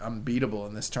like unbeatable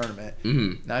in this tournament.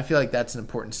 Mm-hmm. Now I feel like that's an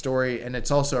important story, and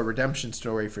it's also a redemption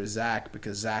story for Zach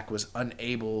because Zach was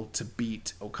unable to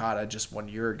beat Okada just 1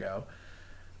 year ago.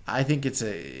 I think it's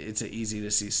a easy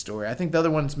to see story. I think the other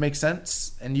ones make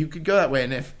sense, and you could go that way,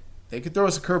 and if they could throw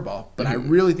us a curveball, but I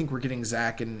really think we're getting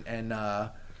Zach and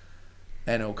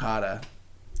Okada.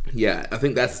 Yeah, I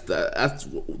think that's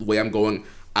the way I'm going.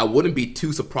 I wouldn't be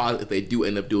too surprised if they do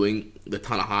end up doing the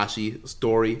Tanahashi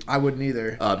story. I wouldn't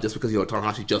either. Just because,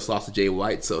 Tanahashi just lost to Jay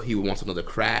White, so he wants another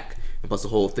crack. And plus the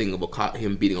whole thing of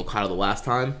him beating Okada the last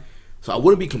time. So I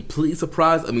wouldn't be completely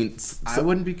surprised. I mean, I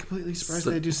wouldn't be completely surprised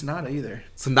if they do Sonata either.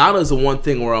 Sonata is the one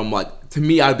thing where I'm like, to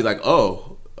me, I'd be like,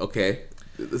 oh, okay.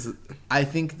 I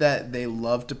think that they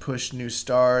love to push new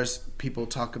stars. People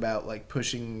talk about like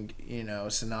pushing,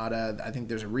 Sonata. I think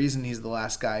there's a reason he's the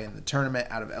last guy in the tournament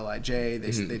out of LIJ.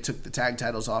 They took the tag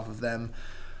titles off of them.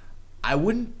 I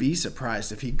wouldn't be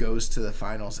surprised if he goes to the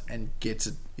finals and gets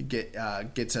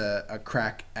a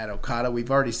crack at Okada. We've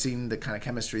already seen the kind of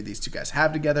chemistry these two guys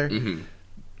have together. Mm-hmm.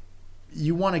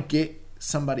 You want to get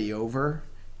somebody over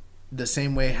the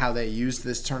same way how they used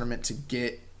this tournament to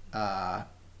get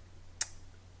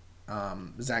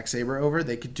Zack Sabre over.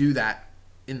 They could do that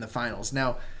in the finals.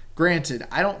 Now, granted,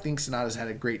 I don't think Sonata's had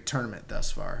a great tournament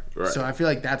thus far. Right. So I feel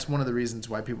like that's one of the reasons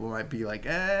why people might be like,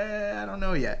 I don't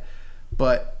know yet.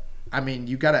 But, I mean,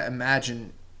 you got to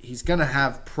imagine he's going to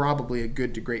have probably a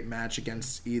good to great match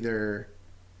against either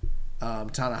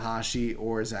Tanahashi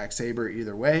or Zack Sabre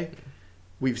either way.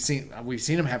 We've seen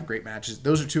him have great matches.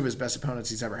 Those are two of his best opponents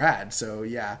he's ever had. So,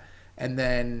 yeah. And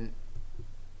then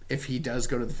if he does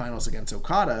go to the finals against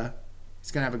Okada, he's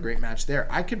going to have a great match there.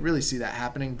 I could really see that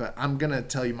happening, but I'm going to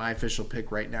tell you my official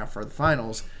pick right now for the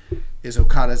finals is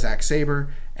Okada, Zack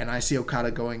Sabre, and I see Okada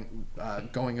going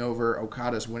over.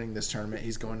 Okada's winning this tournament.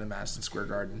 He's going to Madison Square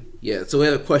Garden. Yeah, so we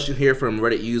have a question here from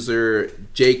Reddit user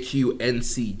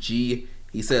JQNCG.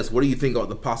 He says, what do you think about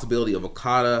the possibility of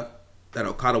Okada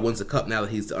wins the cup now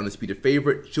that he's the undisputed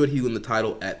favorite? Should he win the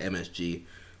title at MSG?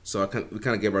 So we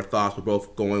kind of gave our thoughts. We're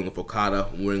both going with Okada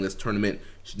winning this tournament.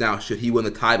 Now, should he win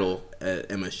the title at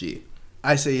MSG?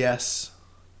 I say yes,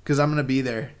 because I'm going to be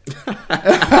there,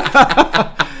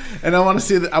 and I want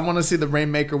to see the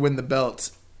Rainmaker win the belt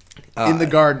in the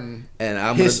Garden. And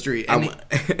I'm history. I'm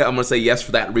going to say yes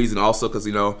for that reason also, because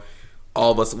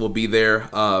all of us will be there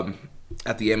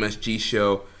at the MSG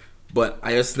show. But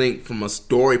I just think from a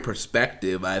story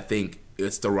perspective, I think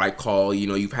it's the right call.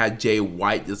 You've had Jay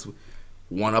White just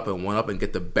one up and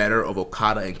get the better of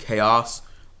Okada and Chaos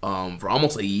for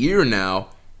almost a year now,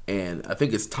 and I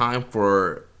think it's time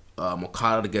for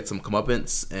Okada to get some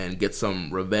comeuppance and get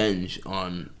some revenge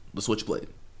on the Switchblade.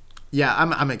 Yeah,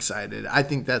 I'm excited. I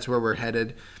think that's where we're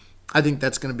headed. I think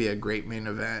that's going to be a great main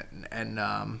event, and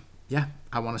I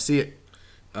want to see it.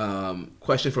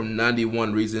 Question from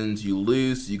 91 Reasons You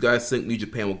Lose. Do you guys think New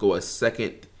Japan will go a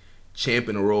second champ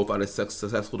in a row without a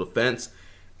successful defense?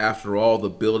 After all, the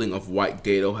building of White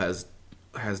Gato has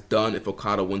done. If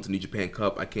Okada wins the New Japan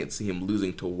Cup, I can't see him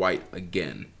losing to White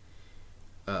again.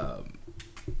 I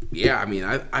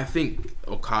think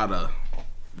Okada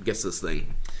gets this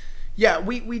thing. Yeah,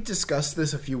 we discussed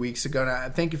this a few weeks ago. Now,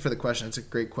 thank you for the question. It's a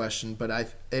great question, but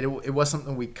it was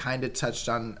something we kind of touched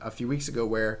on a few weeks ago,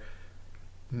 where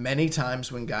many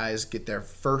times when guys get their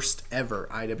first ever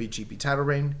IWGP title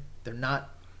reign, they're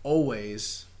not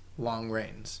always long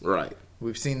reigns. Right.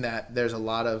 We've seen that there's a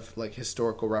lot of like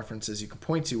historical references you can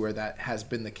point to where that has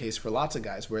been the case for lots of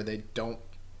guys, where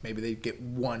maybe they get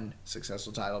one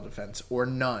successful title defense or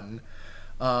none.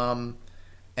 And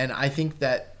I think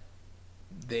that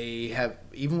they have,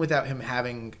 even without him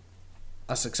having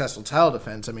a successful title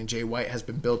defense, I mean, Jay White has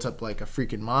been built up like a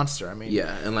freaking monster. I mean,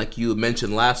 yeah, and like you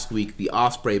mentioned last week, the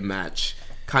Ospreay match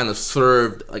kind of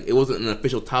served, like, it wasn't an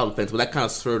official title defense, but that kind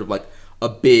of served like a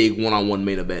big one-on-one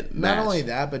main event match. Not only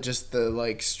that, but just the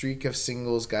like streak of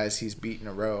singles guys he's beat in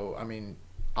a row. I mean,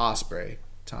 Ospreay,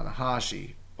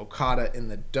 Tanahashi, Okada in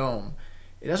the Dome.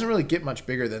 it doesn't really get much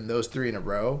bigger than those 3 in a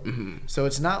row. Mm-hmm. So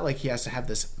it's not like he has to have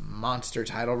this monster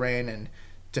title reign and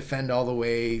defend all the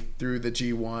way through the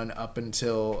G1 up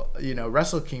until,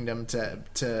 Wrestle Kingdom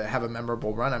to have a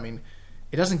memorable run. I mean,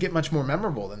 it doesn't get much more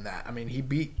memorable than that. I mean, he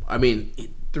beat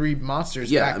 3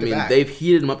 monsters back to back. They've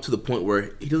heated him up to the point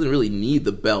where he doesn't really need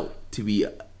the belt to be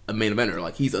a main eventer.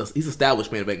 Like, he's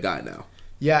established main event guy now.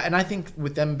 Yeah, and I think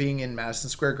with them being in Madison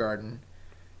Square Garden,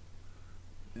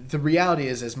 the reality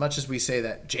is, as much as we say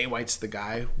that Jay White's the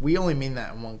guy, we only mean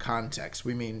that in one context.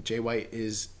 We mean Jay White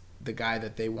is the guy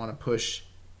that they want to push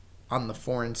on the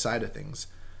foreign side of things.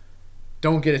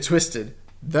 Don't get it twisted.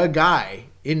 The guy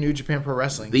in New Japan Pro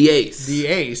Wrestling, the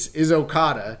ace is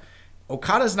Okada.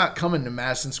 Okada's not coming to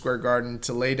Madison Square Garden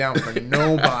to lay down for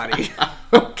nobody.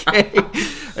 Okay?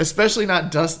 Especially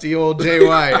not dusty old Jay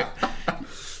White,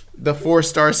 the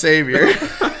 4-star savior.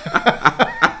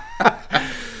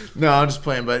 No, I'm just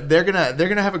playing, but they're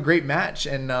gonna have a great match,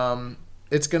 and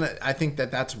I think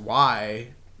that's why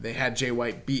they had Jay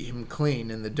White beat him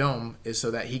clean in the Dome, is so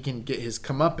that he can get his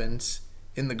comeuppance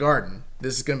in the Garden.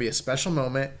 This is gonna be a special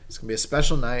moment. It's gonna be a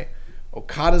special night.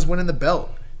 Okada's winning the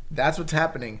belt. That's what's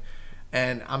happening,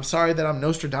 and I'm sorry that I'm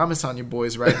Nostradamus on you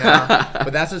boys right now,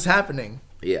 but that's what's happening.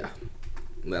 Yeah,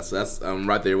 that's I'm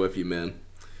right there with you, man.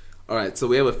 All right, so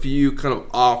we have a few kind of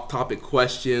off-topic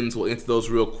questions. We'll answer those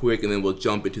real quick, and then we'll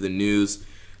jump into the news.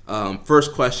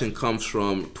 First question comes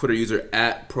from Twitter user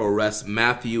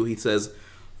 @ProWrestMatthew. He says,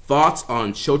 thoughts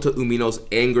on Shota Umino's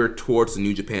anger towards the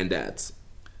New Japan dads?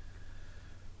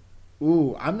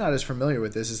 Ooh, I'm not as familiar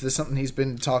with this. Is this something he's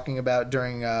been talking about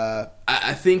during... I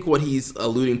think what he's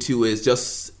alluding to is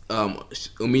just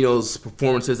Umino's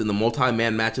performances in the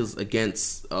multi-man matches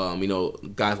against, guys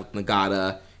like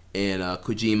Nagata and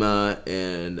Kojima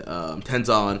and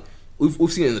Tenzan.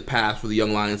 We've seen it in the past where the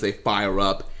Young Lions, they fire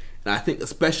up. And I think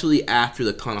especially after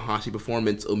the Tanahashi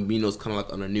performance, Umino's kind of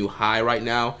like on a new high right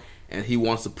now. And he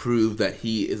wants to prove that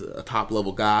he is a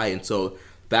top-level guy. And so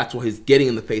that's what he's getting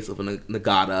in the face of a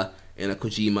Nagata and a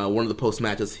Kojima. One of the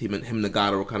post-matches, him and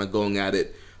Nagata were kind of going at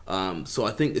it. So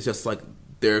I think it's just like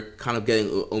they're kind of getting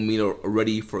Umino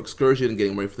ready for Excursion,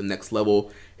 getting ready for the next level.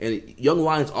 And Young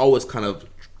Lions always kind of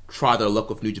try their luck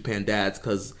with New Japan dads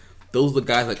because those are the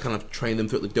guys that kind of train them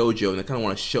through the dojo, and they kind of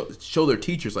want to show their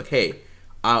teachers like, hey,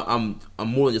 I'm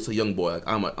more than just a young boy. Like,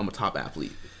 I'm a top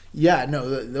athlete. Yeah,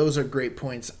 no, those are great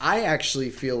points. I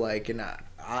actually feel like, and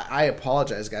I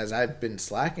apologize, guys. I've been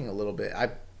slacking a little bit.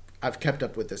 I've kept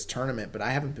up with this tournament, but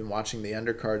I haven't been watching the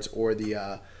undercards or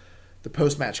the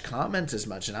post-match comments as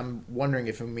much, and I'm wondering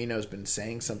if Umino's been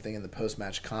saying something in the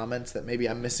post-match comments that maybe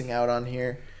I'm missing out on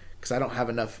here because I don't have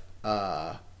enough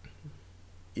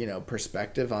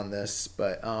perspective on this.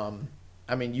 But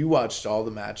I mean, you watched all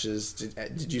the matches.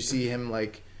 Did you see him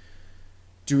like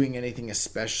doing anything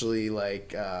especially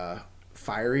like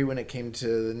fiery when it came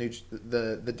to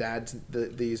the dads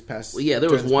these past? Well, yeah, there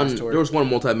was one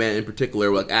multi-man in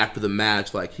particular. Like after the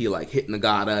match, like he like hit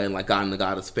Nagata and like got in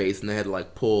Nagata's face, and they had to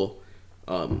like pull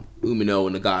Umino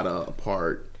and Nagata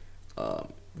apart.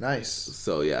 Nice.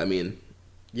 So yeah, I mean.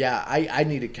 Yeah, I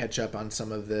need to catch up on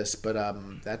some of this, but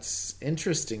that's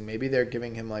interesting. Maybe they're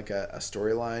giving him like a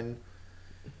storyline,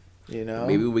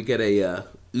 Maybe we get a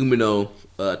Umino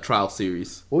trial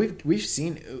series. Well, we've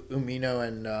seen Umino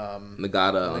and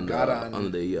Nagata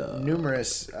on the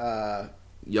numerous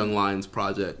Young Lions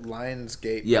project.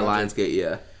 Lionsgate. Yeah, project, Lionsgate,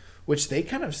 yeah. Which they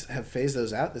kind of have phased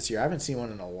those out this year. I haven't seen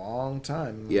one in a long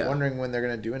time. I'm wondering when they're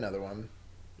going to do another one.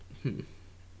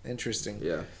 Interesting.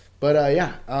 Yeah. But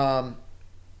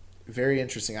very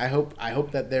interesting. I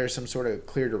hope that there's some sort of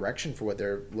clear direction for what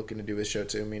they're looking to do with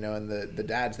Shota Umino and the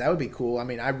dads. That would be cool. I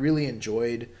mean, I really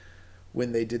enjoyed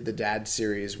when they did the dad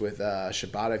series with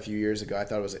Shibata a few years ago. I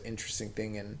thought it was an interesting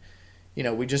thing, and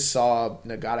we just saw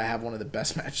Nagata have one of the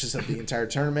best matches of the entire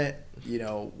tournament.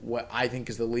 What I think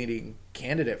is the leading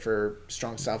candidate for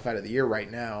Strong Style Fight of the Year right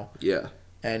now. Yeah.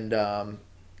 And I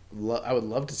would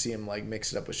love to see him like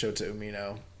mix it up with Shota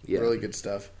Umino. Yeah. Really good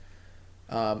stuff.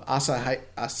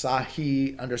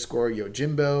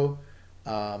 Asahi_Yojimbo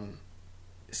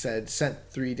sent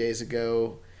 3 days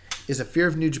ago, is a fear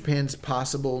of New Japan's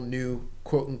possible new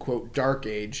quote-unquote dark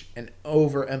age an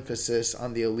overemphasis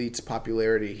on the elite's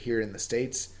popularity here in the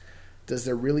States? Does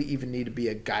there really even need to be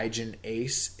a Gaijin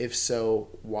ace? If so,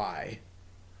 why?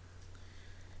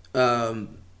 So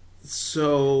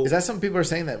is that some people are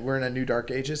saying that we're in a new dark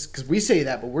ages? Because we say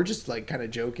that, but we're just like kind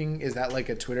of joking. Is that like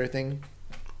a Twitter thing?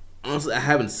 Honestly, I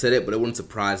haven't said it, but it wouldn't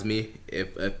surprise me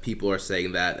if people are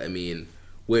saying that. I mean,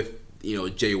 with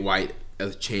Jay White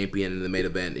as champion in the main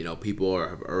event, people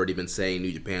have already been saying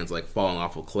New Japan's like falling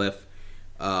off a cliff.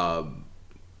 But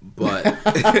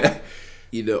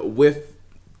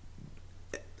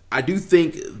I do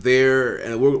think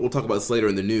and we'll talk about this later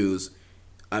in the news.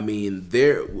 I mean,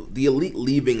 the Elite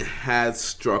leaving has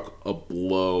struck a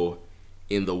blow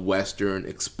in the Western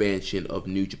expansion of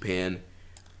New Japan.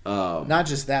 Not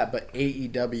just that, but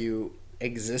AEW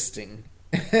existing.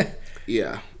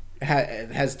 Yeah.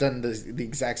 Has done the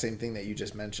exact same thing that you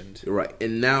just mentioned. Right.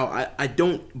 And now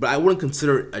I wouldn't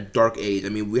consider it a dark age. I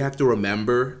mean, we have to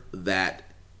remember that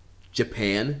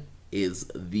Japan is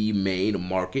the main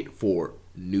market for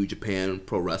New Japan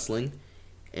Pro Wrestling,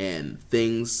 and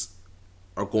things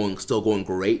are still going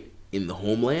great in the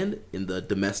homeland, in the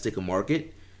domestic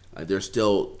market.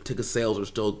 Ticket sales are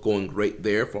still going great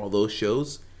there for all those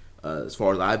shows. As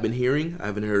far as I've been hearing, I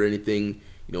haven't heard anything,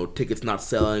 tickets not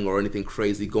selling or anything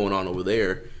crazy going on over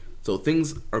there. So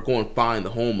things are going fine in the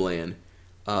homeland.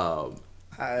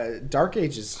 Dark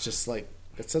Age is just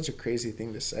it's such a crazy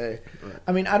thing to say. Right.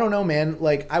 I mean, I don't know, man.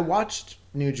 I watched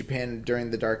New Japan during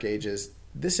the Dark Ages.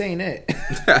 This ain't it.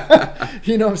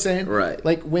 You know what I'm saying? Right.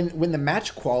 When the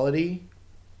match quality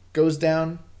goes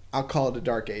down, I'll call it a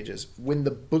Dark Ages. When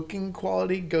the booking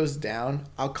quality goes down,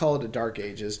 I'll call it a Dark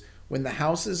Ages. When the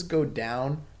houses go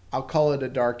down, I'll call it a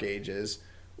Dark Ages.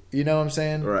 You know what I'm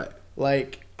saying? Right.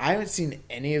 I haven't seen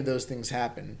any of those things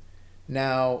happen.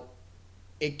 Now,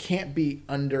 it can't be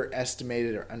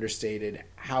underestimated or understated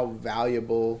how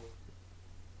valuable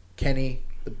Kenny,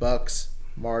 the Bucks,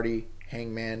 Marty,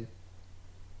 Hangman,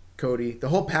 Cody, the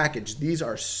whole package, these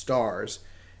are stars.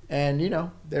 And,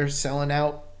 they're selling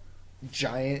out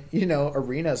giant,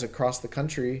 arenas across the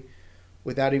country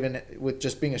with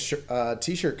just being a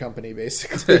t-shirt company,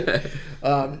 basically.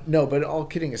 No, but all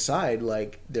kidding aside,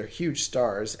 they're huge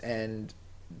stars. And,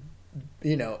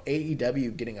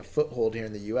 AEW getting a foothold here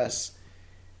in the U.S.,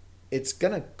 it's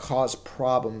going to cause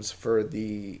problems for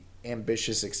the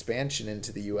ambitious expansion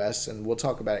into the U.S., and we'll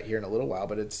talk about it here in a little while,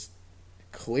 but it's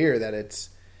clear that it's,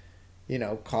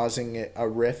 causing a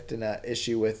rift and an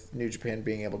issue with New Japan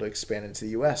being able to expand into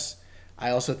the U.S. I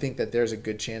also think that there's a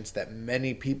good chance that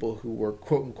many people who were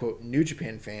quote-unquote New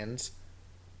Japan fans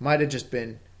might have just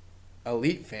been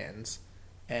Elite fans,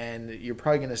 and you're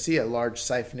probably going to see a large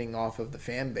siphoning off of the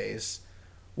fan base,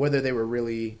 whether they were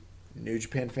really New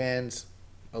Japan fans,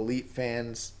 Elite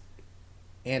fans,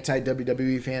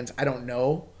 anti-WWE fans, I don't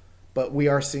know, but we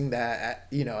are seeing that,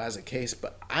 as a case,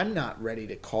 but I'm not ready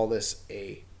to call this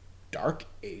a Dark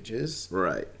Ages.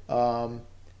 Right. I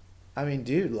mean,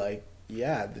 dude,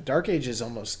 the Dark Ages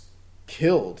almost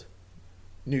killed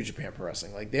New Japan Pro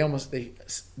Wrestling.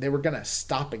 They were gonna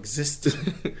stop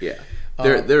existing. Yeah,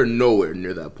 they're nowhere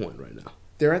near that point right now.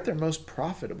 They're at their most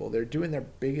profitable. They're doing their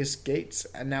biggest gates,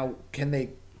 and now can they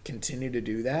continue to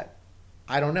do that?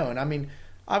 I don't know. And I mean,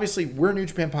 obviously, we're a New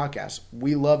Japan podcast.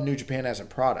 We love New Japan as a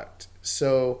product,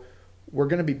 so we're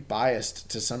going to be biased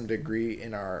to some degree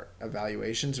in our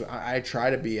evaluations. I try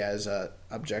to be as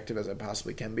objective as I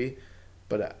possibly can be,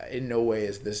 but in no way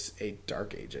is this a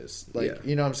Dark Ages.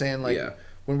 You know what I'm saying?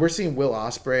 When we're seeing Will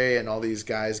Ospreay and all these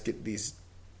guys get these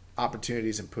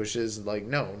opportunities and pushes,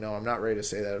 no, I'm not ready to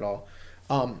say that at all.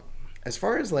 As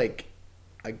far as a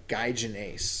Gaijin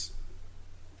Ace,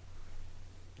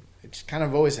 it's kind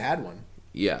of always had one.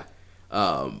 Yeah.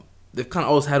 They've kind of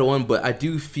always had one, but I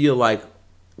do feel like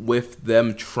with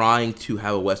them trying to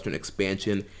have a Western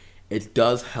expansion, it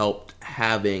does help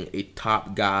having a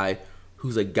top guy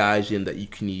who's a Gaijin that you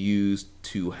can use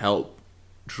to help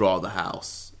draw the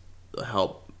house,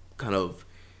 help kind of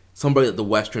somebody that the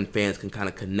Western fans can kind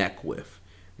of connect with.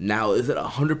 Now, is it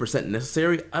 100%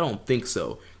 necessary? I don't think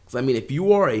so. Because, I mean, if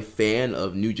you are a fan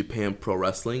of New Japan Pro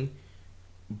Wrestling,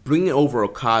 bringing over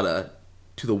Okada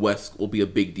to the West will be a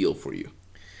big deal for you.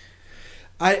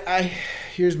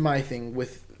 Here's my thing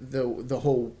with the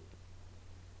whole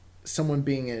someone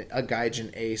being a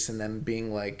Gaijin Ace and them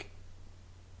being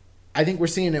I think we're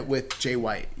seeing it with Jay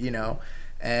White,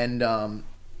 and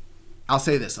I'll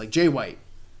say this, Jay White,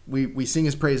 we sing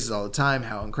his praises all the time,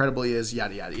 how incredible he is,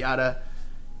 yada yada yada.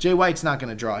 Jay White's not going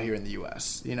to draw here in the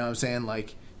U.S. You know what I'm saying?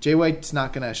 Jay White's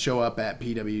not going to show up at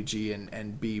PWG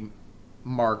and be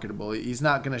marketable. He's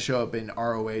not going to show up in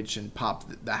ROH and pop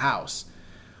the house.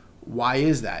 Why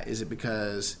is that? Is it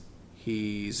because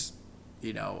he's,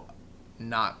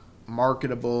 not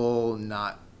marketable,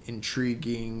 not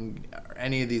intriguing, or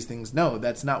any of these things? No,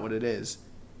 that's not what it is.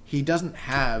 He doesn't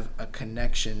have a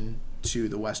connection to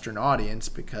the Western audience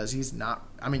because he's not.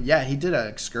 I mean, yeah, he did an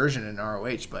excursion in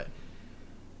ROH, but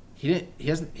he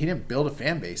didn't build a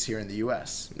fan base here in the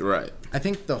U.S. Right. I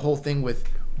think the whole thing with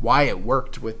why it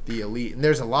worked with the Elite, and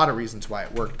there's a lot of reasons why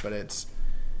it worked, but it's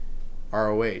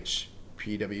ROH,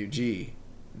 PWG,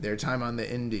 their time on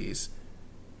the Indies.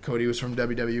 Cody was from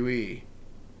WWE.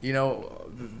 you know,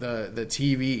 the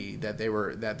TV that they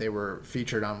were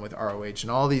featured on with ROH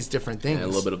and all these different things. And a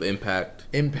little bit of Impact.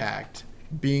 Impact,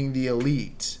 being the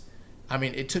elite. I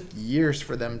mean, it took years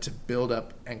for them to build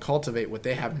up and cultivate what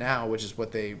they have now, which is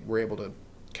what they were able to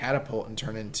catapult and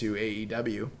turn into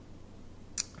AEW.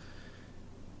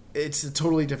 It's a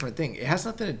totally different thing. It has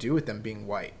nothing to do with them being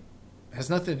white. It has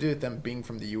nothing to do with them being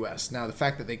from the U.S. Now, the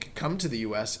fact that they could come to the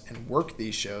U.S. and work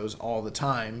these shows all the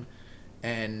time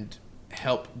and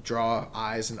help draw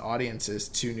eyes and audiences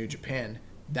to New Japan,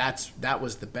 that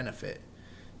was the benefit.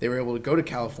 They were able to go to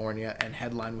California and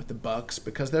headline with the Bucks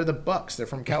because they're the Bucks. They're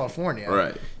from California.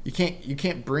 Right. You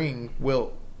can't bring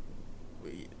Will.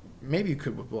 Maybe you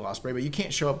could with Will Ospreay, but you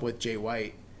can't show up with Jay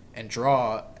White and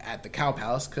draw at the Cow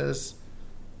Palace because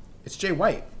it's Jay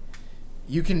White.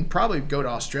 You can probably go to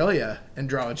Australia and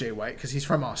draw a Jay White because he's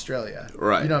from Australia.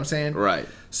 Right. You know what I'm saying? Right.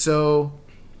 So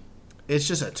it's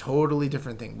just a totally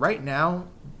different thing. Right now,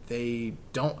 they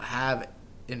don't have,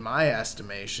 in my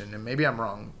estimation, and maybe I'm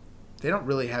wrong, they don't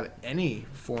really have any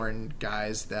foreign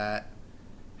guys that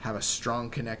have a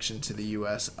strong connection to the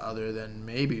U.S. other than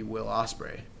maybe Will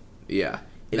Ospreay. Yeah.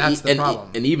 That's the problem.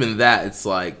 And even that, it's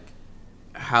like,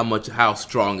 how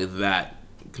strong is that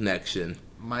connection?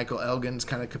 Michael Elgin's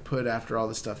kind of kaput after all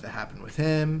the stuff that happened with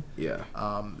him. Yeah.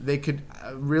 They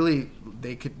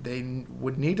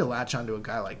would need to latch onto a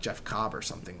guy like Jeff Cobb or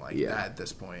something like that at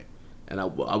this point. And I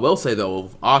will say, though,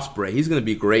 of Ospreay, he's going to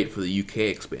be great for the UK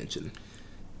expansion.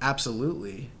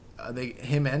 Absolutely.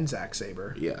 Him and Zack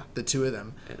Sabre. Yeah. The two of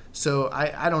them. So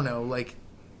I don't know, like,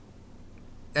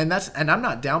 and I'm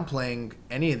not downplaying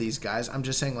any of these guys. I'm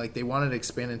just saying, like, they wanted to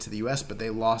expand into the US, but they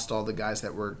lost all the guys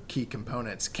that were key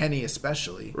components, Kenny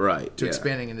especially. Right. To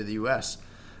expanding into the US.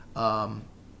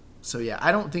 So yeah,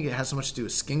 I don't think it has so much to do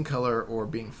with skin color or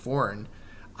being foreign.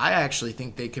 I actually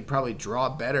think they could probably draw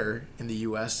better in the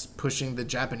US pushing the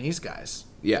Japanese guys.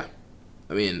 Yeah.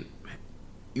 I mean,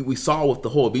 we saw with the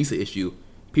whole visa issue,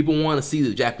 people want to see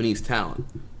the Japanese talent.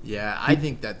 Yeah, I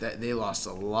think that they lost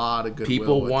a lot of goodwill.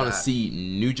 People want to see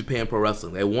New Japan Pro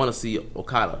Wrestling. They want to see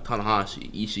Okada,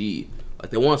 Tanahashi, Ishii. Like,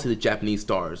 they want to see the Japanese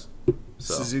stars.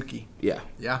 So, Suzuki. Yeah.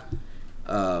 Yeah.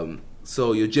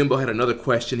 So Yojimbo had another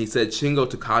question. He said, Shingo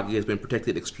Takagi has been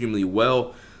protected extremely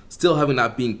well, still having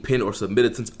not been pinned or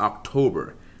submitted since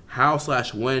October.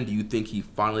 How/when do you think he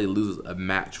finally loses a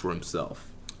match for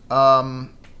himself?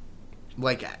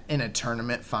 Like in a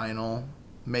tournament final,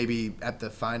 maybe at the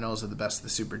finals of the Best of the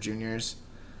Super Juniors.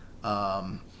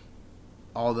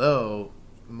 Although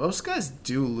most guys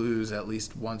do lose at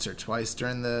least once or twice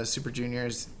during the Super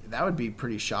Juniors. That would be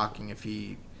pretty shocking if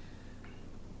he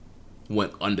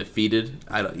went undefeated.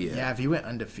 Yeah, if he went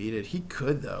undefeated, he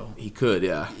could though. He could,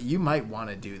 yeah. You might want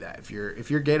to do that if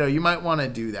you're Gato. You might want to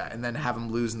do that and then have him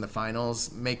lose in the finals.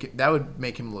 That would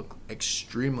make him look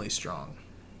extremely strong,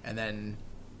 and then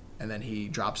he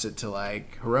drops it to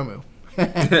like Hiromu.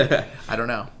 I don't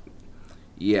know.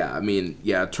 Yeah, I mean,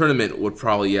 a tournament would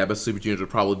probably, Best Super Juniors would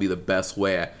probably be the best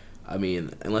way. I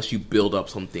mean, unless you build up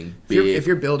something big. If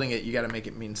you're building it, you got to make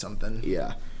it mean something.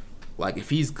 Yeah. Like, if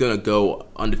he's going to go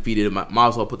undefeated, might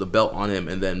as well put the belt on him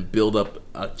and then build up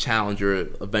a challenger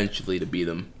eventually to beat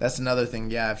him. That's another thing,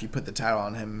 yeah. If you put the title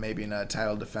on him, maybe in a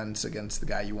title defense against the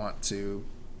guy you want to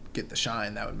get the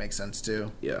shine, that would make sense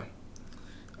too. Yeah.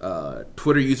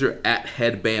 Twitter user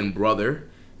 @HeadbandBrother.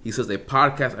 He says, a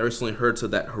podcast I recently heard said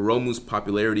that Hiromu's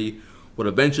popularity would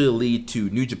eventually lead to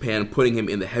New Japan putting him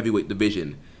in the heavyweight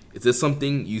division. Is this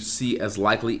something you see as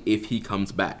likely if he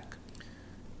comes back?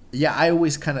 Yeah, I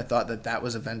always kind of thought that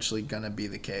was eventually going to be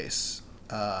the case.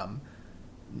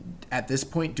 At this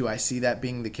point, do I see that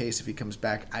being the case if he comes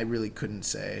back? I really couldn't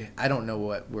say. I don't know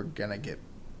what we're going to get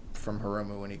from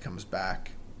Hiromu when he comes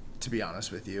back, to be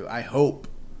honest with you. I hope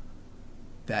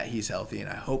that he's healthy, and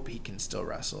I hope he can still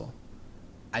wrestle.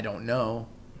 I don't know.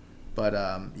 But,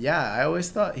 yeah, I always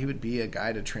thought he would be a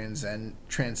guy to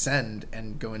transcend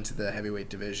and go into the heavyweight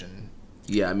division.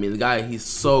 Yeah, I mean, the guy, he's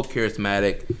so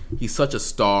charismatic. He's such a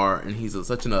star, and he's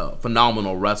such a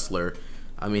phenomenal wrestler.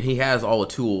 I mean, he has all the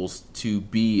tools to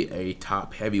be a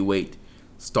top heavyweight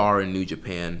star in New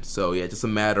Japan. So, yeah, just a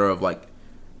matter of, like,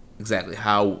 exactly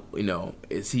how,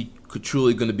 is he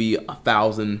truly going to be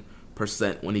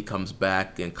 1,000% when he comes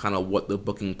back, and kind of what the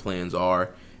booking plans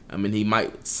are. I mean, he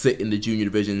might sit in the junior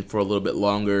division for a little bit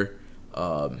longer,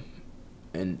 and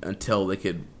until they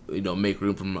could, make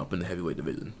room for him up in the heavyweight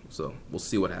division. So we'll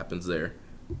see what happens there.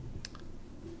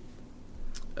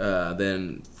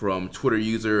 Then from Twitter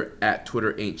user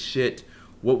 @TwitterAintShit,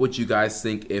 what would you guys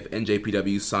think if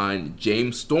NJPW signed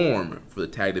James Storm for the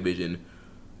tag division,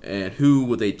 and who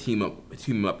would they team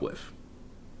him up with?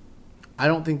 I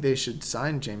don't think they should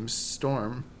sign James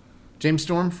Storm. James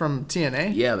Storm from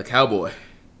TNA? Yeah, the Cowboy.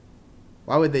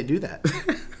 Why would they do that?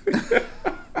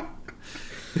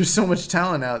 There's so much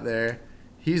talent out there.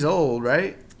 He's old,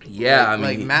 right? Yeah,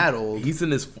 like mad old. He's in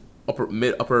his upper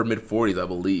mid 40s, I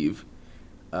believe.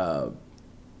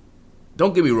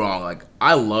 Don't get me wrong. Like,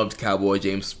 I loved Cowboy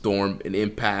James Storm in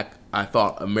Impact. I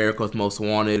thought America's Most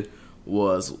Wanted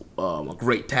was a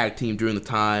great tag team during the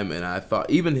time, and I thought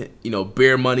even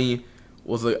Bear Money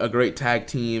was a great tag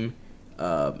team,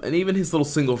 and even his little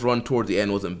singles run towards the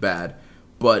end wasn't bad.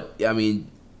 But I mean,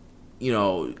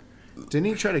 didn't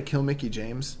he try to kill Mickie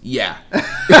James? Yeah.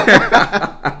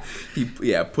 He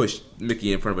pushed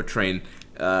Mickey in front of a train.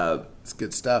 It's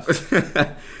good stuff.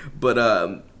 But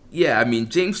I mean,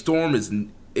 James Storm is.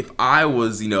 If I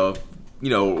was,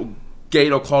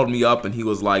 Gato called me up and he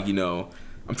was like,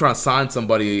 I'm trying to sign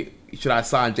somebody. Should I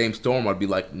sign James Storm? I'd be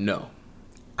like, no.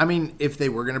 I mean, if they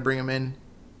were gonna bring him in,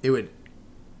 it would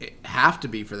have to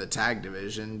be for the tag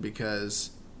division, because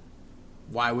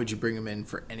why would you bring him in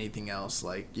for anything else?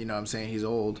 Like, I'm saying, he's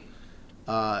old.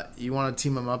 You want to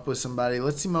team him up with somebody?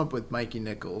 Let's team him up with Mikey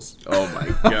Nichols. Oh my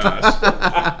gosh.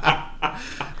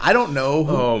 I don't know.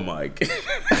 Oh my god.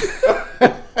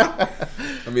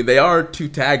 I mean, they are two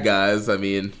tag guys. I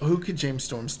mean, who could James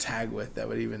Storm's tag with that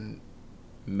would even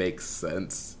make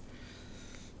sense?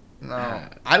 No,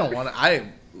 I don't want to.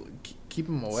 I keep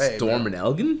him away. Storm and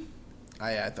Elgin?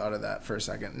 I thought of that for a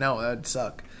second. No, that'd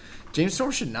suck. James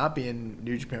Storm should not be in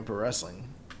New Japan Pro Wrestling.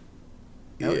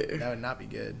 That would not be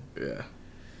good. Yeah.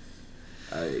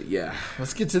 Yeah.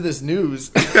 Let's get to this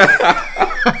news.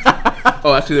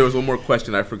 Oh, actually, there was one more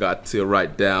question I forgot to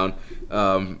write down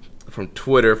from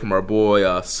Twitter from our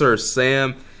boy Sir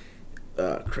Sam.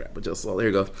 Crap, I just saw. There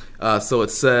you go. So it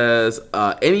says,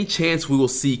 any chance we will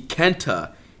see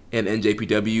Kenta in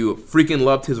NJPW? Freaking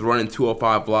loved his run in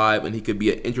 205 Live, and he could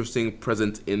be an interesting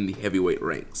presence in the heavyweight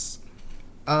ranks.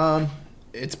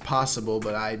 It's possible,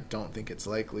 but I don't think it's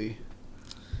likely.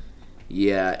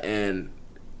 Yeah, and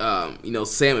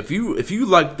Sam, if you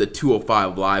like the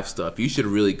 205 Live stuff, you should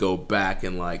really go back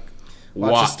and like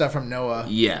watch his stuff from Noah.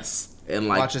 Yes, and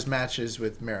like watch his matches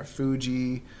with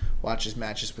Marufuji, watch his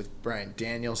matches with Bryan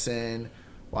Danielson,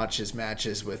 watch his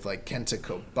matches with like Kenta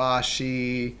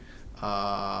Kobashi,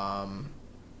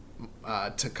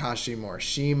 Takashi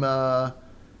Morishima.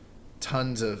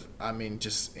 Tons of,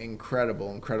 just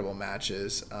incredible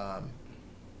matches.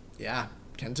 Yeah,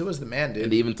 Kenta was the man, dude.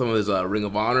 And even some of his Ring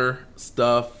of Honor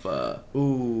stuff.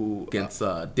 Against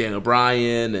Daniel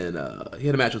Bryan, and he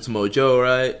had a match with Samoa Joe,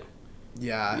 right?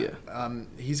 Yeah.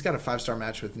 He's got a 5-star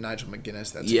match with Nigel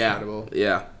McGuinness. That's incredible.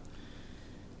 Yeah.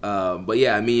 But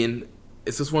yeah, I mean,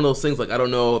 it's just one of those things. Like, I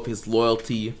don't know if his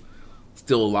loyalty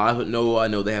still alive at Noah. I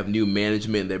know they have new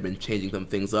management. They've been changing some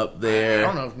things up there. I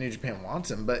don't know if New Japan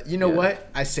wants him, but you know what?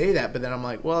 I say that, but then I'm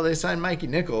like, well, they signed Mikey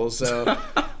Nichols, so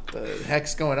the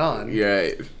heck's going on?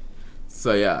 Right.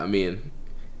 So yeah, I mean,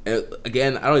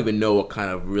 again, I don't even know what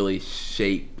kind of really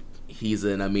shape he's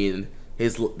in. I mean,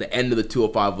 the end of the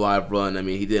 205 Live run, I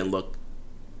mean, he didn't look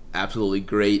absolutely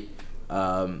great.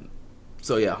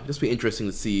 So yeah, just be interesting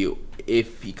to see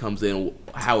if he comes in,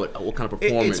 what kind of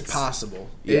performance. It's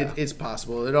possible. Yeah. It's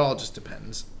possible. It all just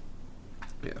depends.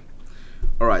 Yeah.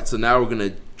 All right, so now we're going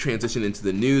to transition into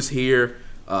the news here.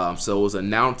 So it was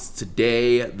announced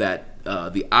today that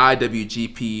the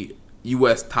IWGP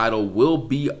US title will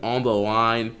be on the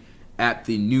line at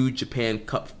the New Japan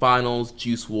Cup Finals.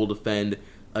 Juice will defend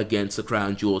against the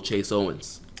crown jewel Chase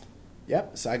Owens.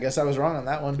 Yep, so I guess I was wrong on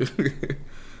that one.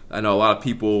 I know a lot of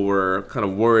people were kind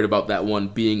of worried about that one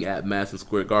being at Madison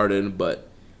Square Garden, but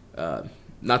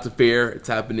not to fear. It's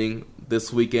happening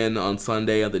this weekend on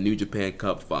Sunday at the New Japan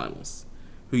Cup Finals.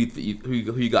 Who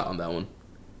you got on that one?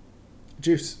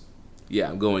 Juice. Yeah,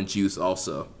 I'm going Juice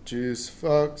also. Juice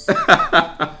fucks.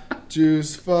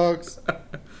 Juice fucks.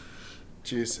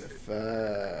 Juice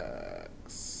fucks.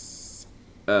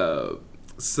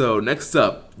 So next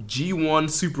up, G1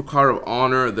 Supercard of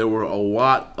Honor. There were a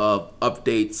lot of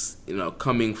updates,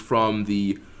 coming from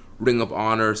the Ring of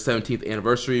Honor 17th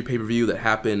anniversary pay-per-view that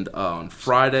happened on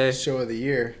Friday. Show of the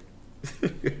year.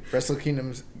 Wrestle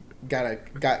Kingdom's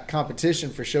got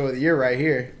competition for Show of the Year right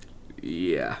here.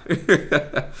 Yeah.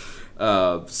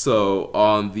 So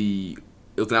it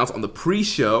was announced on the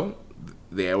pre-show,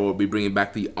 they will be bringing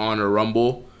back the Honor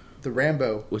Rumble. The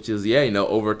Rambo. Which is,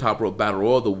 over Top Rope Battle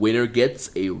Royal. The winner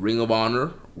gets a Ring of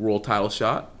Honor World title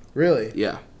shot. Really?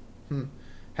 Yeah.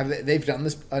 Have they've done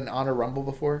an Honor Rumble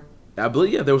before? I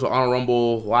believe, there was an Honor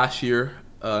Rumble last year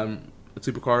at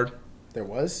Supercard. There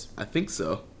was? I think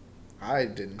so. I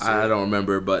didn't see I don't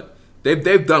remember, but they've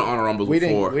done Honor Rumbles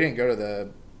before. We didn't go to the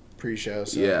pre-show.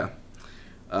 So. Yeah.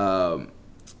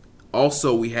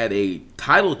 Also, we had a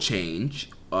title change.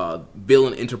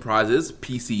 Villain Enterprises,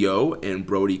 PCO, and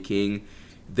Brody King,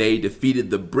 they defeated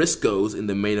the Briscoes in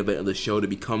the main event of the show to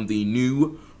become the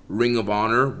new Ring of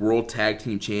Honor World Tag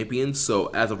Team Champions. So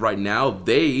as of right now,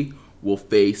 they will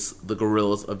face the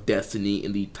Gorillas of Destiny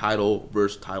in the title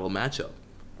versus title matchup.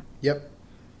 Yep.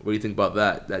 What do you think about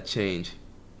that change?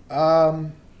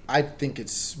 I think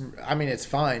it's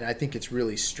fine. I think it's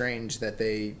really strange that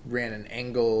they ran an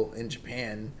angle in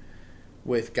Japan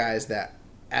with guys that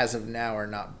as of now are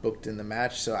not booked in the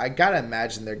match. So I gotta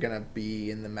imagine they're gonna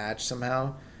be in the match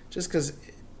somehow, just because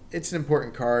it's an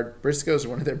important card. Briscoes are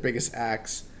one of their biggest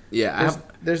acts. Yeah,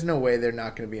 there's no way they're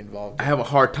not gonna be involved. I have a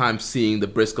hard time seeing the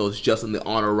Briscoes just in the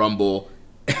Honor Rumble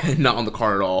and not on the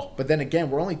card at all. But then again,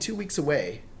 we're only 2 weeks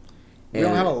away. We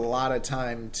don't have a lot of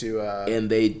time to... And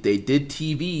they did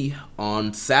TV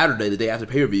on Saturday, the day after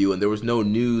pay-per-view, and there was no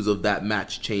news of that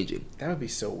match changing. That would be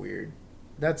so weird.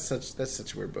 That's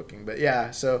such weird booking. But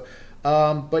yeah, so...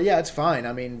 but yeah, it's fine.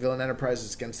 I mean, Villain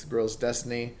Enterprises against the Girls'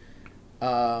 Destiny.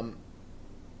 It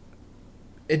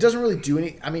doesn't really do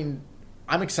any... I mean,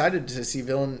 I'm excited to see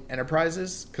Villain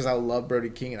Enterprises because I love Brody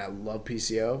King and I love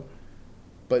PCO.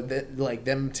 But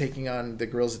them taking on the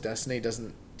Girls' of Destiny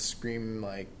doesn't scream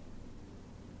like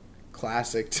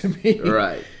classic to me.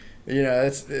 Right. You know,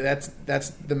 that's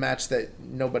the match that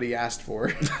nobody asked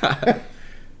for.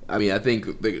 I mean, I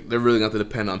think they're really going to have to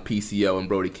depend on PCO and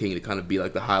Brody King to kind of be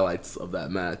like the highlights of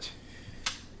that match.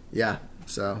 Yeah.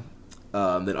 So.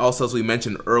 Then also, as we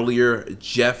mentioned earlier,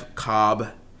 Jeff Cobb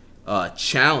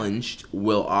challenged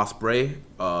Will Ospreay,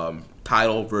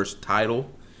 title versus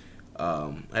title.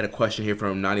 I had a question here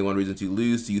from 91 Reasons to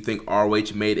Lose. Do you think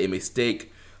ROH made a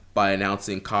mistake by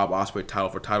announcing Cobb Ospreay title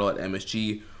for title at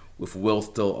MSG with Will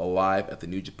still alive at the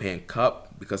New Japan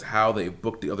Cup? Because how they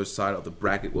booked the other side of the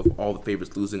bracket with all the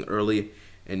favorites losing early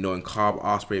and knowing Cobb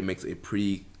Ospreay makes it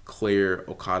pretty clear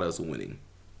Okada's winning.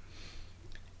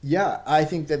 Yeah, I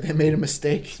think that they made a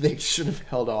mistake. They should have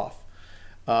held off.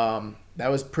 That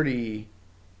was pretty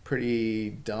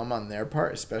dumb on their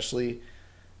part, especially...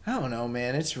 I don't know,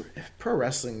 man. It's pro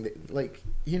wrestling. Like,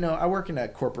 you know, I work in a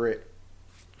corporate,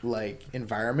 like,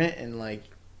 environment, and, like,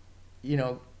 you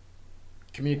know,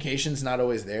 communication's not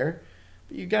always there.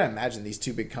 But you gotta imagine these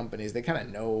two big companies, they kind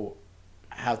of know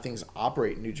how things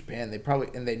operate in New Japan.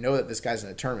 They know that this guy's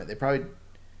in a tournament. They probably,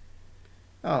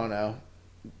 I don't know,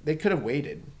 they could have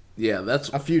waited. Yeah, that's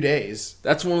a few days.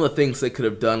 That's one of the things they could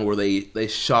have done, where they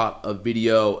shot a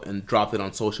video and dropped it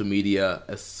on social media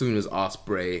as soon as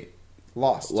Ospreay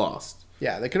lost.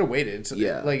 Yeah, they could have waited. So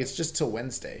yeah. Like, it's just till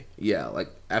Wednesday. Yeah, like,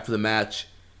 after the match,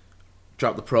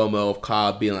 dropped the promo of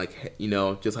Cobb being like, you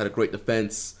know, just had a great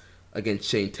defense against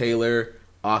Shane Taylor.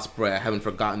 Ospreay, I haven't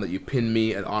forgotten that you pinned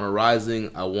me at Honor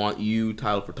Rising. I want you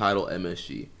title for title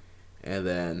MSG. And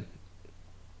then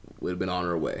we'd have been on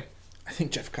our way. I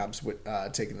think Jeff Cobb's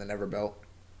taking the Never belt.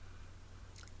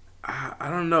 I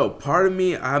don't know. Part of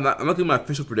me, I'm not giving my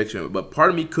official prediction, but part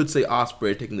of me could say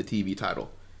Ospreay taking the TV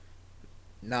title.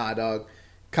 Nah, dog.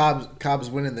 Cobb's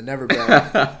winning the Never belt.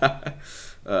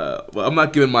 Well, I'm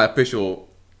not giving my official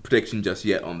prediction just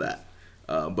yet on that.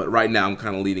 But right now, I'm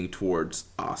kind of leaning towards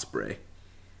Ospreay.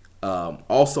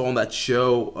 Also on that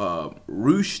show,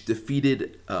 Rush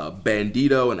defeated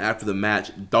Bandito, and after the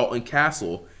match, Dalton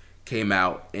Castle came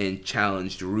out and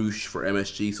challenged Rush for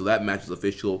MSG. So that match is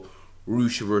official.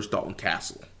 Rush versus Dalton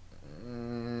Castle.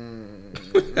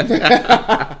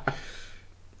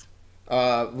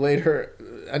 Later,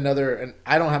 and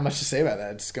I don't have much to say about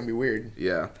that. It's going to be weird.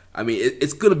 Yeah. I mean,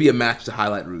 it's going to be a match to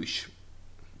highlight Rush.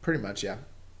 Pretty much, yeah.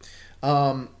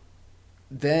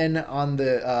 Then on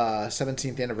the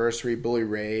 17th anniversary, Bully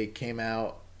Ray came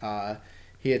out.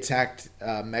 He attacked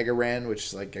Mega Ran, which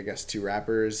is like, I guess, two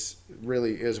rappers. It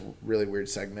was a really weird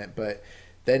segment. But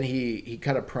then he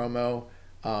cut a promo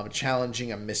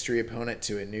challenging a mystery opponent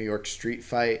to a New York street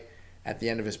fight. At the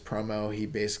end of his promo, he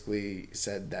basically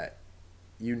said that,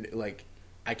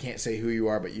 I can't say who you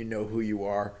are, but you know who you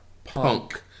are.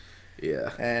 Punk.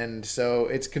 Yeah. And so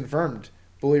it's confirmed.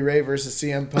 Bully Ray versus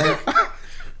CM Punk.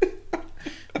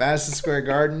 Madison Square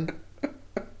Garden.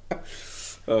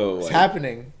 Oh, it's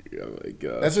happening. Oh my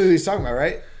god. That's what he's talking about,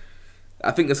 right?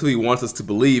 I think that's who he wants us to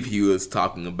believe he was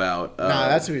talking about. Nah,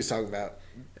 that's who he's talking about.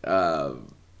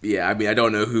 Yeah, I mean, I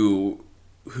don't know who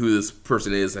this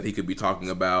person is that he could be talking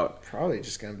about. Probably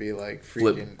just gonna be like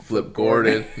freaking Flip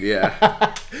Gordon.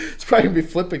 Yeah. It's probably gonna be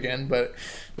Flip again, but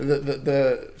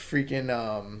the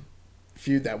freaking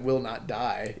feud that will not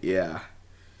die. Yeah.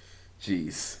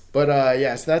 Jeez. But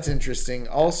so that's interesting.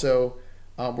 Also,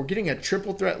 we're getting a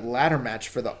triple threat ladder match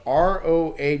for the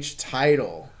ROH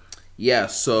title. Yeah,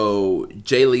 so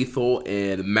Jay Lethal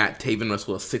and Matt Taven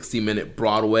wrestled a 60-minute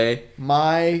Broadway.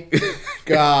 My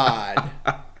God.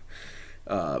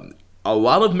 A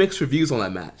lot of mixed reviews on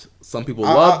that match. Some people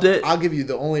loved it. I'll give you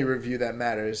the only review that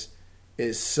matters.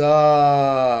 It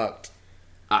sucked.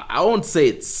 I won't say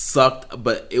it sucked,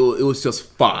 but it was just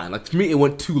fine. Like, to me, it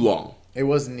went too long. It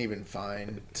wasn't even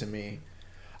fine to me.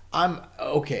 I'm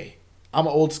an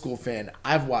old school fan.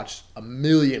 I've watched a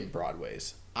million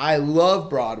Broadways. I love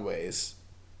Broadways.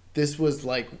 This was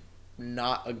like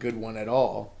not a good one at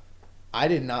all. I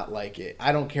did not like it.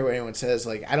 I don't care what anyone says.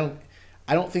 Like, I don't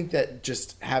think that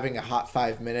just having a hot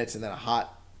 5 minutes and then a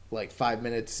hot 5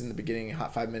 minutes in the beginning and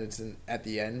hot 5 minutes at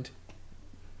the end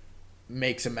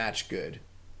makes a match good.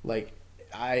 Like,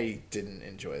 I didn't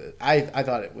enjoy it. I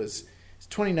thought it's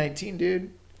 2019,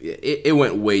 dude. It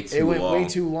went way too long. It went way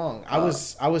too long. I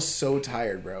was so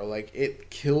tired, bro. Like,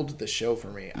 it killed the show for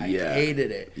me. I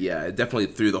hated it. Yeah, it definitely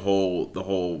threw the whole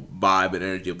vibe and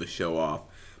energy of the show off.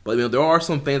 But there are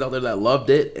some fans out there that loved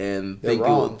it and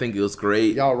think it was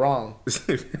great. Y'all wrong.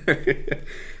 But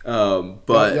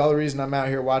y'all the reason I'm out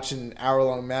here watching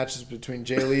hour-long matches between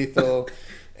Jay Lethal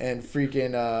and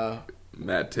freaking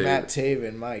Matt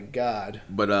Taven. My God.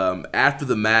 But after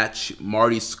the match,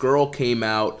 Marty Scurll came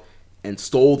out and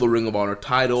stole the Ring of Honor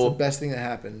title. It's the best thing that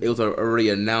happened. It was already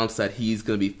announced that he was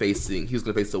going to face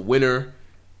the winner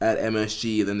at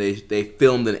MSG. Then they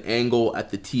filmed an angle at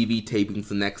the TV tapings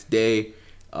the next day,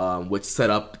 which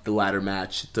set up the ladder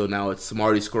match. So now it's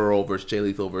Marty Scurll versus Jay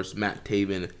Lethal versus Matt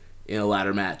Taven in a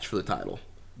ladder match for the title.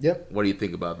 Yep. What do you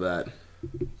think about that?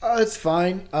 It's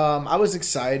fine. I was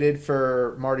excited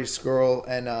for Marty Scurll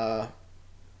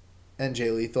and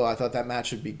Jay Lethal. I thought that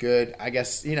match would be good. I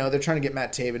guess, they're trying to get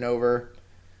Matt Taven over.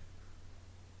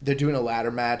 They're doing a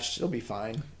ladder match. It'll be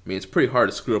fine. I mean, it's pretty hard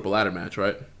to screw up a ladder match,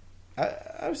 right?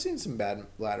 I've seen some bad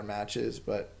ladder matches,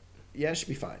 but yeah, it should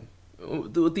be fine.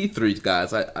 With these three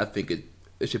guys, I think it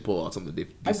should pull out something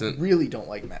decent. I really don't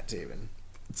like Matt Taven.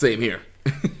 Same here.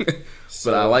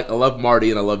 But I love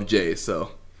Marty and I love Jay,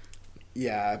 so.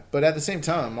 Yeah, but at the same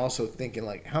time, I'm also thinking,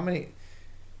 like, how many...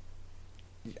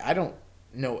 I don't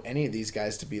know any of these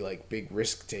guys to be, like, big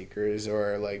risk takers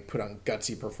or, like, put on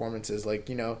gutsy performances. Like,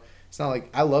 it's not like...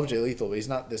 I love Jay Lethal, but he's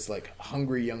not this, like,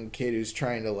 hungry young kid who's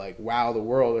trying to, like, wow the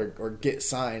world or get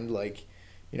signed. Like,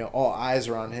 all eyes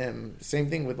are on him. Same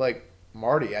thing with, like,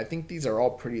 Marty. I think these are all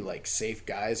pretty, like, safe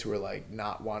guys who are, like,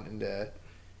 not wanting to...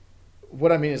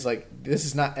 What I mean is, like, this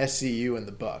is not SCU and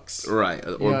the Bucks. Right,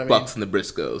 or Bucks and the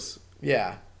Briscoes.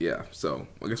 Yeah. Yeah, so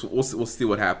I guess we'll see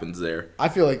what happens there. I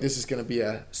feel like this is going to be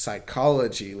a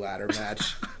psychology ladder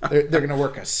match. They're going to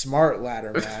work a smart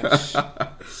ladder match.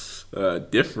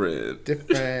 Different.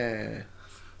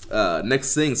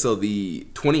 Next thing, so the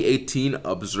 2018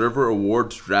 Observer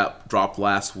Awards dropped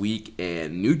last week,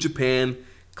 and New Japan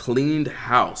cleaned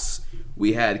house.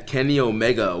 We had Kenny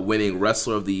Omega winning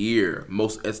Wrestler of the Year,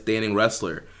 Most Outstanding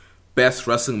Wrestler, Best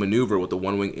Wrestling Maneuver with the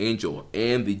One Wing Angel,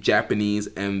 and the Japanese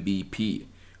MVP.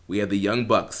 We had the Young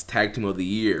Bucks Tag Team of the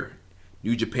Year,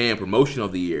 New Japan Promotion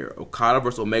of the Year, Okada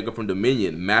vs. Omega from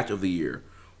Dominion Match of the Year,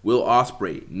 Will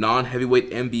Ospreay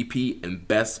Non-Heavyweight MVP and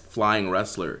Best Flying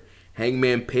Wrestler,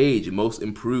 Hangman Page Most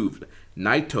Improved,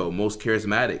 Naito Most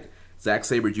Charismatic, Zack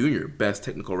Sabre Jr. Best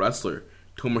Technical Wrestler,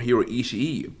 Tomohiro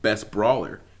Ishii Best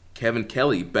Brawler, Kevin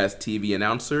Kelly Best TV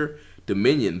Announcer,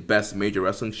 Dominion Best Major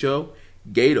Wrestling Show,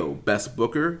 Gato Best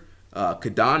Booker,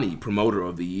 Kadani Promoter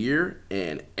of the Year,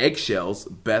 and Eggshells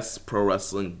Best Pro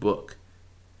Wrestling Book.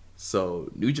 So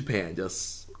New Japan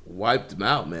just wiped them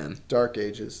out, man. Dark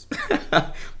Ages.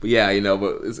 But yeah,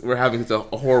 we're having such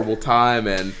a horrible time,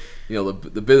 and the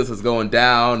business is going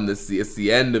down. And it's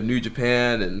the end of New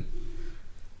Japan, and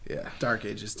yeah, Dark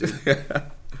Ages, dude.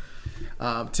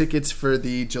 Tickets for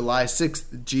the July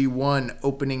 6th G1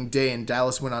 opening day in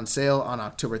Dallas went on sale on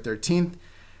October 13th.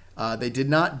 They did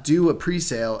not do a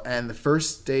pre-sale, and the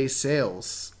first day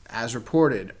sales, as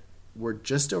reported, were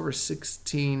just over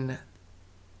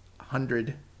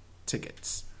 1,600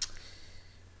 tickets.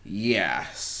 Yeah,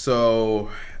 so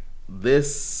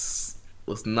this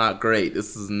was not great.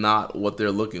 This is not what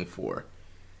they're looking for.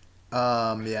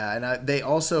 Yeah, and they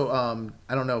also, I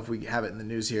don't know if we have it in the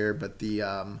news here, but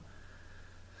the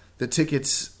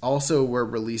tickets also were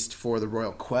released for the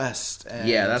Royal Quest. And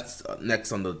yeah, that's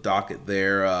next on the docket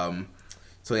there.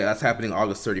 So yeah, that's happening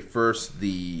August 31st.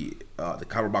 The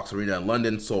Copperbox Arena in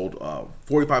London sold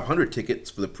 4,500 tickets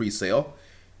for the pre-sale,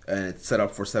 and it's set up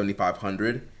for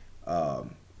 7,500.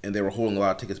 And they were holding a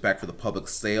lot of tickets back for the public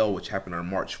sale, which happened on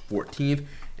March 14th,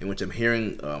 in which I'm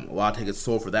hearing a lot of tickets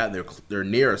sold for that. And they're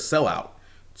near a sellout.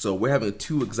 So we're having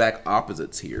two exact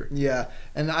opposites here. Yeah,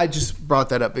 and I just brought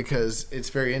that up because it's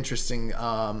very interesting.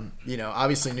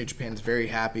 Obviously New Japan's very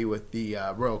happy with the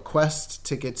Royal Quest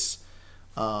tickets,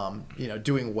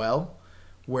 doing well,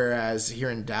 whereas here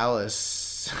in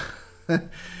Dallas,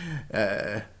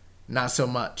 not so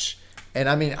much. And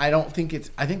I mean, I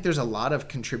think there's a lot of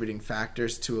contributing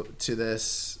factors to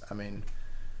this. I mean,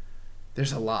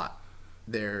 there's a lot.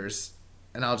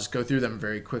 And I'll just go through them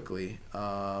very quickly.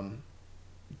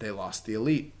 They lost the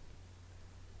Elite.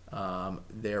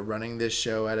 They're running this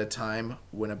show at a time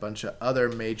when a bunch of other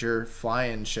major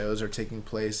fly-in shows are taking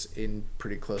place in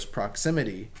pretty close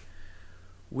proximity.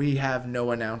 We have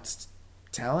no announced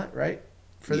talent, right,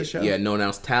 for the show? Yeah, no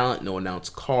announced talent, no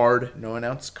announced card. No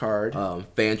announced card.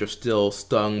 Fans are still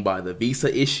stung by the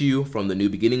visa issue from the New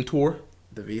Beginning tour.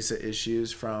 The visa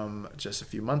issues from just a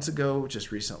few months ago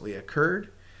just recently occurred.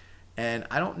 And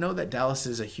I don't know that Dallas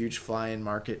is a huge fly-in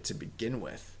market to begin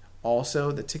with.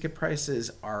 Also, the ticket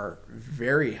prices are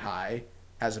very high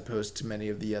as opposed to many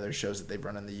of the other shows that they've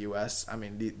run in the U.S. I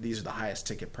mean, these are the highest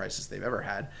ticket prices they've ever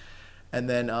had. And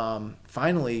then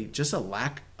finally, just a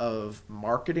lack of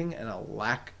marketing and a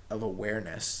lack of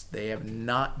awareness. They have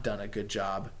not done a good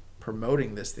job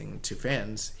promoting this thing to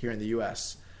fans here in the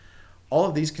U.S. All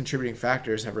of these contributing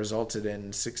factors have resulted in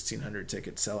 1,600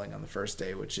 tickets selling on the first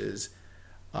day, which is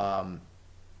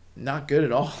not good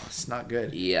at all. It's not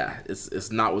good. Yeah, it's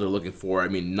not what they're looking for. I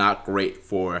mean, not great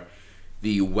for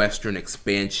the Western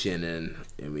expansion, and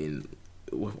I mean,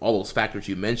 with all those factors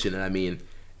you mentioned. And I mean,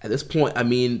 at this point, I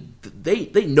mean,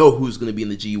 they know who's going to be in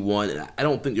the G1, and I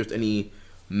don't think there's any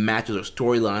matches or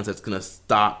storylines that's going to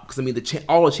stop. Because I mean,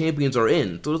 all the champions are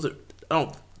in, so I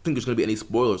don't think there's going to be any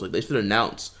spoilers. Like, they should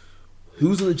announce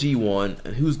who's in the G1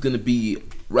 and who's going to be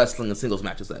wrestling in singles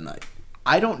matches that night.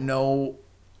 I don't know.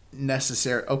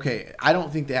 I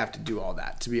don't think they have to do all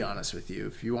that, to be honest with you.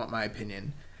 If you want my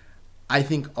opinion, I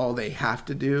think all they have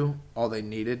to do, all they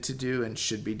needed to do and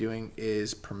should be doing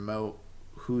is promote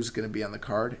who's going to be on the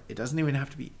card. It doesn't even have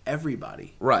to be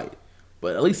everybody. Right.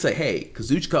 But at least say, hey,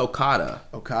 Kazuchika Okada,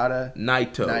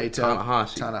 Naito,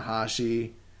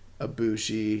 Tanahashi,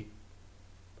 Ibushi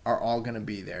are all going to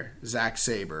be there. Zack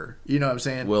Sabre. You know what I'm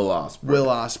saying? Will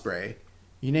Ospreay.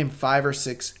 You name 5 or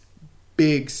 6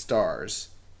 big stars.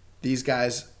 These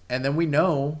guys, and then we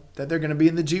know that they're going to be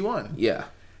in the G1. Yeah.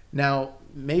 Now,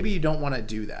 maybe you don't want to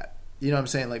do that. You know what I'm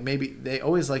saying? Like, maybe they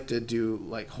always like to do,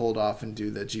 like, hold off and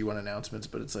do the G1 announcements,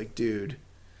 but it's like, dude,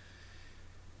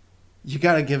 you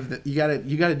got to you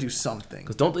got to do something.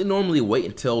 Because don't they normally wait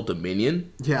until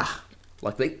Dominion? Yeah.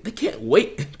 Like, they can't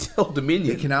wait until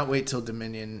Dominion. They cannot wait till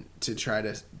Dominion to try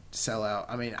to sell out.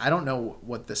 I mean, I don't know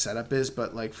what the setup is,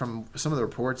 but, like, from some of the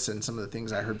reports and some of the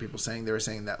things I heard people saying, they were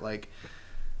saying that, like,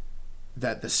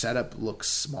 that the setup looks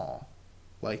small.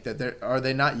 Like, that are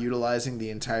they not utilizing the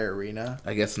entire arena?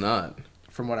 I guess not.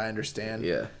 From what I understand.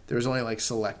 Yeah. There was only, like,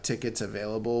 select tickets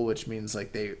available, which means,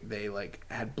 like, they like,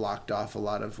 had blocked off a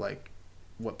lot of, like,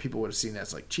 what people would have seen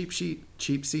as, like, cheap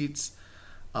seats.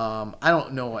 I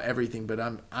don't know everything, but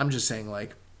I'm just saying,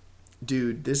 like,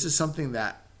 dude, this is something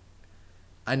that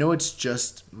I know it's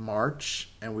just March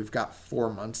and we've got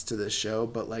 4 months to this show,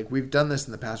 but, like, we've done this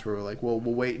in the past where we're like, well,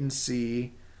 we'll wait and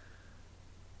see.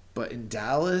 But in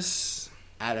Dallas,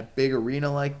 at a big arena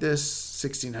like this,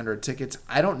 1,600 tickets,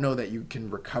 I don't know that you can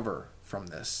recover from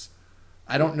this.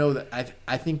 I don't know that.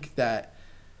 I think that,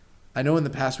 I know in the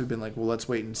past we've been like, well, let's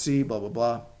wait and see, blah, blah,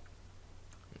 blah.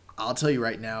 I'll tell you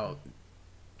right now,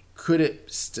 could it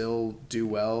still do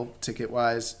well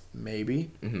ticket-wise?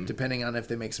 Maybe, depending on if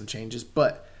they make some changes.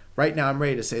 But right now I'm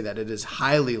ready to say that it is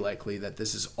highly likely that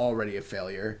this is already a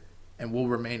failure and will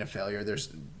remain a failure.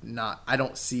 I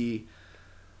don't see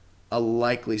a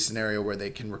likely scenario where they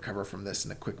can recover from this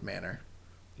in a quick manner.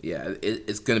 Yeah,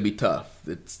 it's going to be tough.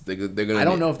 They're going. I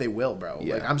don't know if they will, bro.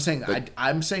 Yeah, like, I'm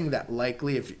saying that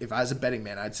likely. If I was a betting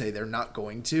man, I'd say they're not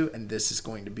going to, and this is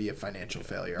going to be a financial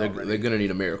failure. They're going to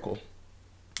need a miracle.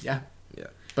 Yeah. Yeah.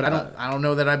 But I don't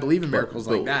know that I believe in miracles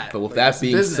like that. But with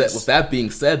that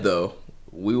being said, though,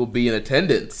 we will be in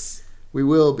attendance. We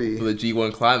will be for the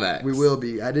G1 Climax. We will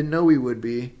be. I didn't know we would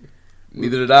be.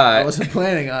 Neither did I. I wasn't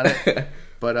planning on it.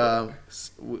 But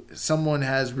someone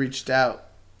has reached out,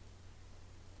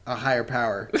 a higher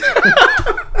power.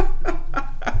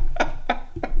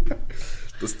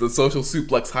 The Social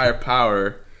Suplex higher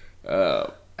power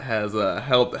has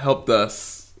helped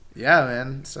us. Yeah,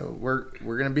 man. So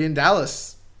we're gonna be in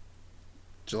Dallas,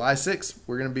 July 6th.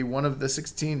 We're gonna be one of the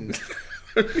 16,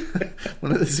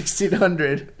 one of the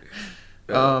 1,600.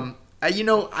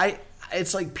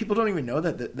 It's like people don't even know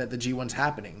that the G1's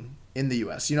happening in the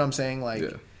U.S. You know what I'm saying? Like,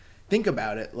 think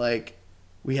about it. Like,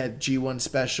 We had G1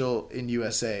 Special in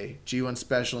USA, G1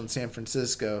 Special in San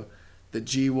Francisco, the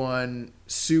G1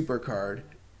 Supercard.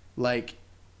 Like,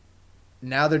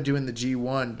 now they're doing the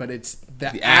G1, but it's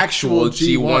the actual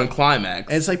G1 climax.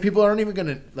 And it's like people aren't even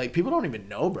gonna people don't even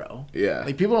know, bro. Yeah.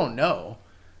 Like people don't know.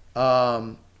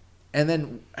 And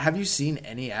then have you seen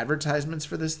any advertisements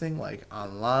for this thing like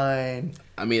online?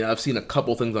 I mean, I've seen a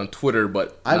couple things on Twitter,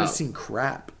 but I haven't seen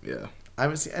crap. Yeah. I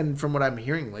haven't seen, and from what I'm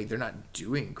hearing, like they're not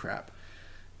doing crap.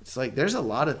 It's like there's a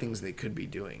lot of things they could be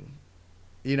doing.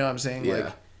 You know what I'm saying? Yeah.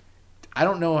 Like I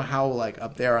don't know how like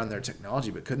up there on their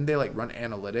technology, but couldn't they like run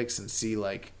analytics and see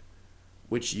like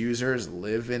which users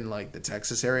live in like the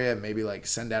Texas area and maybe like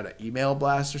send out an email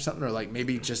blast or something, or like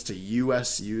maybe just to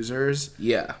US users?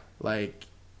 Yeah. Like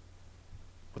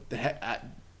what the heck?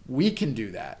 We can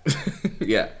do that.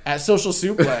 Yeah. At Social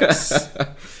Suplex.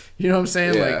 You know what I'm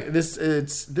saying? Yeah. Like this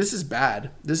is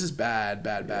bad. This is bad.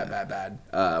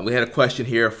 We had a question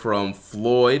here from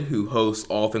Floyd, who hosts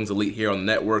All Things Elite here on the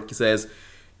network. He says,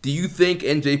 do you think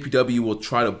NJPW will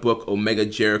try to book Omega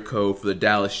Jericho for the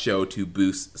Dallas show to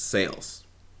boost sales?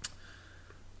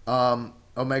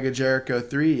 Omega Jericho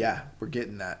 3, yeah, we're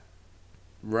getting that.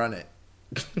 Run it.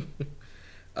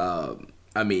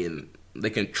 I mean, they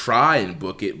can try and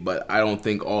book it, but I don't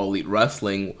think All Elite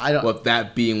Wrestling, with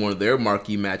that being one of their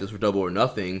marquee matches for Double or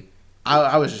Nothing.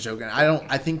 I was just joking. I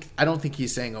don't think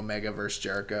he's saying Omega versus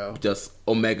Jericho. Just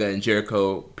Omega and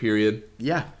Jericho, period.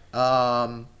 Yeah.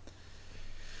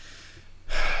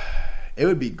 It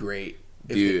would be great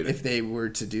if they were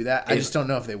to do that. I just don't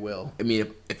know if they will. I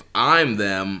mean, if I'm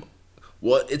them,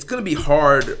 well, it's going to be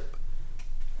hard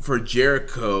for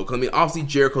Jericho. 'Cause, I mean, obviously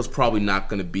Jericho's probably not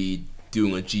going to be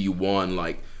doing a G1.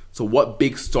 Like, so what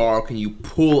big star can you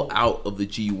pull out of the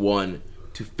G1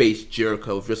 to face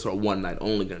Jericho just for a one night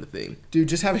only kind of thing? Dude,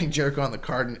 just having Jericho on the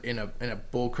card in a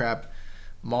bullcrap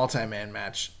multi-man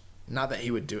match. Not that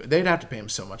he would do it. They'd have to pay him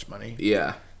so much money.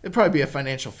 Yeah. It'd probably be a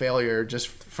financial failure just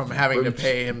from having to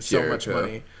pay him so much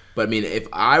money. But I mean, if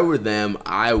I were them,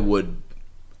 I would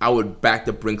back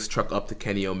the Brinks truck up to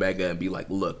Kenny Omega and be like,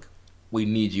 look, we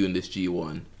need you in this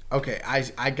G1. Okay,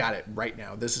 I got it right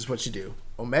now. This is what you do.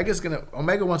 Omega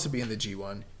wants to be in the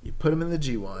G1. You put him in the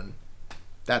G1.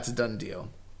 That's a done deal.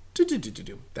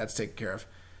 That's taken care of.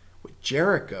 With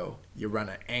Jericho, you run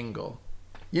an angle.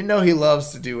 You know he loves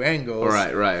to do angles.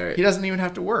 Right. He doesn't even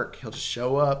have to work. He'll just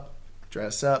show up,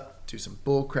 dress up, do some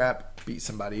bull crap, beat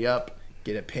somebody up,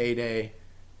 get a payday,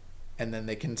 and then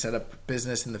they can set up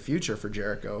business in the future for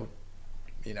Jericho.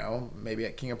 You know, maybe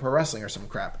at King of Pro Wrestling or some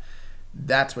crap.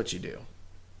 That's what you do.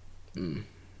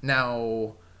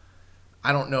 Now,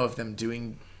 I don't know if them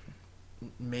doing...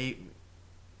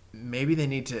 Maybe they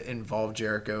need to involve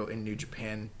Jericho in New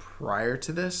Japan prior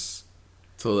to this.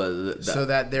 So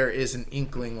that there is an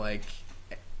inkling, like,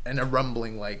 and a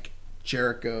rumbling, like,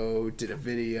 Jericho did a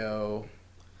video,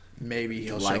 maybe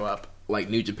he'll show up. Like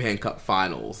New Japan Cup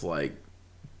Finals, like,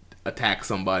 attack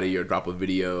somebody or drop a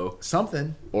video.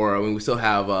 Something. Or, I mean, we still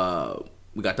have,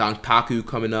 we got Don Taku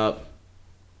coming up.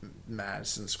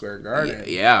 Madison Square Garden.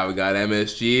 Yeah, we got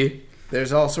MSG.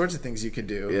 There's all sorts of things you could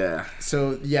do. Yeah.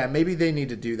 So, yeah, maybe they need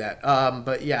to do that.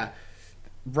 But, yeah,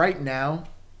 right now...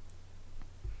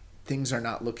 things are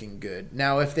not looking good.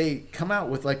 Now, if they come out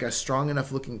with like a strong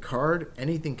enough looking card,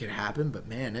 anything could happen. But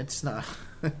man, it's not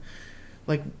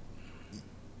like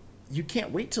you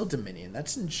can't wait till Dominion.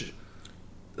 That's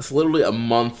it's literally a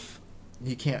month.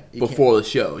 You can't before the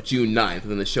show, June 9th,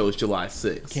 and then the show is July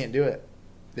 6th. Can't do it.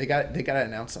 They got to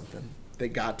announce something. They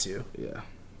got to. Yeah.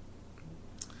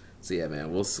 So yeah,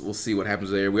 man, we'll see what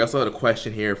happens there. We also had a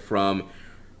question here from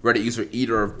Reddit user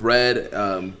Eater of Bread.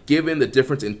 Given the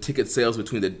difference in ticket sales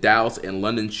between the Dallas and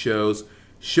London shows,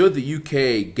 should the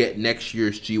UK get next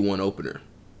year's G1 opener?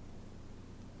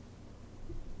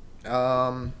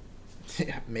 Yeah,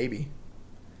 maybe.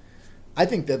 I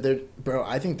think that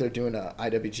they're doing a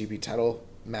IWGP title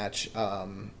match at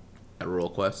Royal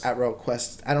Quest. At Royal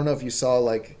Quest. I don't know if you saw,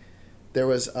 like, there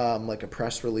was like a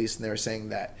press release and they were saying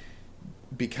that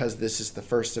because this is the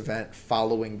first event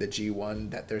following the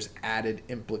G1, that there's added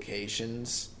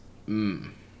implications.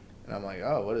 And I'm like,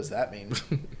 oh, what does that mean?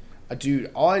 Dude,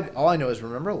 all I know is,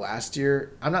 remember last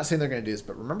year, I'm not saying they're going to do this,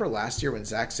 but remember last year when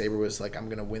Zack Sabre was like, I'm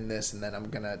going to win this and then I'm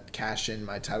going to cash in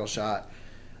my title shot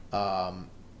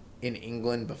in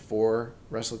England before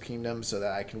Wrestle Kingdom so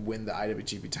that I can win the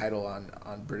IWGP title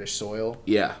on British soil?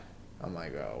 Yeah. I'm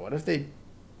like, oh, what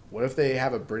if they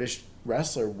have a British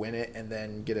wrestler win it and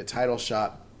then get a title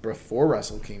shot before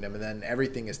Wrestle Kingdom, and then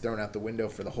everything is thrown out the window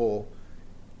for the whole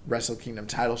Wrestle Kingdom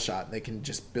title shot, and they can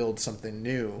just build something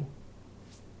new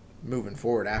moving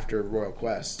forward after Royal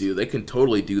Quest. Dude, they can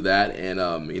totally do that. And,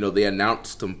 they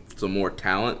announced some more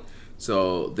talent.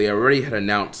 So they already had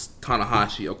announced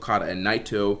Tanahashi, Okada, and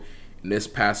Naito. And this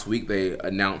past week, they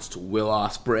announced Will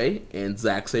Ospreay and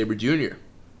Zack Sabre Jr.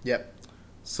 Yep.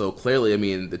 So clearly,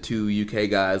 the two UK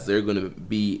guys, they're going to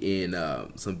be in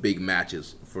some big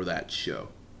matches for that show.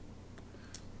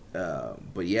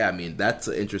 But yeah, that's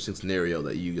an interesting scenario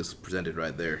that you just presented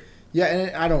right there. Yeah,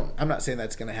 and I'm not saying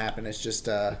that's going to happen. It's just,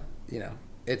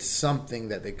 it's something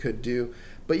that they could do.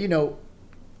 But,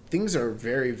 things are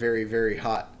very, very, very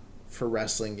hot for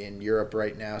wrestling in Europe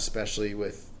right now, especially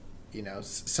with,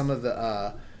 some of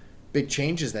the big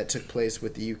changes that took place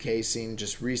with the UK scene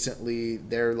just recently.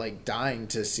 They're like dying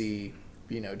to see,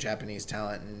 Japanese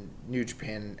talent and New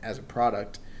Japan as a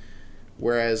product.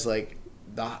 Whereas like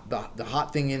the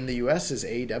hot thing in the US is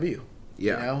AEW.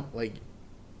 Yeah.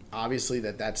 Obviously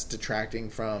that's detracting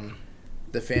from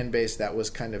the fan base that was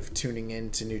kind of tuning in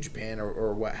to New Japan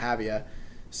or what have you.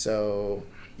 So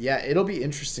yeah, it'll be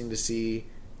interesting to see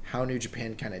how New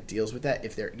Japan kind of deals with that,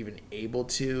 if they're even able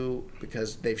to,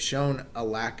 because they've shown a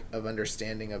lack of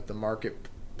understanding of the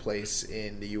marketplace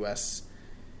in the US,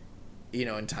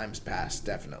 in times past,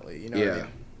 definitely. You know what I mean?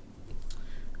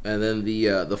 And then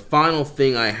the final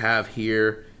thing I have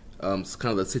here is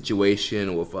kind of the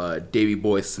situation with Davey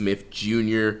Boy Smith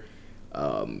Jr.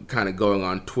 Kind of going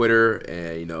on Twitter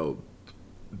and,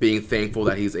 being thankful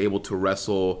that he's able to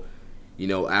wrestle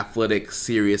athletic,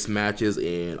 serious matches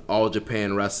in All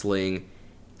Japan Wrestling.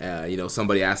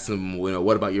 Somebody asked him,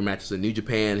 what about your matches in New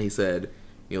Japan? He said,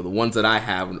 the ones that I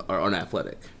have are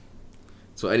unathletic.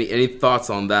 So any thoughts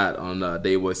on that, on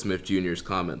Davey Boy Smith Jr.'s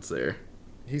comments there?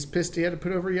 He's pissed he had to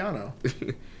put over Yano.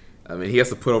 He has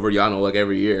to put over Yano like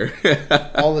every year.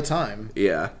 All the time.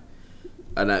 Yeah.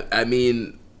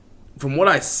 And from what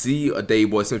I see of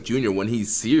Davey Boy Smith Jr., when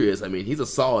he's serious, he's a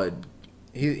solid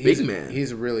big man.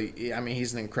 He's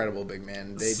he's an incredible big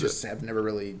man. They just have never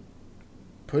really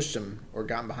pushed him or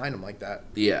gotten behind him like that.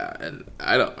 Yeah, and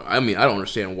I don't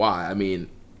understand why.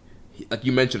 Like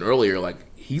you mentioned earlier, like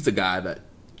he's a guy that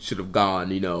should have gone,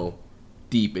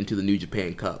 deep into the New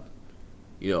Japan Cup.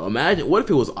 Imagine what if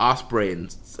it was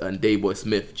Ospreay and Davey Boy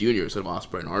Smith Jr. instead of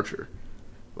Ospreay and Archer.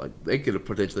 Like they could have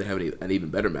potentially have an even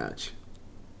better match.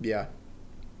 Yeah.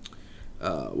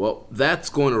 Well, that's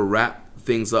going to wrap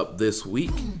things up this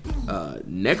week.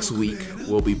 Next week,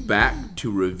 we'll be back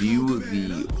to review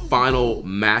the final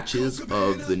matches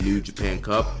of the New Japan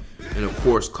Cup, and of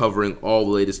course, covering all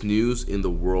the latest news in the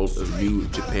world of New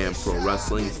Japan Pro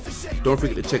Wrestling. Don't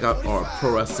forget to check out our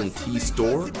Pro Wrestling Tees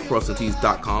store,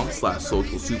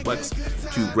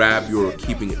 ProWrestlingTees.com/socialsuplex, to grab your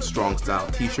Keeping It Strong style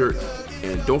t-shirt.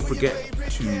 And don't forget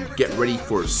to get ready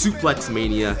for Suplex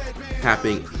Mania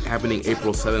happening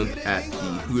April 7th at the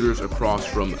Hooters across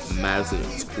from Madison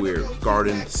Square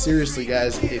Garden. Seriously,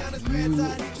 guys, if you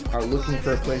are looking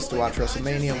for a place to watch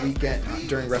WrestleMania weekend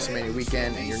during WrestleMania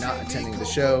weekend and you're not attending the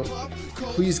show,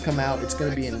 please come out. It's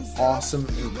going to be an awesome,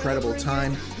 incredible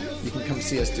time. You can come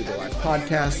see us do the live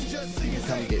podcast. You can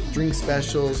come get drink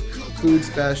specials, food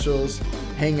specials,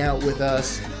 hang out with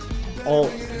us, all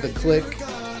the clique.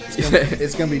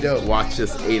 It's gonna be dope. Watch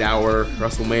this 8-hour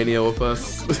WrestleMania with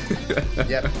us.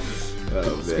 Yep.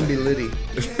 It's gonna be litty.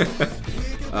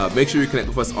 Make sure you connect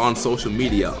with us on social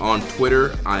media. On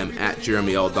Twitter, I am at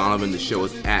Jeremy L. Donovan. The show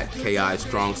is at KI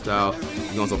Strong Style.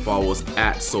 You can also follow us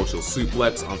at Social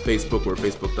Suplex. On Facebook, we're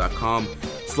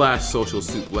Facebook.com/Social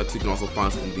Suplex. You can also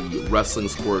find us in the Wrestling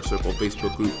Squared Circle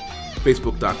Facebook group,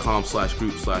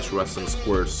 Facebook.com/group/Wrestling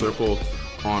Squared Circle.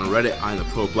 On Reddit, I'm the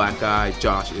Pro Black Guy.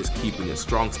 Josh is Keeping It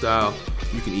Strong Style.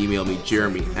 You can email me,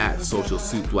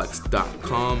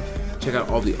 Jeremy@socialsuplex.com. Check out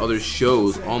all the other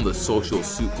shows on the Social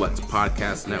Suplex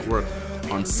Podcast Network.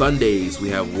 On Sundays, we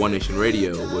have One Nation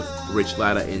Radio with Rich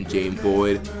Latta and James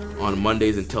Boyd. On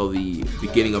Mondays until the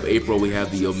beginning of April, we have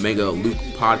the Omega Luke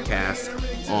Podcast.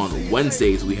 On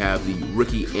Wednesdays, we have the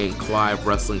Ricky and Clive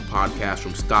Wrestling Podcast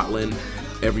from Scotland.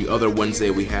 Every other Wednesday,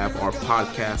 we have our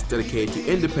podcast dedicated to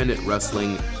independent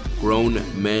wrestling, Grown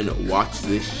Men Watch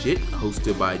This Shit,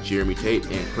 hosted by Jeremy Tate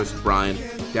and Chris Bryan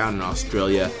down in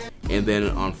Australia. And then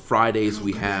on Fridays,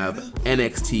 we have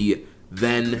NXT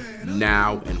Then,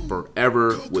 Now, and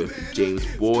Forever with James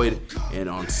Boyd. And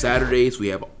on Saturdays, we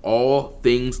have All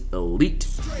Things Elite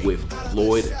with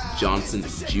Floyd Johnson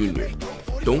Jr.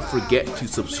 Don't forget to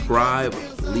subscribe,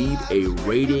 leave a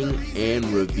rating and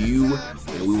review,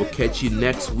 and we will catch you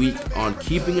next week on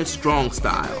Keeping It Strong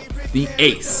Style, the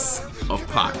ace of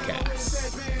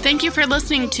podcasts. Thank you for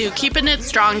listening to Keeping It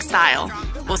Strong Style.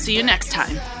 We'll see you next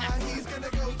time.